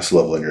you get past the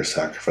level and you're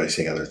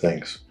sacrificing other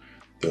things,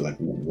 they're like,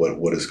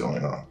 what is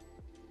going on?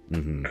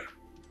 Mm-hmm.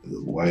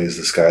 Why is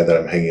this guy that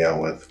I'm hanging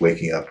out with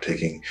waking up,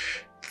 taking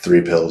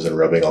 3 pills and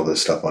rubbing all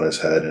this stuff on his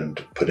head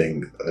and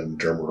putting and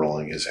derma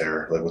rolling his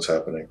hair? Like, what's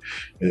happening?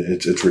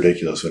 It's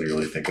ridiculous when you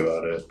really think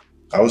about it.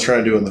 I was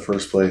trying to do it in the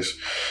first place,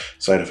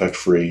 side effect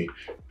free,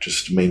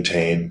 just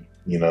maintain,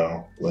 you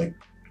know, like,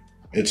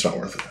 it's not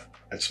worth it.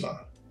 It's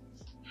not.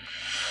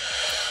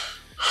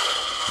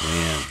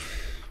 Man,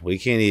 we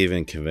can't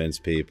even convince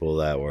people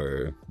that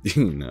we're,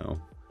 you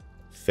know,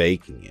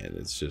 faking it.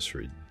 It's just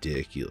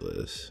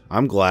ridiculous.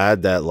 I'm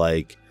glad that,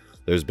 like,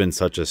 there's been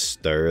such a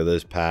stir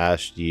this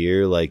past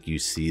year. Like, you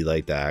see,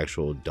 like, the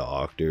actual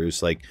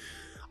doctors. Like,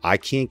 I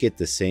can't get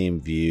the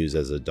same views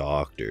as a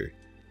doctor.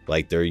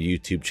 Like, their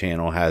YouTube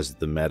channel has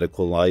the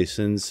medical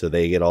license, so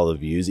they get all the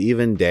views.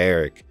 Even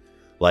Derek,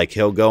 like,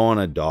 he'll go on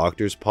a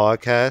doctor's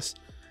podcast.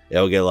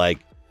 It'll get, like,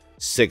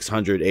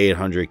 600,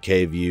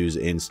 800K views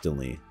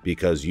instantly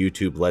because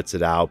YouTube lets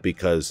it out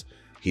because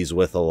he's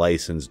with a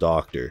licensed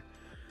doctor.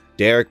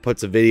 Derek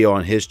puts a video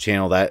on his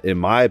channel that, in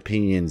my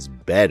opinion, is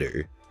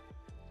better,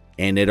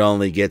 and it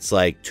only gets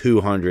like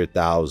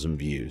 200,000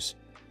 views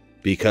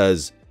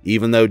because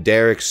even though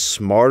Derek's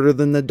smarter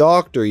than the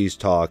doctor he's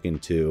talking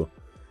to,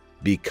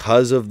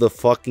 because of the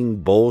fucking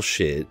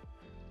bullshit,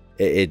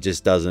 it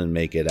just doesn't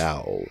make it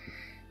out.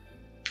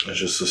 It's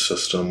just a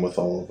system with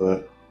all of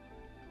it,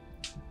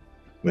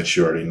 which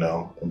you already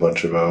know a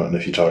bunch about, and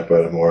if you talk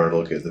about it more,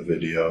 it'll get the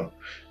video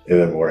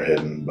even more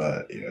hidden,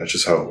 but yeah, it's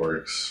just how it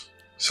works,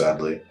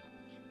 sadly.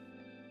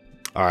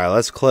 All right,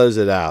 let's close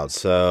it out.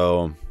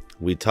 So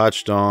we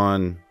touched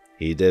on,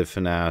 he did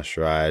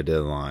finasteride, I did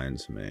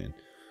lion's mane.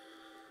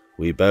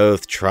 We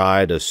both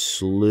tried a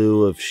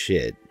slew of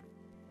shit.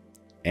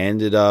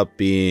 Ended up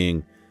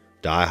being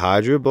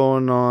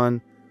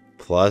dihydrobonon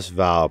plus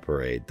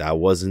valproate. That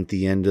wasn't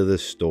the end of the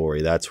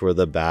story. That's where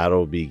the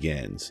battle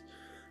begins.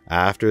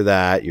 After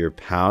that, you're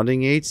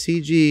pounding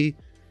HCG.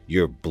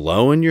 You're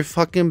blowing your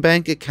fucking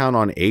bank account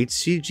on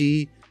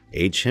HCG,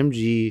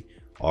 HMG,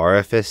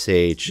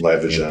 RFSH,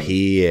 Livogen. and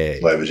PEA.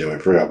 Livogen, we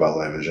forgot about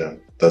Livogen.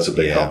 That's a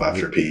big help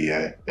after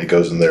PEA. It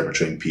goes in there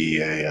between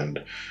PEA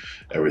and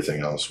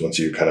everything else. Once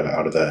you're kind of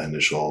out of that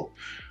initial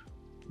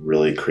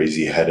really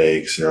crazy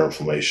headaches,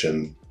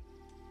 neuroinflammation,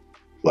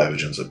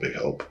 Livogen's a big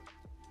help.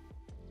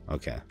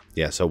 Okay.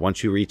 Yeah, so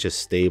once you reach a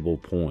stable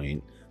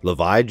point,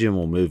 Livogen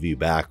will move you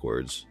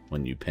backwards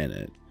when you pin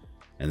it,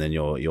 and then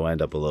you'll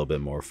end up a little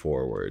bit more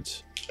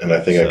forwards. And I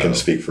think I can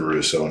speak for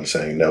Russo in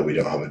saying, no, we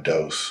don't have a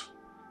dose.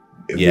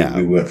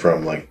 We went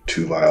from like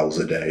 2 vials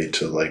a day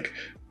to like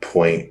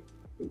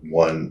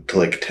 0.1 to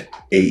like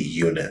 8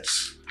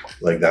 units.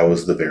 Like, that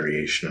was the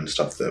variation and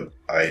stuff that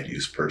I had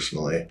used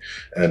personally.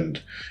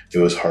 And it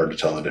was hard to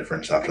tell the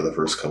difference after the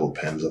first couple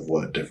pins of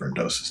what different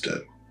doses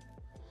did.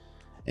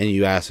 And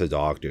you ask the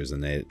doctors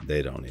and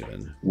they don't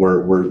even.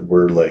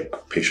 We're like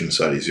patient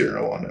study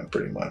 0 on it,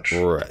 pretty much.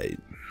 Right.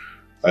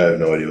 I have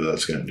no idea what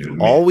that's going to do to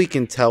me. All we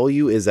can tell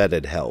you is that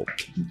it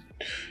helped.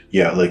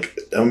 Yeah, like,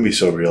 I'm going to be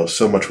so real.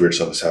 So much weird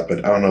stuff has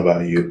happened. I don't know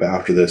about you, but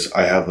after this,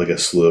 I have like a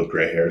slew of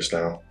gray hairs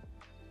now.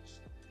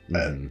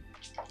 And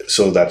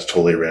so that's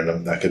totally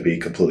random. That could be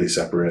completely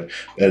separate.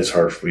 And it's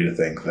hard for me to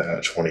think that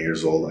at 20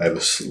 years old, I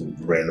have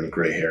random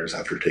gray hairs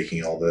after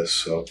taking all this.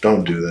 So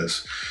don't do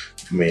this.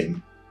 I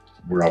mean,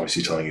 we're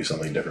obviously telling you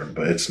something different,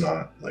 but it's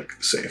not like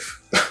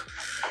safe.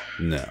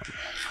 No,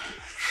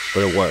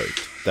 but it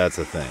worked. That's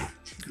the thing.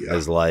 Yeah.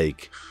 It's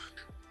like,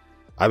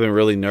 I've been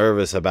really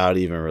nervous about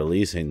even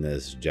releasing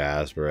this,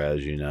 Jasper,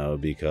 as you know,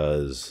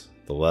 because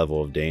the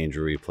level of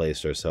danger we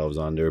placed ourselves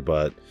under.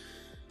 But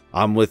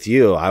I'm with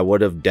you. I would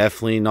have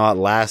definitely not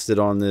lasted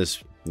on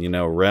this, you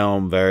know,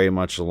 realm very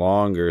much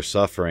longer,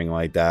 suffering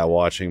like that,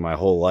 watching my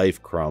whole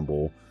life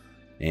crumble,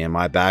 and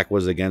my back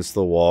was against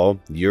the wall.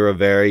 You're a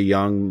very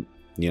young,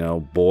 you know,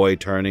 boy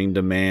turning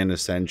to man,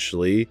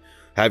 essentially.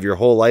 Have your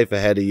whole life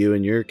ahead of you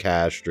and you're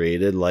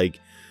castrated. Like,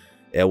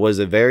 it was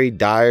a very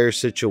dire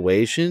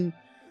situation.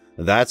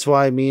 That's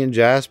why me and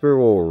Jasper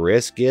will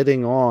risk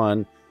getting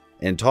on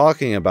and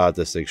talking about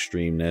this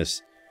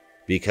extremeness,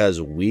 because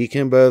we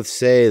can both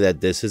say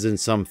that this isn't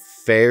some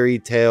fairy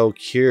tale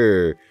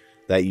cure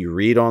that you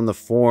read on the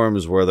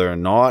forums where they're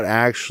not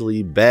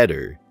actually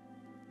better.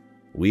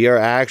 We are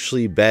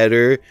actually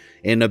better.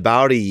 In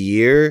about a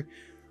year,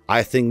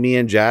 I think me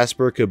and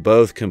Jasper could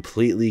both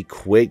completely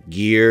quit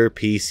gear,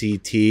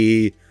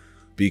 PCT,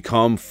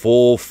 become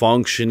full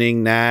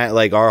functioning NAT.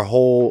 Like, our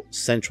whole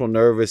central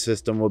nervous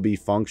system will be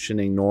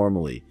functioning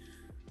normally.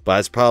 But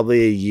it's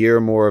probably a year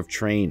more of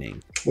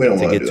training to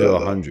get to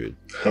 100.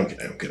 I'm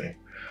kidding.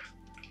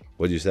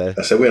 What'd you say?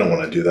 I said we don't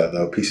want to do that,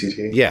 though.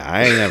 PCT? Yeah,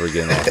 I ain't never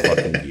getting off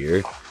fucking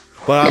gear.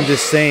 But I'm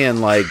just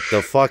saying, like,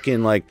 the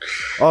fucking, like,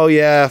 oh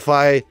yeah, if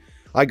I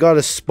got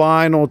a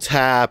spinal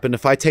tap, and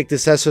if I take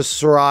this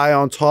SSRI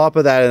on top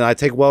of that, and I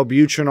take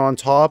Wellbutrin on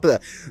top of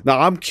that, now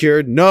I'm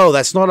cured. No,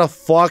 that's not a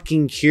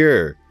fucking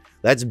cure.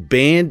 That's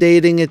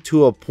band-aiding it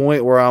to a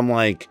point where I'm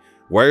like,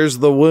 where's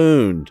the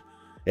wound?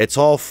 It's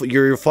all,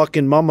 you're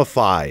fucking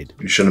mummified.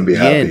 You shouldn't be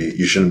happy.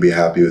 You shouldn't be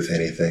happy with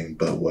anything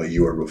but what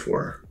you were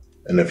before.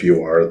 And if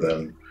you are,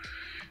 then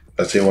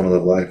I'd say you want to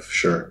live life,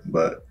 sure.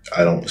 But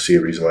I don't see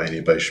a reason why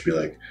anybody should be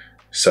like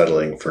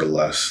settling for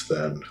less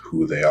than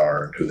who they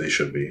are and who they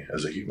should be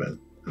as a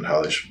human and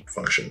how they should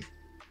function.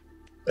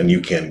 And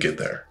you can get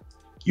there.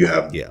 You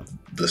have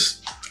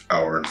this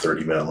hour and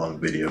 30-minute long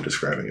video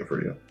describing it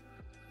for you.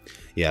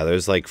 Yeah,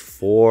 there's like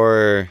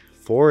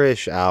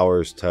four-ish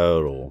hours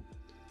total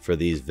for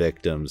these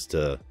victims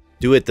to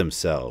do it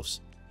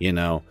themselves. You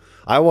know,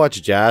 I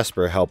watch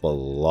Jasper help a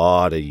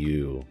lot of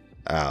you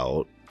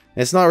out.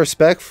 It's not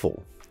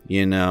respectful,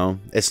 you know.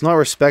 It's not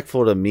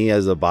respectful to me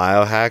as a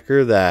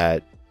biohacker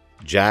that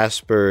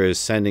Jasper is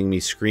sending me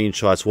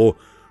screenshots. Well,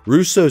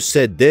 Russo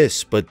said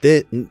this, but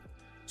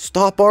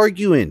stop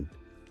arguing.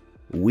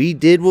 We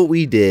did what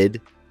we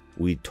did.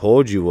 We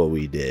told you what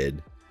we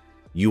did.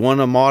 You want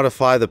to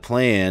modify the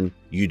plan.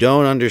 You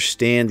don't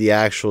understand the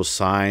actual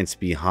science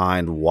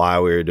behind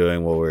why we were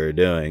doing what we were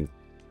doing.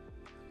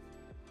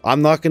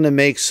 I'm not going to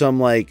make some,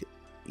 like,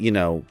 you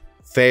know,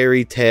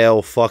 fairy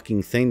tale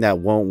fucking thing that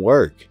won't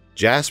work.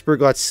 Jasper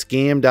got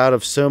scammed out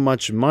of so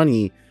much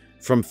money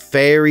from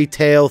fairy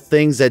tale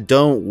things that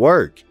don't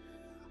work.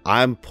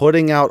 I'm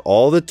putting out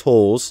all the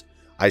tools.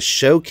 I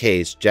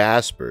showcased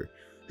Jasper,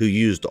 who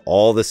used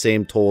all the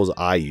same tools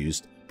I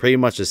used. Pretty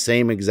much the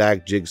same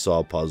exact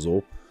jigsaw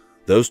puzzle.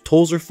 Those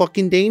tools are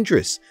fucking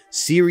dangerous.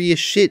 Serious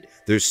shit.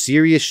 There's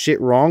serious shit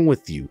wrong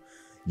with you.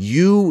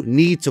 You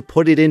need to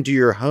put it into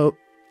your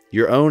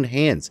own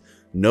hands.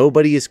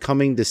 Nobody is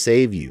coming to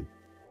save you.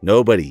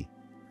 Nobody.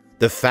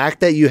 The fact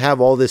that you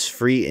have all this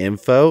free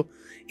info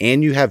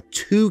and you have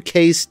 2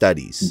 case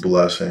studies.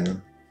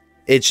 Blessing.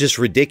 It's just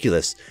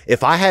ridiculous.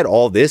 If I had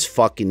all this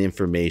fucking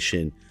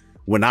information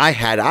when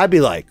I'd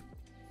be like,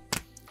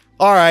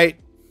 all right,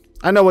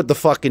 I know what to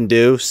fucking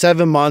do.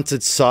 7 months,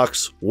 it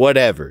sucks,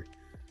 whatever.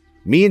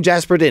 Me and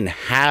Jasper didn't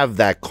have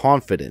that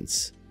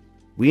confidence.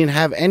 We didn't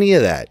have any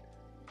of that.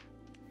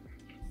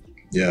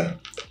 Yeah.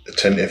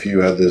 If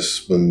you had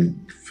this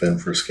when Finn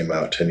first came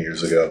out 10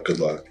 years ago, good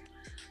luck.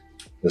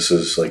 This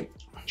is like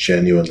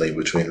genuinely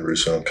between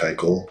Russo and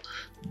Kikel,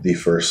 the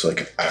first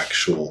like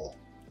actual,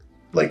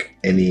 like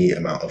any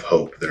amount of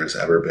hope there's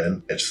ever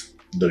been. It's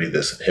literally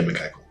this, him and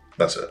Kikel.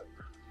 That's it.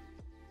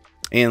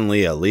 And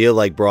Leah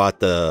like brought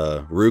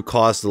the root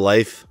cause to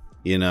life,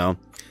 you know.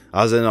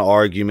 I was in an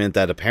argument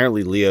that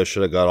apparently Leo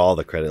should have got all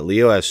the credit.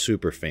 Leo has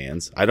super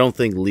fans. I don't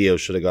think Leo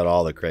should have got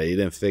all the credit. He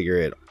didn't figure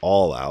it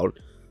all out.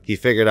 He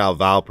figured out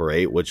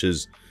valproate, which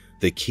is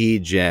the key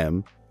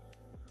gem.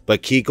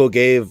 But Kikel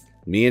gave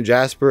me and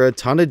Jasper a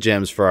ton of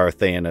gems for our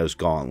Thanos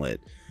gauntlet.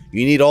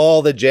 You need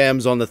all the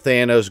gems on the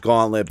Thanos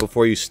gauntlet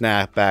before you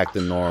snap back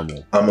to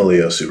normal. I'm a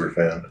Leo super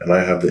fan, and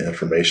I have the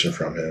information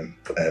from him,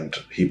 and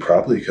he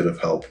probably could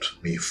have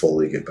helped me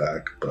fully get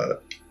back,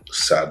 but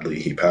sadly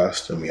he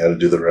passed, and we had to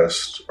do the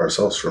rest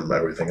ourselves from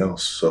everything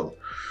else. So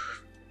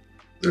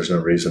there's no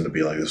reason to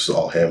be like, this is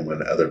all him,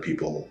 when other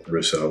people,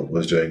 Russo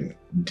was doing,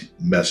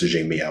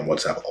 messaging me on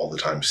WhatsApp all the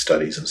time,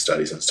 studies and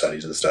studies and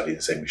studies and studies,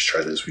 and saying we should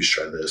try this, we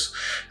should try this.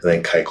 And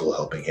then Kikel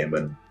helping him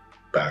and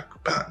back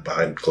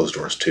behind closed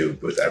doors too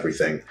with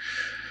everything.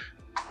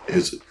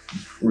 It's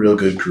real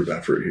good group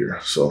effort here.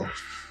 So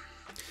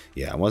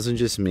yeah, it wasn't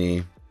just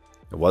me.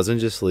 It wasn't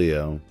just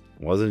Leo.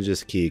 It wasn't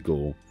just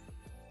Kikel.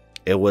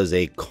 It was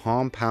a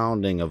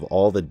compounding of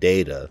all the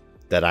data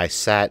that I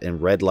sat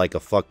and read like a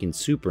fucking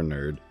super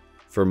nerd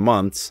for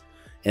months,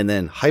 and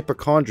then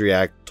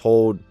hypochondriac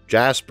told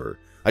Jasper.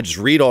 I just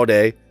read all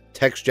day,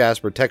 text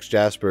Jasper,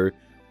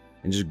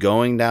 and just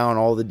going down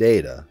all the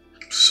data.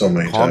 So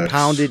many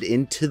compounded texts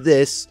into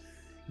this,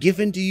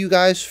 given to you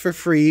guys for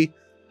free,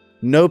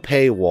 no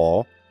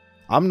paywall.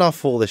 I'm not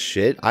full of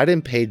shit. I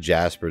didn't pay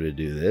Jasper to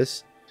do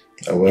this.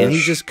 I wish. And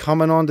he's just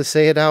coming on to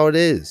say it how it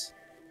is.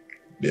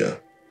 Yeah.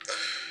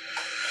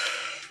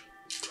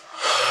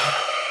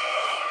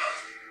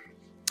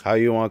 How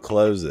you want to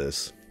close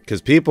this?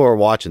 Because people are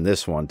watching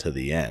this one to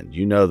the end.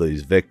 You know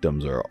these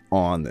victims are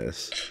on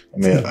this. I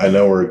mean, I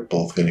know we're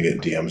both going to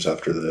get DMs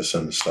after this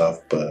and stuff,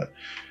 but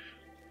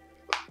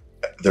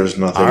there's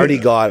nothing. I already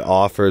got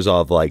offers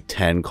of like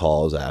 10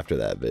 calls after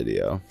that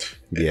video.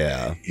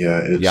 Yeah.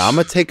 Yeah. Yeah, I'm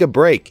going to take a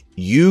break.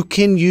 You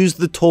can use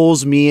the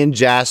tools me and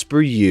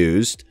Jasper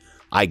used.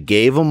 I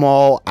gave them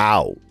all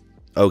out.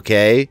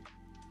 Okay?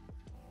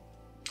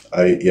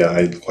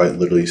 I quite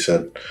literally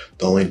said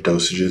the only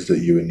dosages that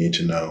you would need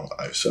to know,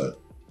 I've said.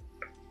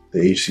 The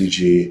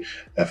HCG,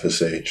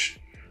 FSH,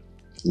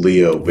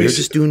 Leo. We're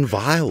just doing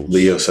vials.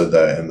 Leo said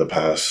that in the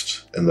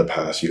past.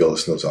 You gotta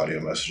listen to those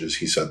audio messages.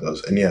 He said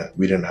those. And yeah,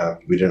 we didn't have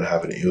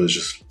it. It was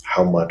just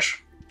how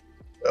much.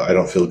 I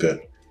don't feel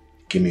good.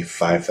 Give me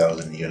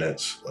 5,000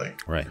 units.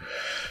 Like, right.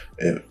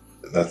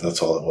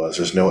 That's all it was.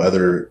 There's no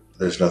other.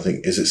 There's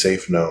nothing. Is it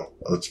safe? No.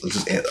 Let's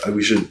just.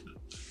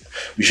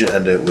 We should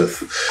end it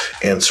with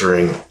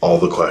answering all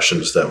the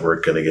questions that we're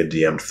going to get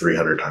DM'd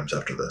 300 times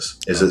after this.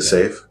 Is it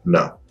safe?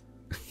 No.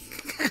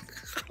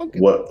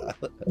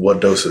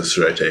 What doses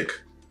should I take?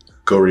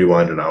 Go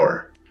rewind an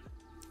hour.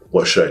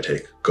 What should I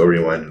take? Go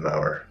rewind an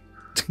hour.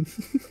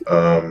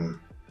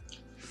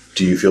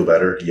 Do you feel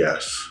better?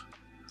 Yes.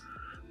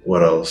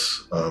 What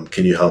else?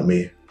 Can you help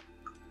me?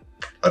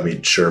 I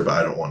mean, sure, but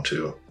I don't want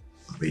to.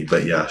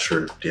 But yeah,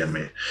 sure, DM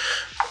me.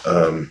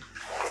 And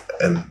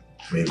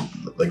I mean,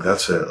 like,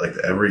 that's it. Like,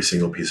 every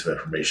single piece of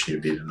information you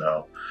need to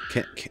know.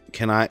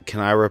 Can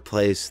I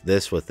replace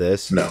this with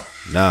this? No.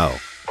 No.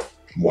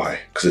 Why?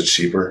 Because it's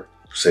cheaper.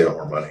 Save out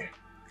more money.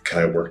 Can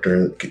I work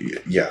during?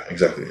 Yeah,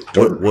 exactly.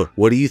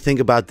 What do you think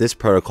about this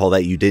protocol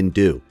that you didn't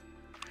do?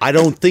 I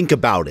don't think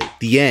about it.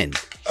 The end.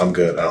 I'm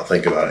good. I don't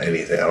think about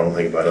anything. I don't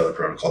think about other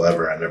protocol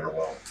ever. I never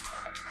will.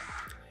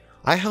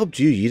 I helped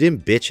you. You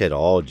didn't bitch at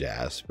all,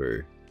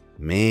 Jasper.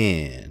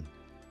 Man.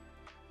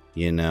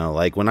 You know,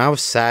 like when I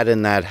was sat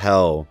in that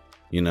hell,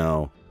 you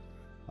know,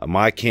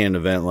 my can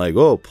event, like,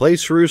 oh,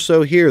 place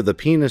Russo here, the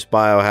penis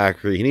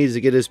biohacker. He needs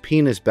to get his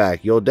penis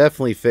back. You'll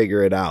definitely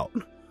figure it out.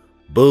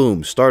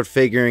 Boom. Start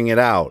figuring it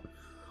out.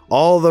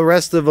 All the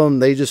rest of them,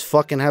 they just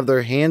fucking have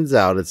their hands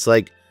out. It's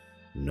like,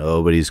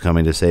 nobody's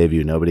coming to save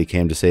you. Nobody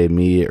came to save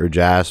me or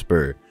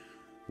Jasper.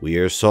 We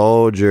are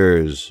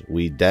soldiers.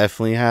 We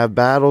definitely have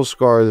battle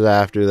scars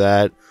after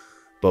that.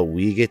 But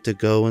we get to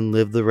go and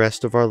live the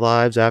rest of our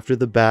lives after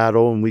the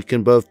battle. And we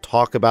can both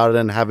talk about it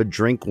and have a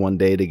drink one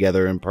day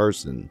together in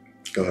person.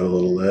 Go have a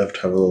little lift,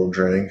 have a little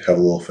drink, have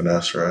a little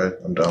Finasteride.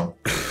 I'm down.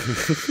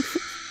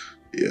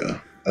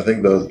 Yeah. I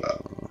think those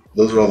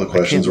are all the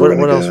questions we're going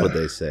to get. What else would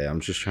they say? I'm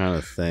just trying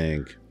to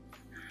think.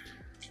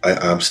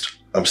 I'm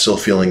still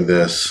feeling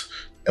this.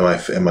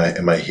 Am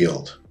I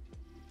healed?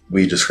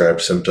 We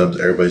described symptoms.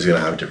 Everybody's going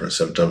to have different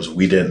symptoms.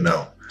 We didn't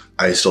know.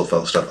 I still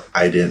felt stuff.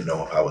 I didn't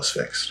know if I was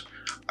fixed.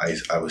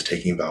 I was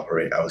taking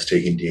valproate. I was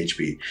taking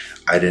DHB.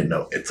 I didn't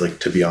know. It's like,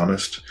 to be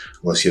honest,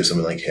 unless you have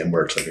something like him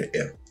where it's like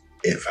an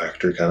it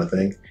factor kind of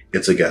thing,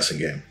 it's a guessing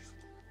game.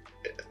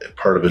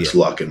 Part of it's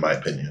luck, in my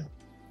opinion.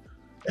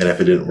 And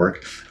if it didn't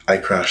work, I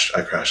crashed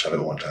out of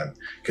it one time.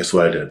 Guess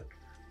what I did?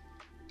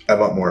 I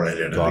bought more than I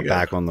did. Got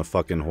back on the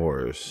fucking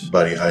horse.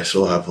 Buddy, I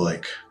still have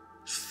like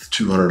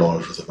 $200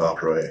 worth of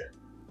valproate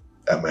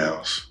at my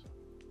house.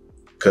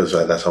 Because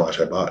that's how much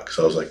I bought. Because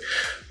I was like,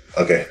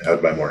 okay, I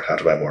have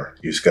to buy more.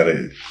 You just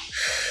gotta...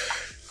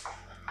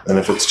 And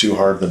if it's too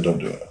hard, then don't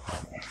do it.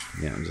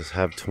 Yeah, just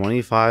have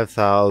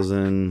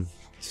 25,000...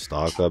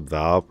 Stock up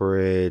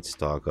valproate,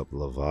 stock up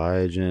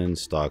Leviagen,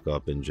 stock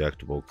up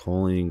injectable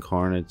choline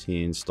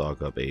carnitine,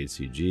 stock up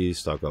HCG,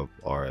 stock up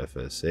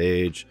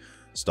RFSH,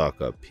 stock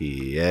up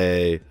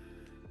PEA.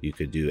 You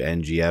could do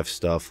NGF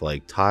stuff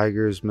like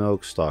Tiger's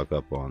Milk, stock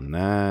up on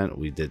that.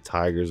 We did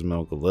Tiger's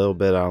Milk a little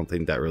bit. I don't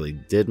think that really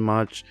did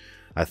much.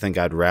 I think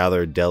I'd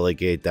rather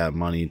delegate that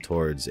money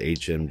towards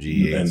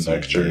HMG, and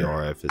HCG,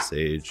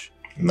 RFSH.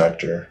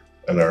 Nectar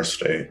in our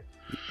state.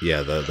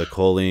 Yeah, the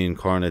choline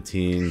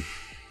carnitine.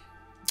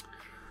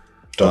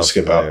 Don't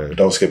skip out.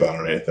 Don't skip out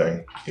on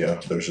anything.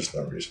 Yeah, there's just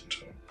no reason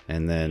to.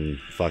 And then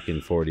fucking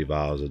 40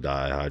 vials of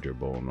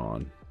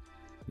dihydrobolon.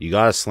 You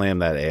gotta slam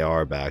that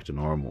AR back to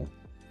normal.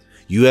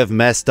 You have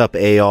messed up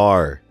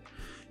AR.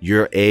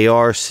 Your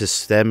AR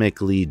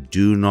systemically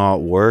do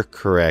not work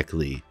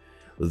correctly.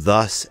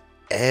 Thus,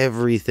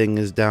 everything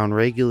is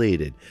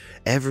downregulated.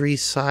 Every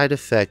side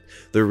effect.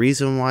 The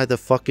reason why the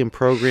fucking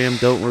program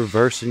don't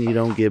reverse and you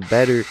don't get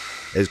better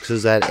is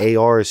because that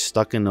AR is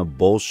stuck in a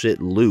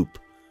bullshit loop.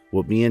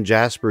 What me and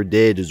Jasper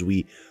did is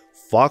we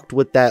fucked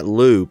with that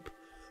loop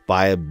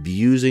by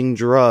abusing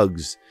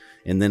drugs,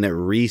 and then it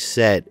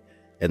reset,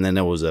 and then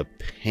it was a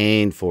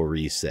painful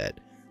reset.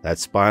 That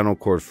spinal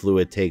cord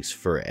fluid takes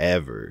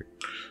forever.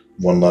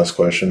 One last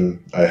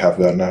question I have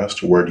gotten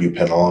asked. Where do you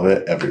pin all of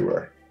it?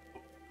 Everywhere.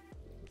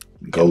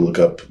 Go look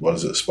up, what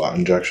is it,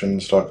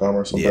 spotinjections.com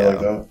or something like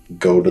that.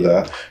 Go to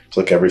that.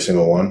 Click every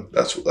single one.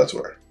 That's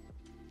where.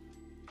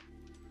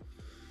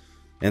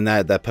 And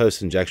that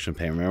post-injection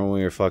pain, remember when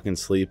we were fucking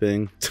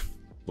sleeping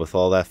with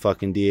all that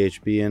fucking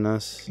DHB in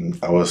us?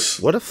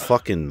 What a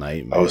fucking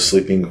nightmare. I was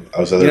sleeping.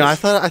 I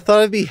thought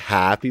I'd be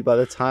happy by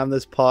the time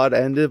this pod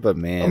ended, but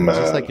man, it's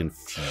just like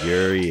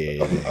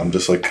infuriating. I'm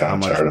just like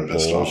kind of tired and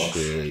pissed off.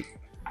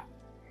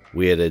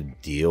 We had to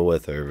deal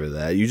with over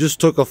that. You just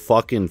took a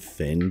fucking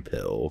fin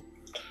pill.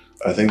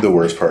 I think the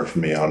worst part for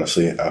me,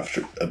 honestly,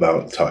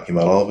 about talking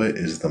about all of it,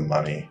 is the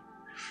money.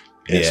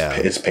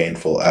 It's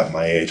painful at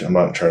my age. I'm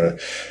not trying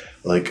to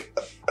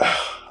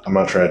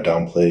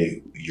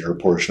downplay your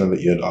portion of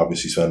it. You had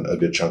obviously spent a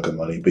good chunk of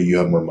money, but you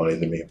have more money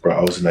than me, bro. I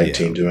was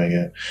 19 doing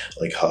it,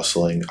 like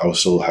hustling. I was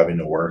still having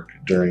to work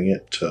during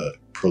it to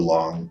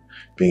prolong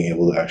being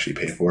able to actually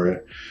pay for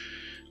it.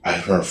 I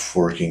remember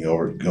forking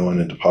over, going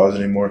and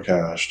depositing more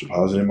cash,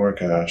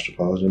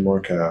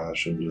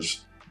 and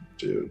just,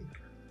 dude.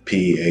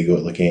 PEA,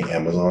 looking at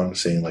Amazon,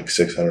 saying like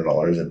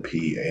 $600 in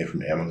PEA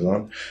from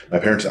Amazon. My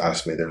parents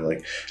asked me, they're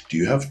like, do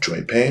you have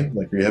joint pain?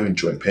 Like, are you having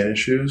joint pain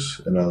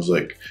issues? And I was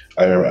like,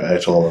 I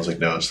told them, I was like,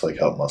 no, it's like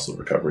help muscle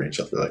recovery and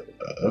stuff. They're like,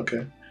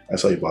 okay. I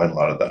saw you buying a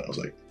lot of that. I was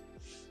like,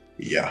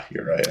 yeah,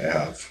 you're right, I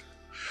have.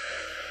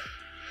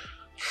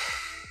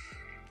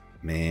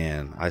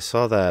 Man, I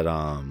saw that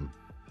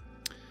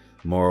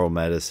Moral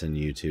Medicine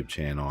YouTube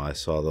channel. I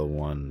saw the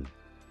one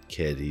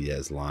kid, he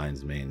has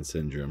Lion's Mane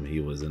syndrome. He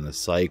was in a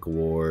psych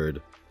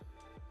ward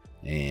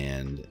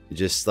and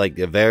just like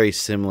a very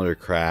similar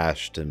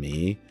crash to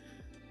me.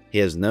 He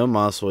has no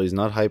muscle, he's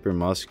not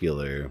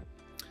hypermuscular,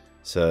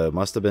 so it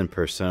must have been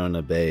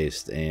persona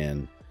based,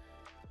 and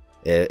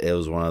it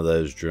was one of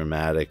those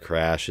dramatic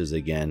crashes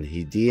again.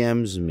 He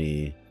DMs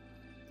me,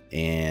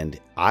 and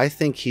I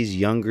think he's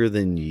younger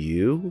than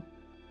you.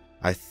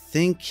 I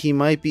think he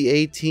might be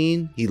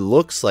 18. He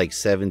looks like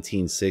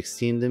 17,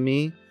 16 to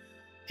me.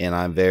 and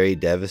I'm very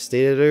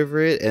devastated over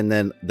it. And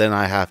then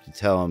I have to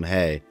tell him,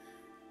 hey,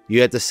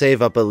 you have to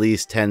save up at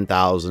least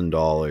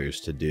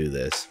 $10,000 to do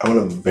this. I'm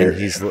gonna very.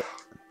 And he's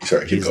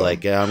He's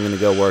like, yeah, I'm gonna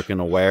go work in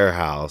a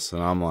warehouse,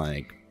 and I'm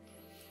like,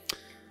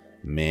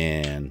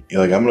 man, yeah,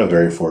 like I'm in a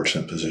very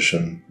fortunate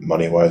position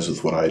money wise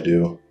with what I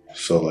do.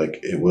 So like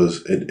it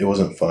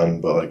wasn't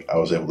fun, but like I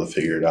was able to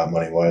figure it out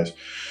money wise.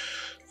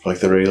 Like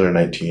the regular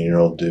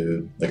 19-year-old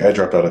dude, like I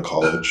dropped out of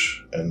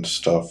college and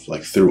stuff,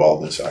 like through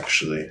all this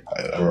actually.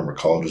 I remember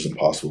college was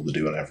impossible to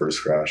do when I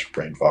first crashed.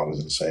 Brain fog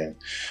was insane.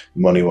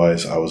 Money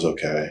wise, I was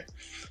okay.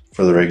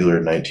 For the regular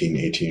 19,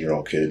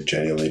 18-year-old kid,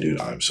 genuinely, dude,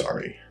 I'm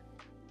sorry.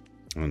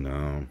 Oh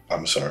no,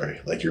 I'm sorry.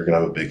 Like you're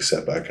gonna have a big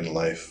setback in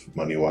life,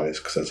 money wise,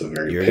 because that's a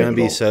very. You're gonna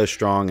be so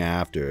strong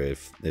after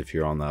if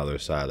you're on the other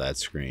side of that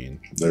screen.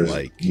 There's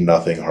like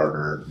nothing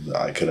harder that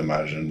I could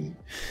imagine.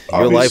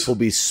 Your life will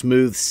be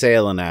smooth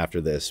sailing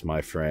after this,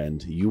 my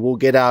friend. You will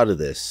get out of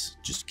this.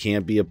 Just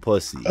can't be a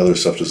pussy. Other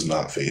stuff does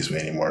not faze me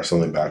anymore.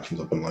 Something bad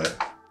comes up in life.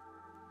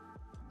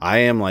 I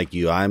am like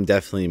you. I'm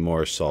definitely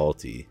more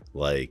salty.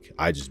 Like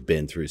I just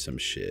been through some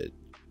shit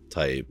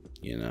type.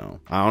 You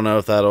know. I don't know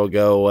if that'll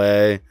go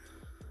away.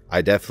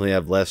 I definitely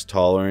have less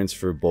tolerance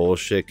for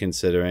bullshit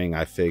considering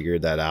I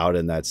figured that out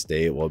in that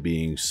state while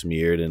being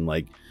smeared and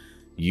like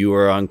you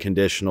were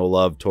unconditional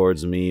love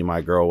towards me.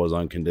 My girl was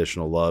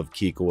unconditional love.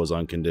 Kikel was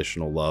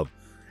unconditional love.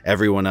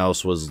 Everyone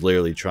else was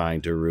literally trying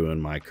to ruin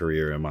my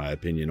career, in my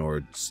opinion,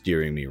 or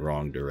steering me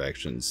wrong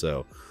direction.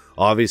 So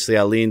obviously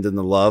I leaned in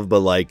the love, but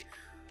like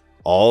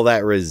all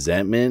that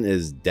resentment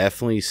is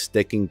definitely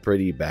sticking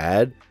pretty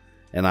bad.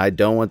 And I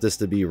don't want this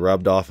to be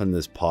rubbed off in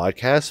this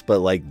podcast, but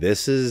like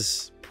this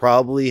is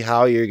probably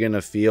how you're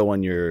gonna feel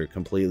when you're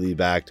completely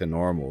back to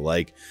normal.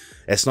 Like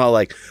it's not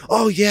like,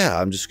 oh yeah,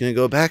 I'm just gonna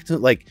go back to,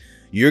 like,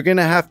 you're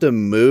gonna have to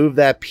move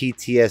that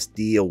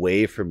PTSD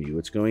away from you.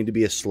 It's going to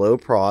be a slow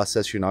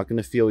process. You're not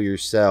gonna feel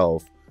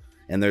yourself,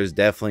 and there's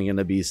definitely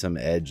gonna be some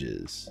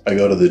edges. I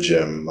go to the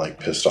gym like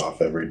pissed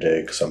off every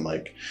day because I'm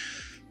like,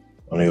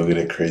 I'm gonna go get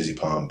a crazy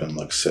pump and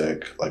look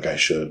sick like I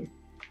should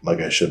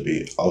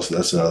be. Also,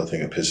 that's another thing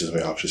that pisses me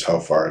off, just how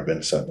far I've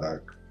been set back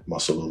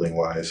muscle building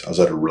wise. I was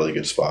at a really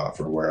good spot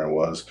for where I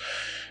was.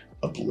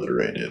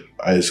 Obliterated.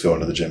 I just go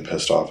into the gym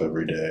pissed off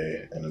every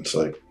day, and it's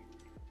like,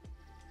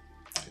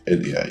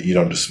 yeah, you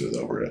don't just smooth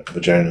over it.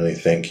 But genuinely,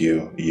 thank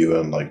you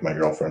and like my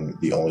girlfriend,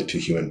 the only two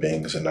human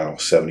beings, and now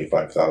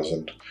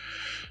 75,000.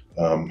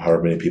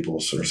 However many people are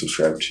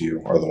subscribed to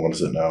you are the ones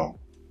that know.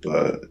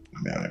 But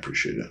man, I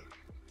appreciate it.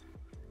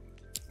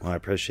 Well, I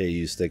appreciate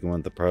you sticking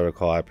with the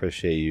protocol. I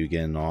appreciate you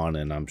getting on,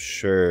 and I'm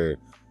sure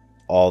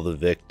all the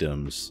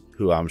victims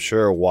who I'm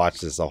sure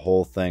watch this the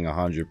whole thing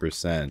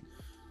 100%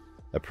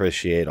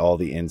 appreciate all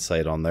the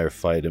insight on their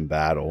fight and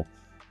battle.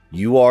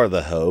 You are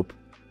the hope.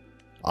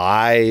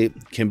 I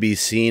can be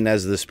seen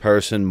as this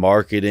person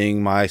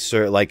marketing my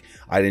like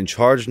I didn't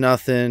charge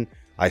nothing.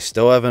 I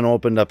still haven't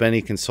opened up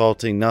any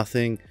consulting,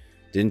 nothing.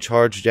 Didn't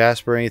charge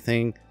Jasper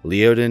anything.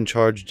 Leo didn't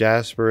charge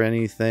Jasper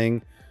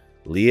anything.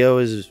 Leo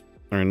is,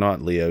 or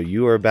not Leo,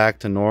 you are back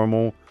to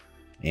normal.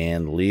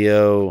 And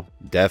Leo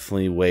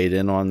definitely weighed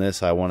in on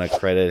this. I want to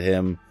credit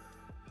him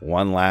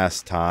one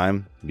last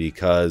time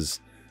because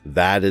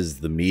that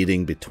is the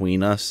meeting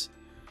between us.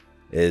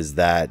 Is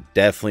that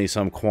definitely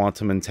some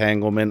quantum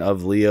entanglement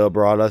of Leo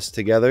brought us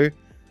together.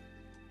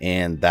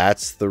 And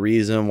that's the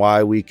reason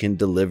why we can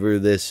deliver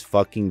this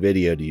fucking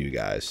video to you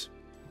guys.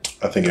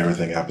 I think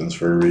everything happens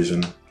for a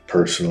reason.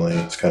 Personally,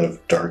 it's kind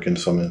of dark in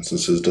some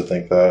instances to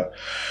think that.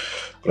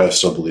 But I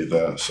still believe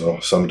that. So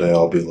someday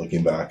I'll be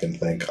looking back and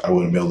think I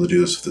wouldn't be able to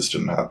do this if this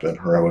didn't happen,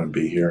 or I wouldn't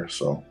be here.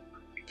 So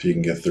if you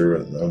can get through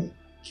it, then.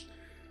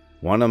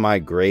 One of my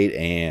great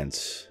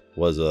aunts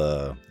was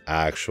a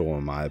actual,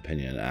 in my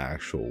opinion,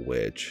 actual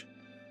witch.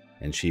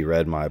 And she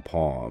read my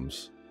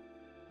palms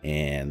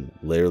and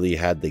literally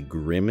had the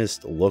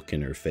grimmest look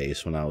in her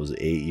face when I was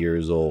 8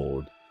 years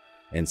old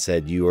and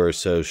said, "You are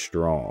so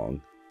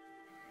strong."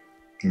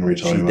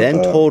 She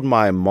then told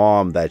my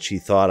mom that she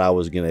thought I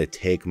was going to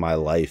take my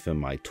life in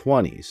my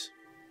 20s.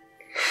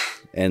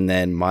 And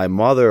then my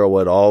mother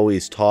would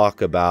always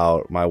talk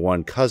about my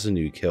one cousin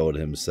who killed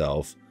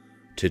himself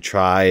to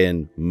try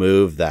and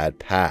move that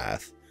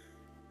path.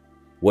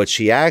 What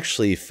she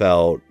actually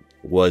felt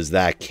was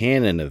that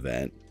canon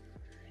event.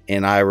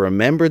 And I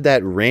remembered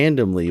that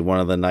randomly one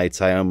of the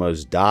nights I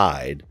almost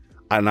died.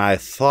 And I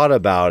thought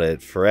about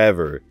it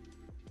forever.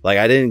 Like,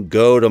 I didn't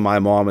go to my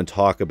mom and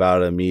talk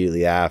about it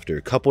immediately after.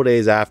 A couple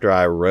days after,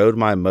 I rode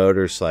my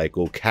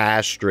motorcycle,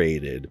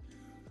 castrated,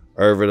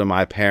 over to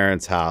my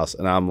parents' house.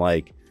 And I'm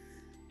like,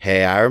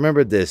 hey, I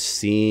remember this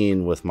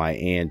scene with my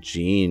Aunt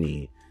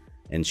Jeannie.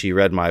 And she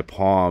read my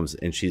palms.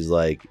 And she's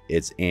like,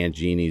 it's Aunt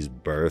Jeannie's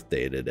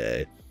birthday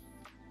today.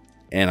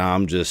 And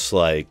I'm just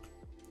like,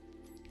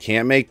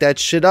 can't make that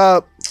shit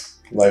up.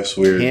 Life's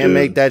weird, Can't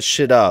make that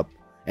shit up.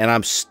 And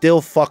I'm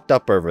still fucked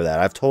up over that.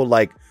 I've told,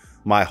 like,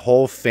 my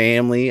whole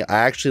family. I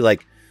actually,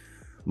 like,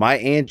 my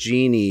Aunt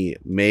Jeannie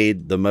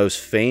made the most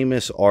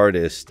famous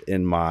artist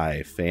in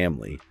my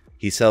family.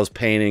 He sells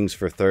paintings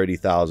for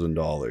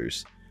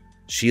 $30,000.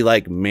 She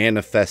like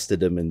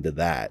manifested him into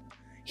that.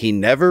 He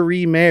never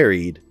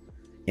remarried.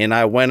 And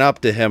I went up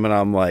to him and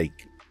I'm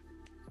like,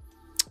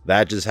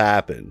 that just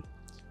happened.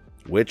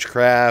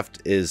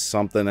 Witchcraft is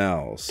something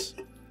else.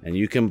 And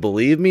you can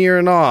believe me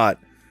or not,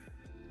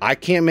 I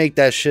can't make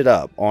that shit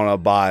up on a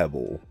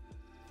Bible.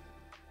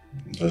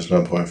 There's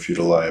no point for you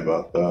to lie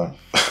about that.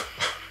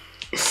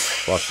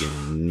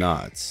 Fucking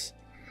nuts.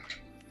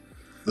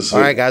 All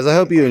right, guys, I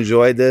hope you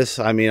enjoyed this.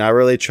 I mean, I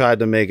really tried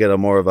to make it a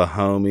more of a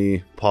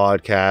homey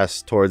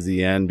podcast towards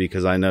the end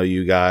because I know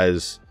you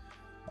guys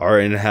are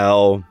in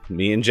hell.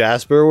 Me and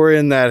Jasper were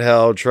in that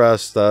hell,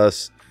 trust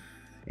us.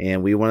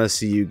 And we want to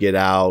see you get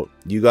out.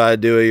 You got to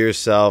do it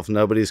yourself.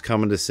 Nobody's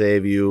coming to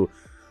save you.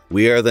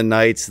 We are the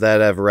knights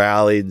that have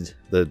rallied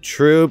the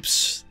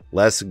troops.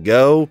 Let's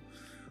go.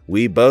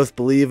 We both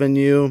believe in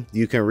you.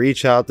 You can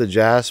reach out to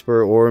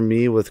Jasper or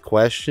me with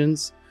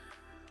questions.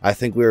 I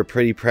think we were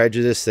pretty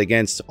prejudiced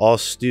against all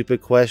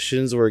stupid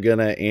questions. We're going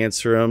to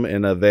answer them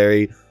in a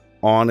very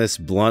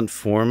honest, blunt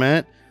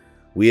format.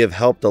 We have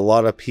helped a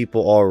lot of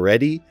people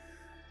already.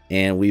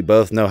 And we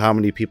both know how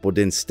many people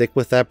didn't stick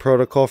with that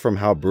protocol from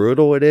how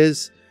brutal it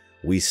is.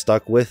 We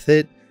stuck with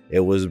it.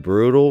 It was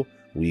brutal.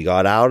 We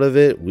got out of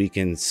it. We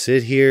can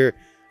sit here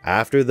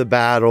after the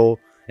battle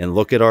and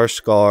look at our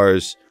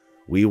scars.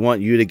 We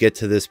want you to get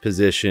to this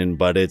position,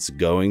 but it's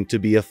going to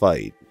be a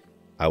fight.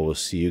 I will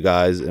see you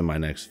guys in my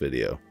next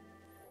video.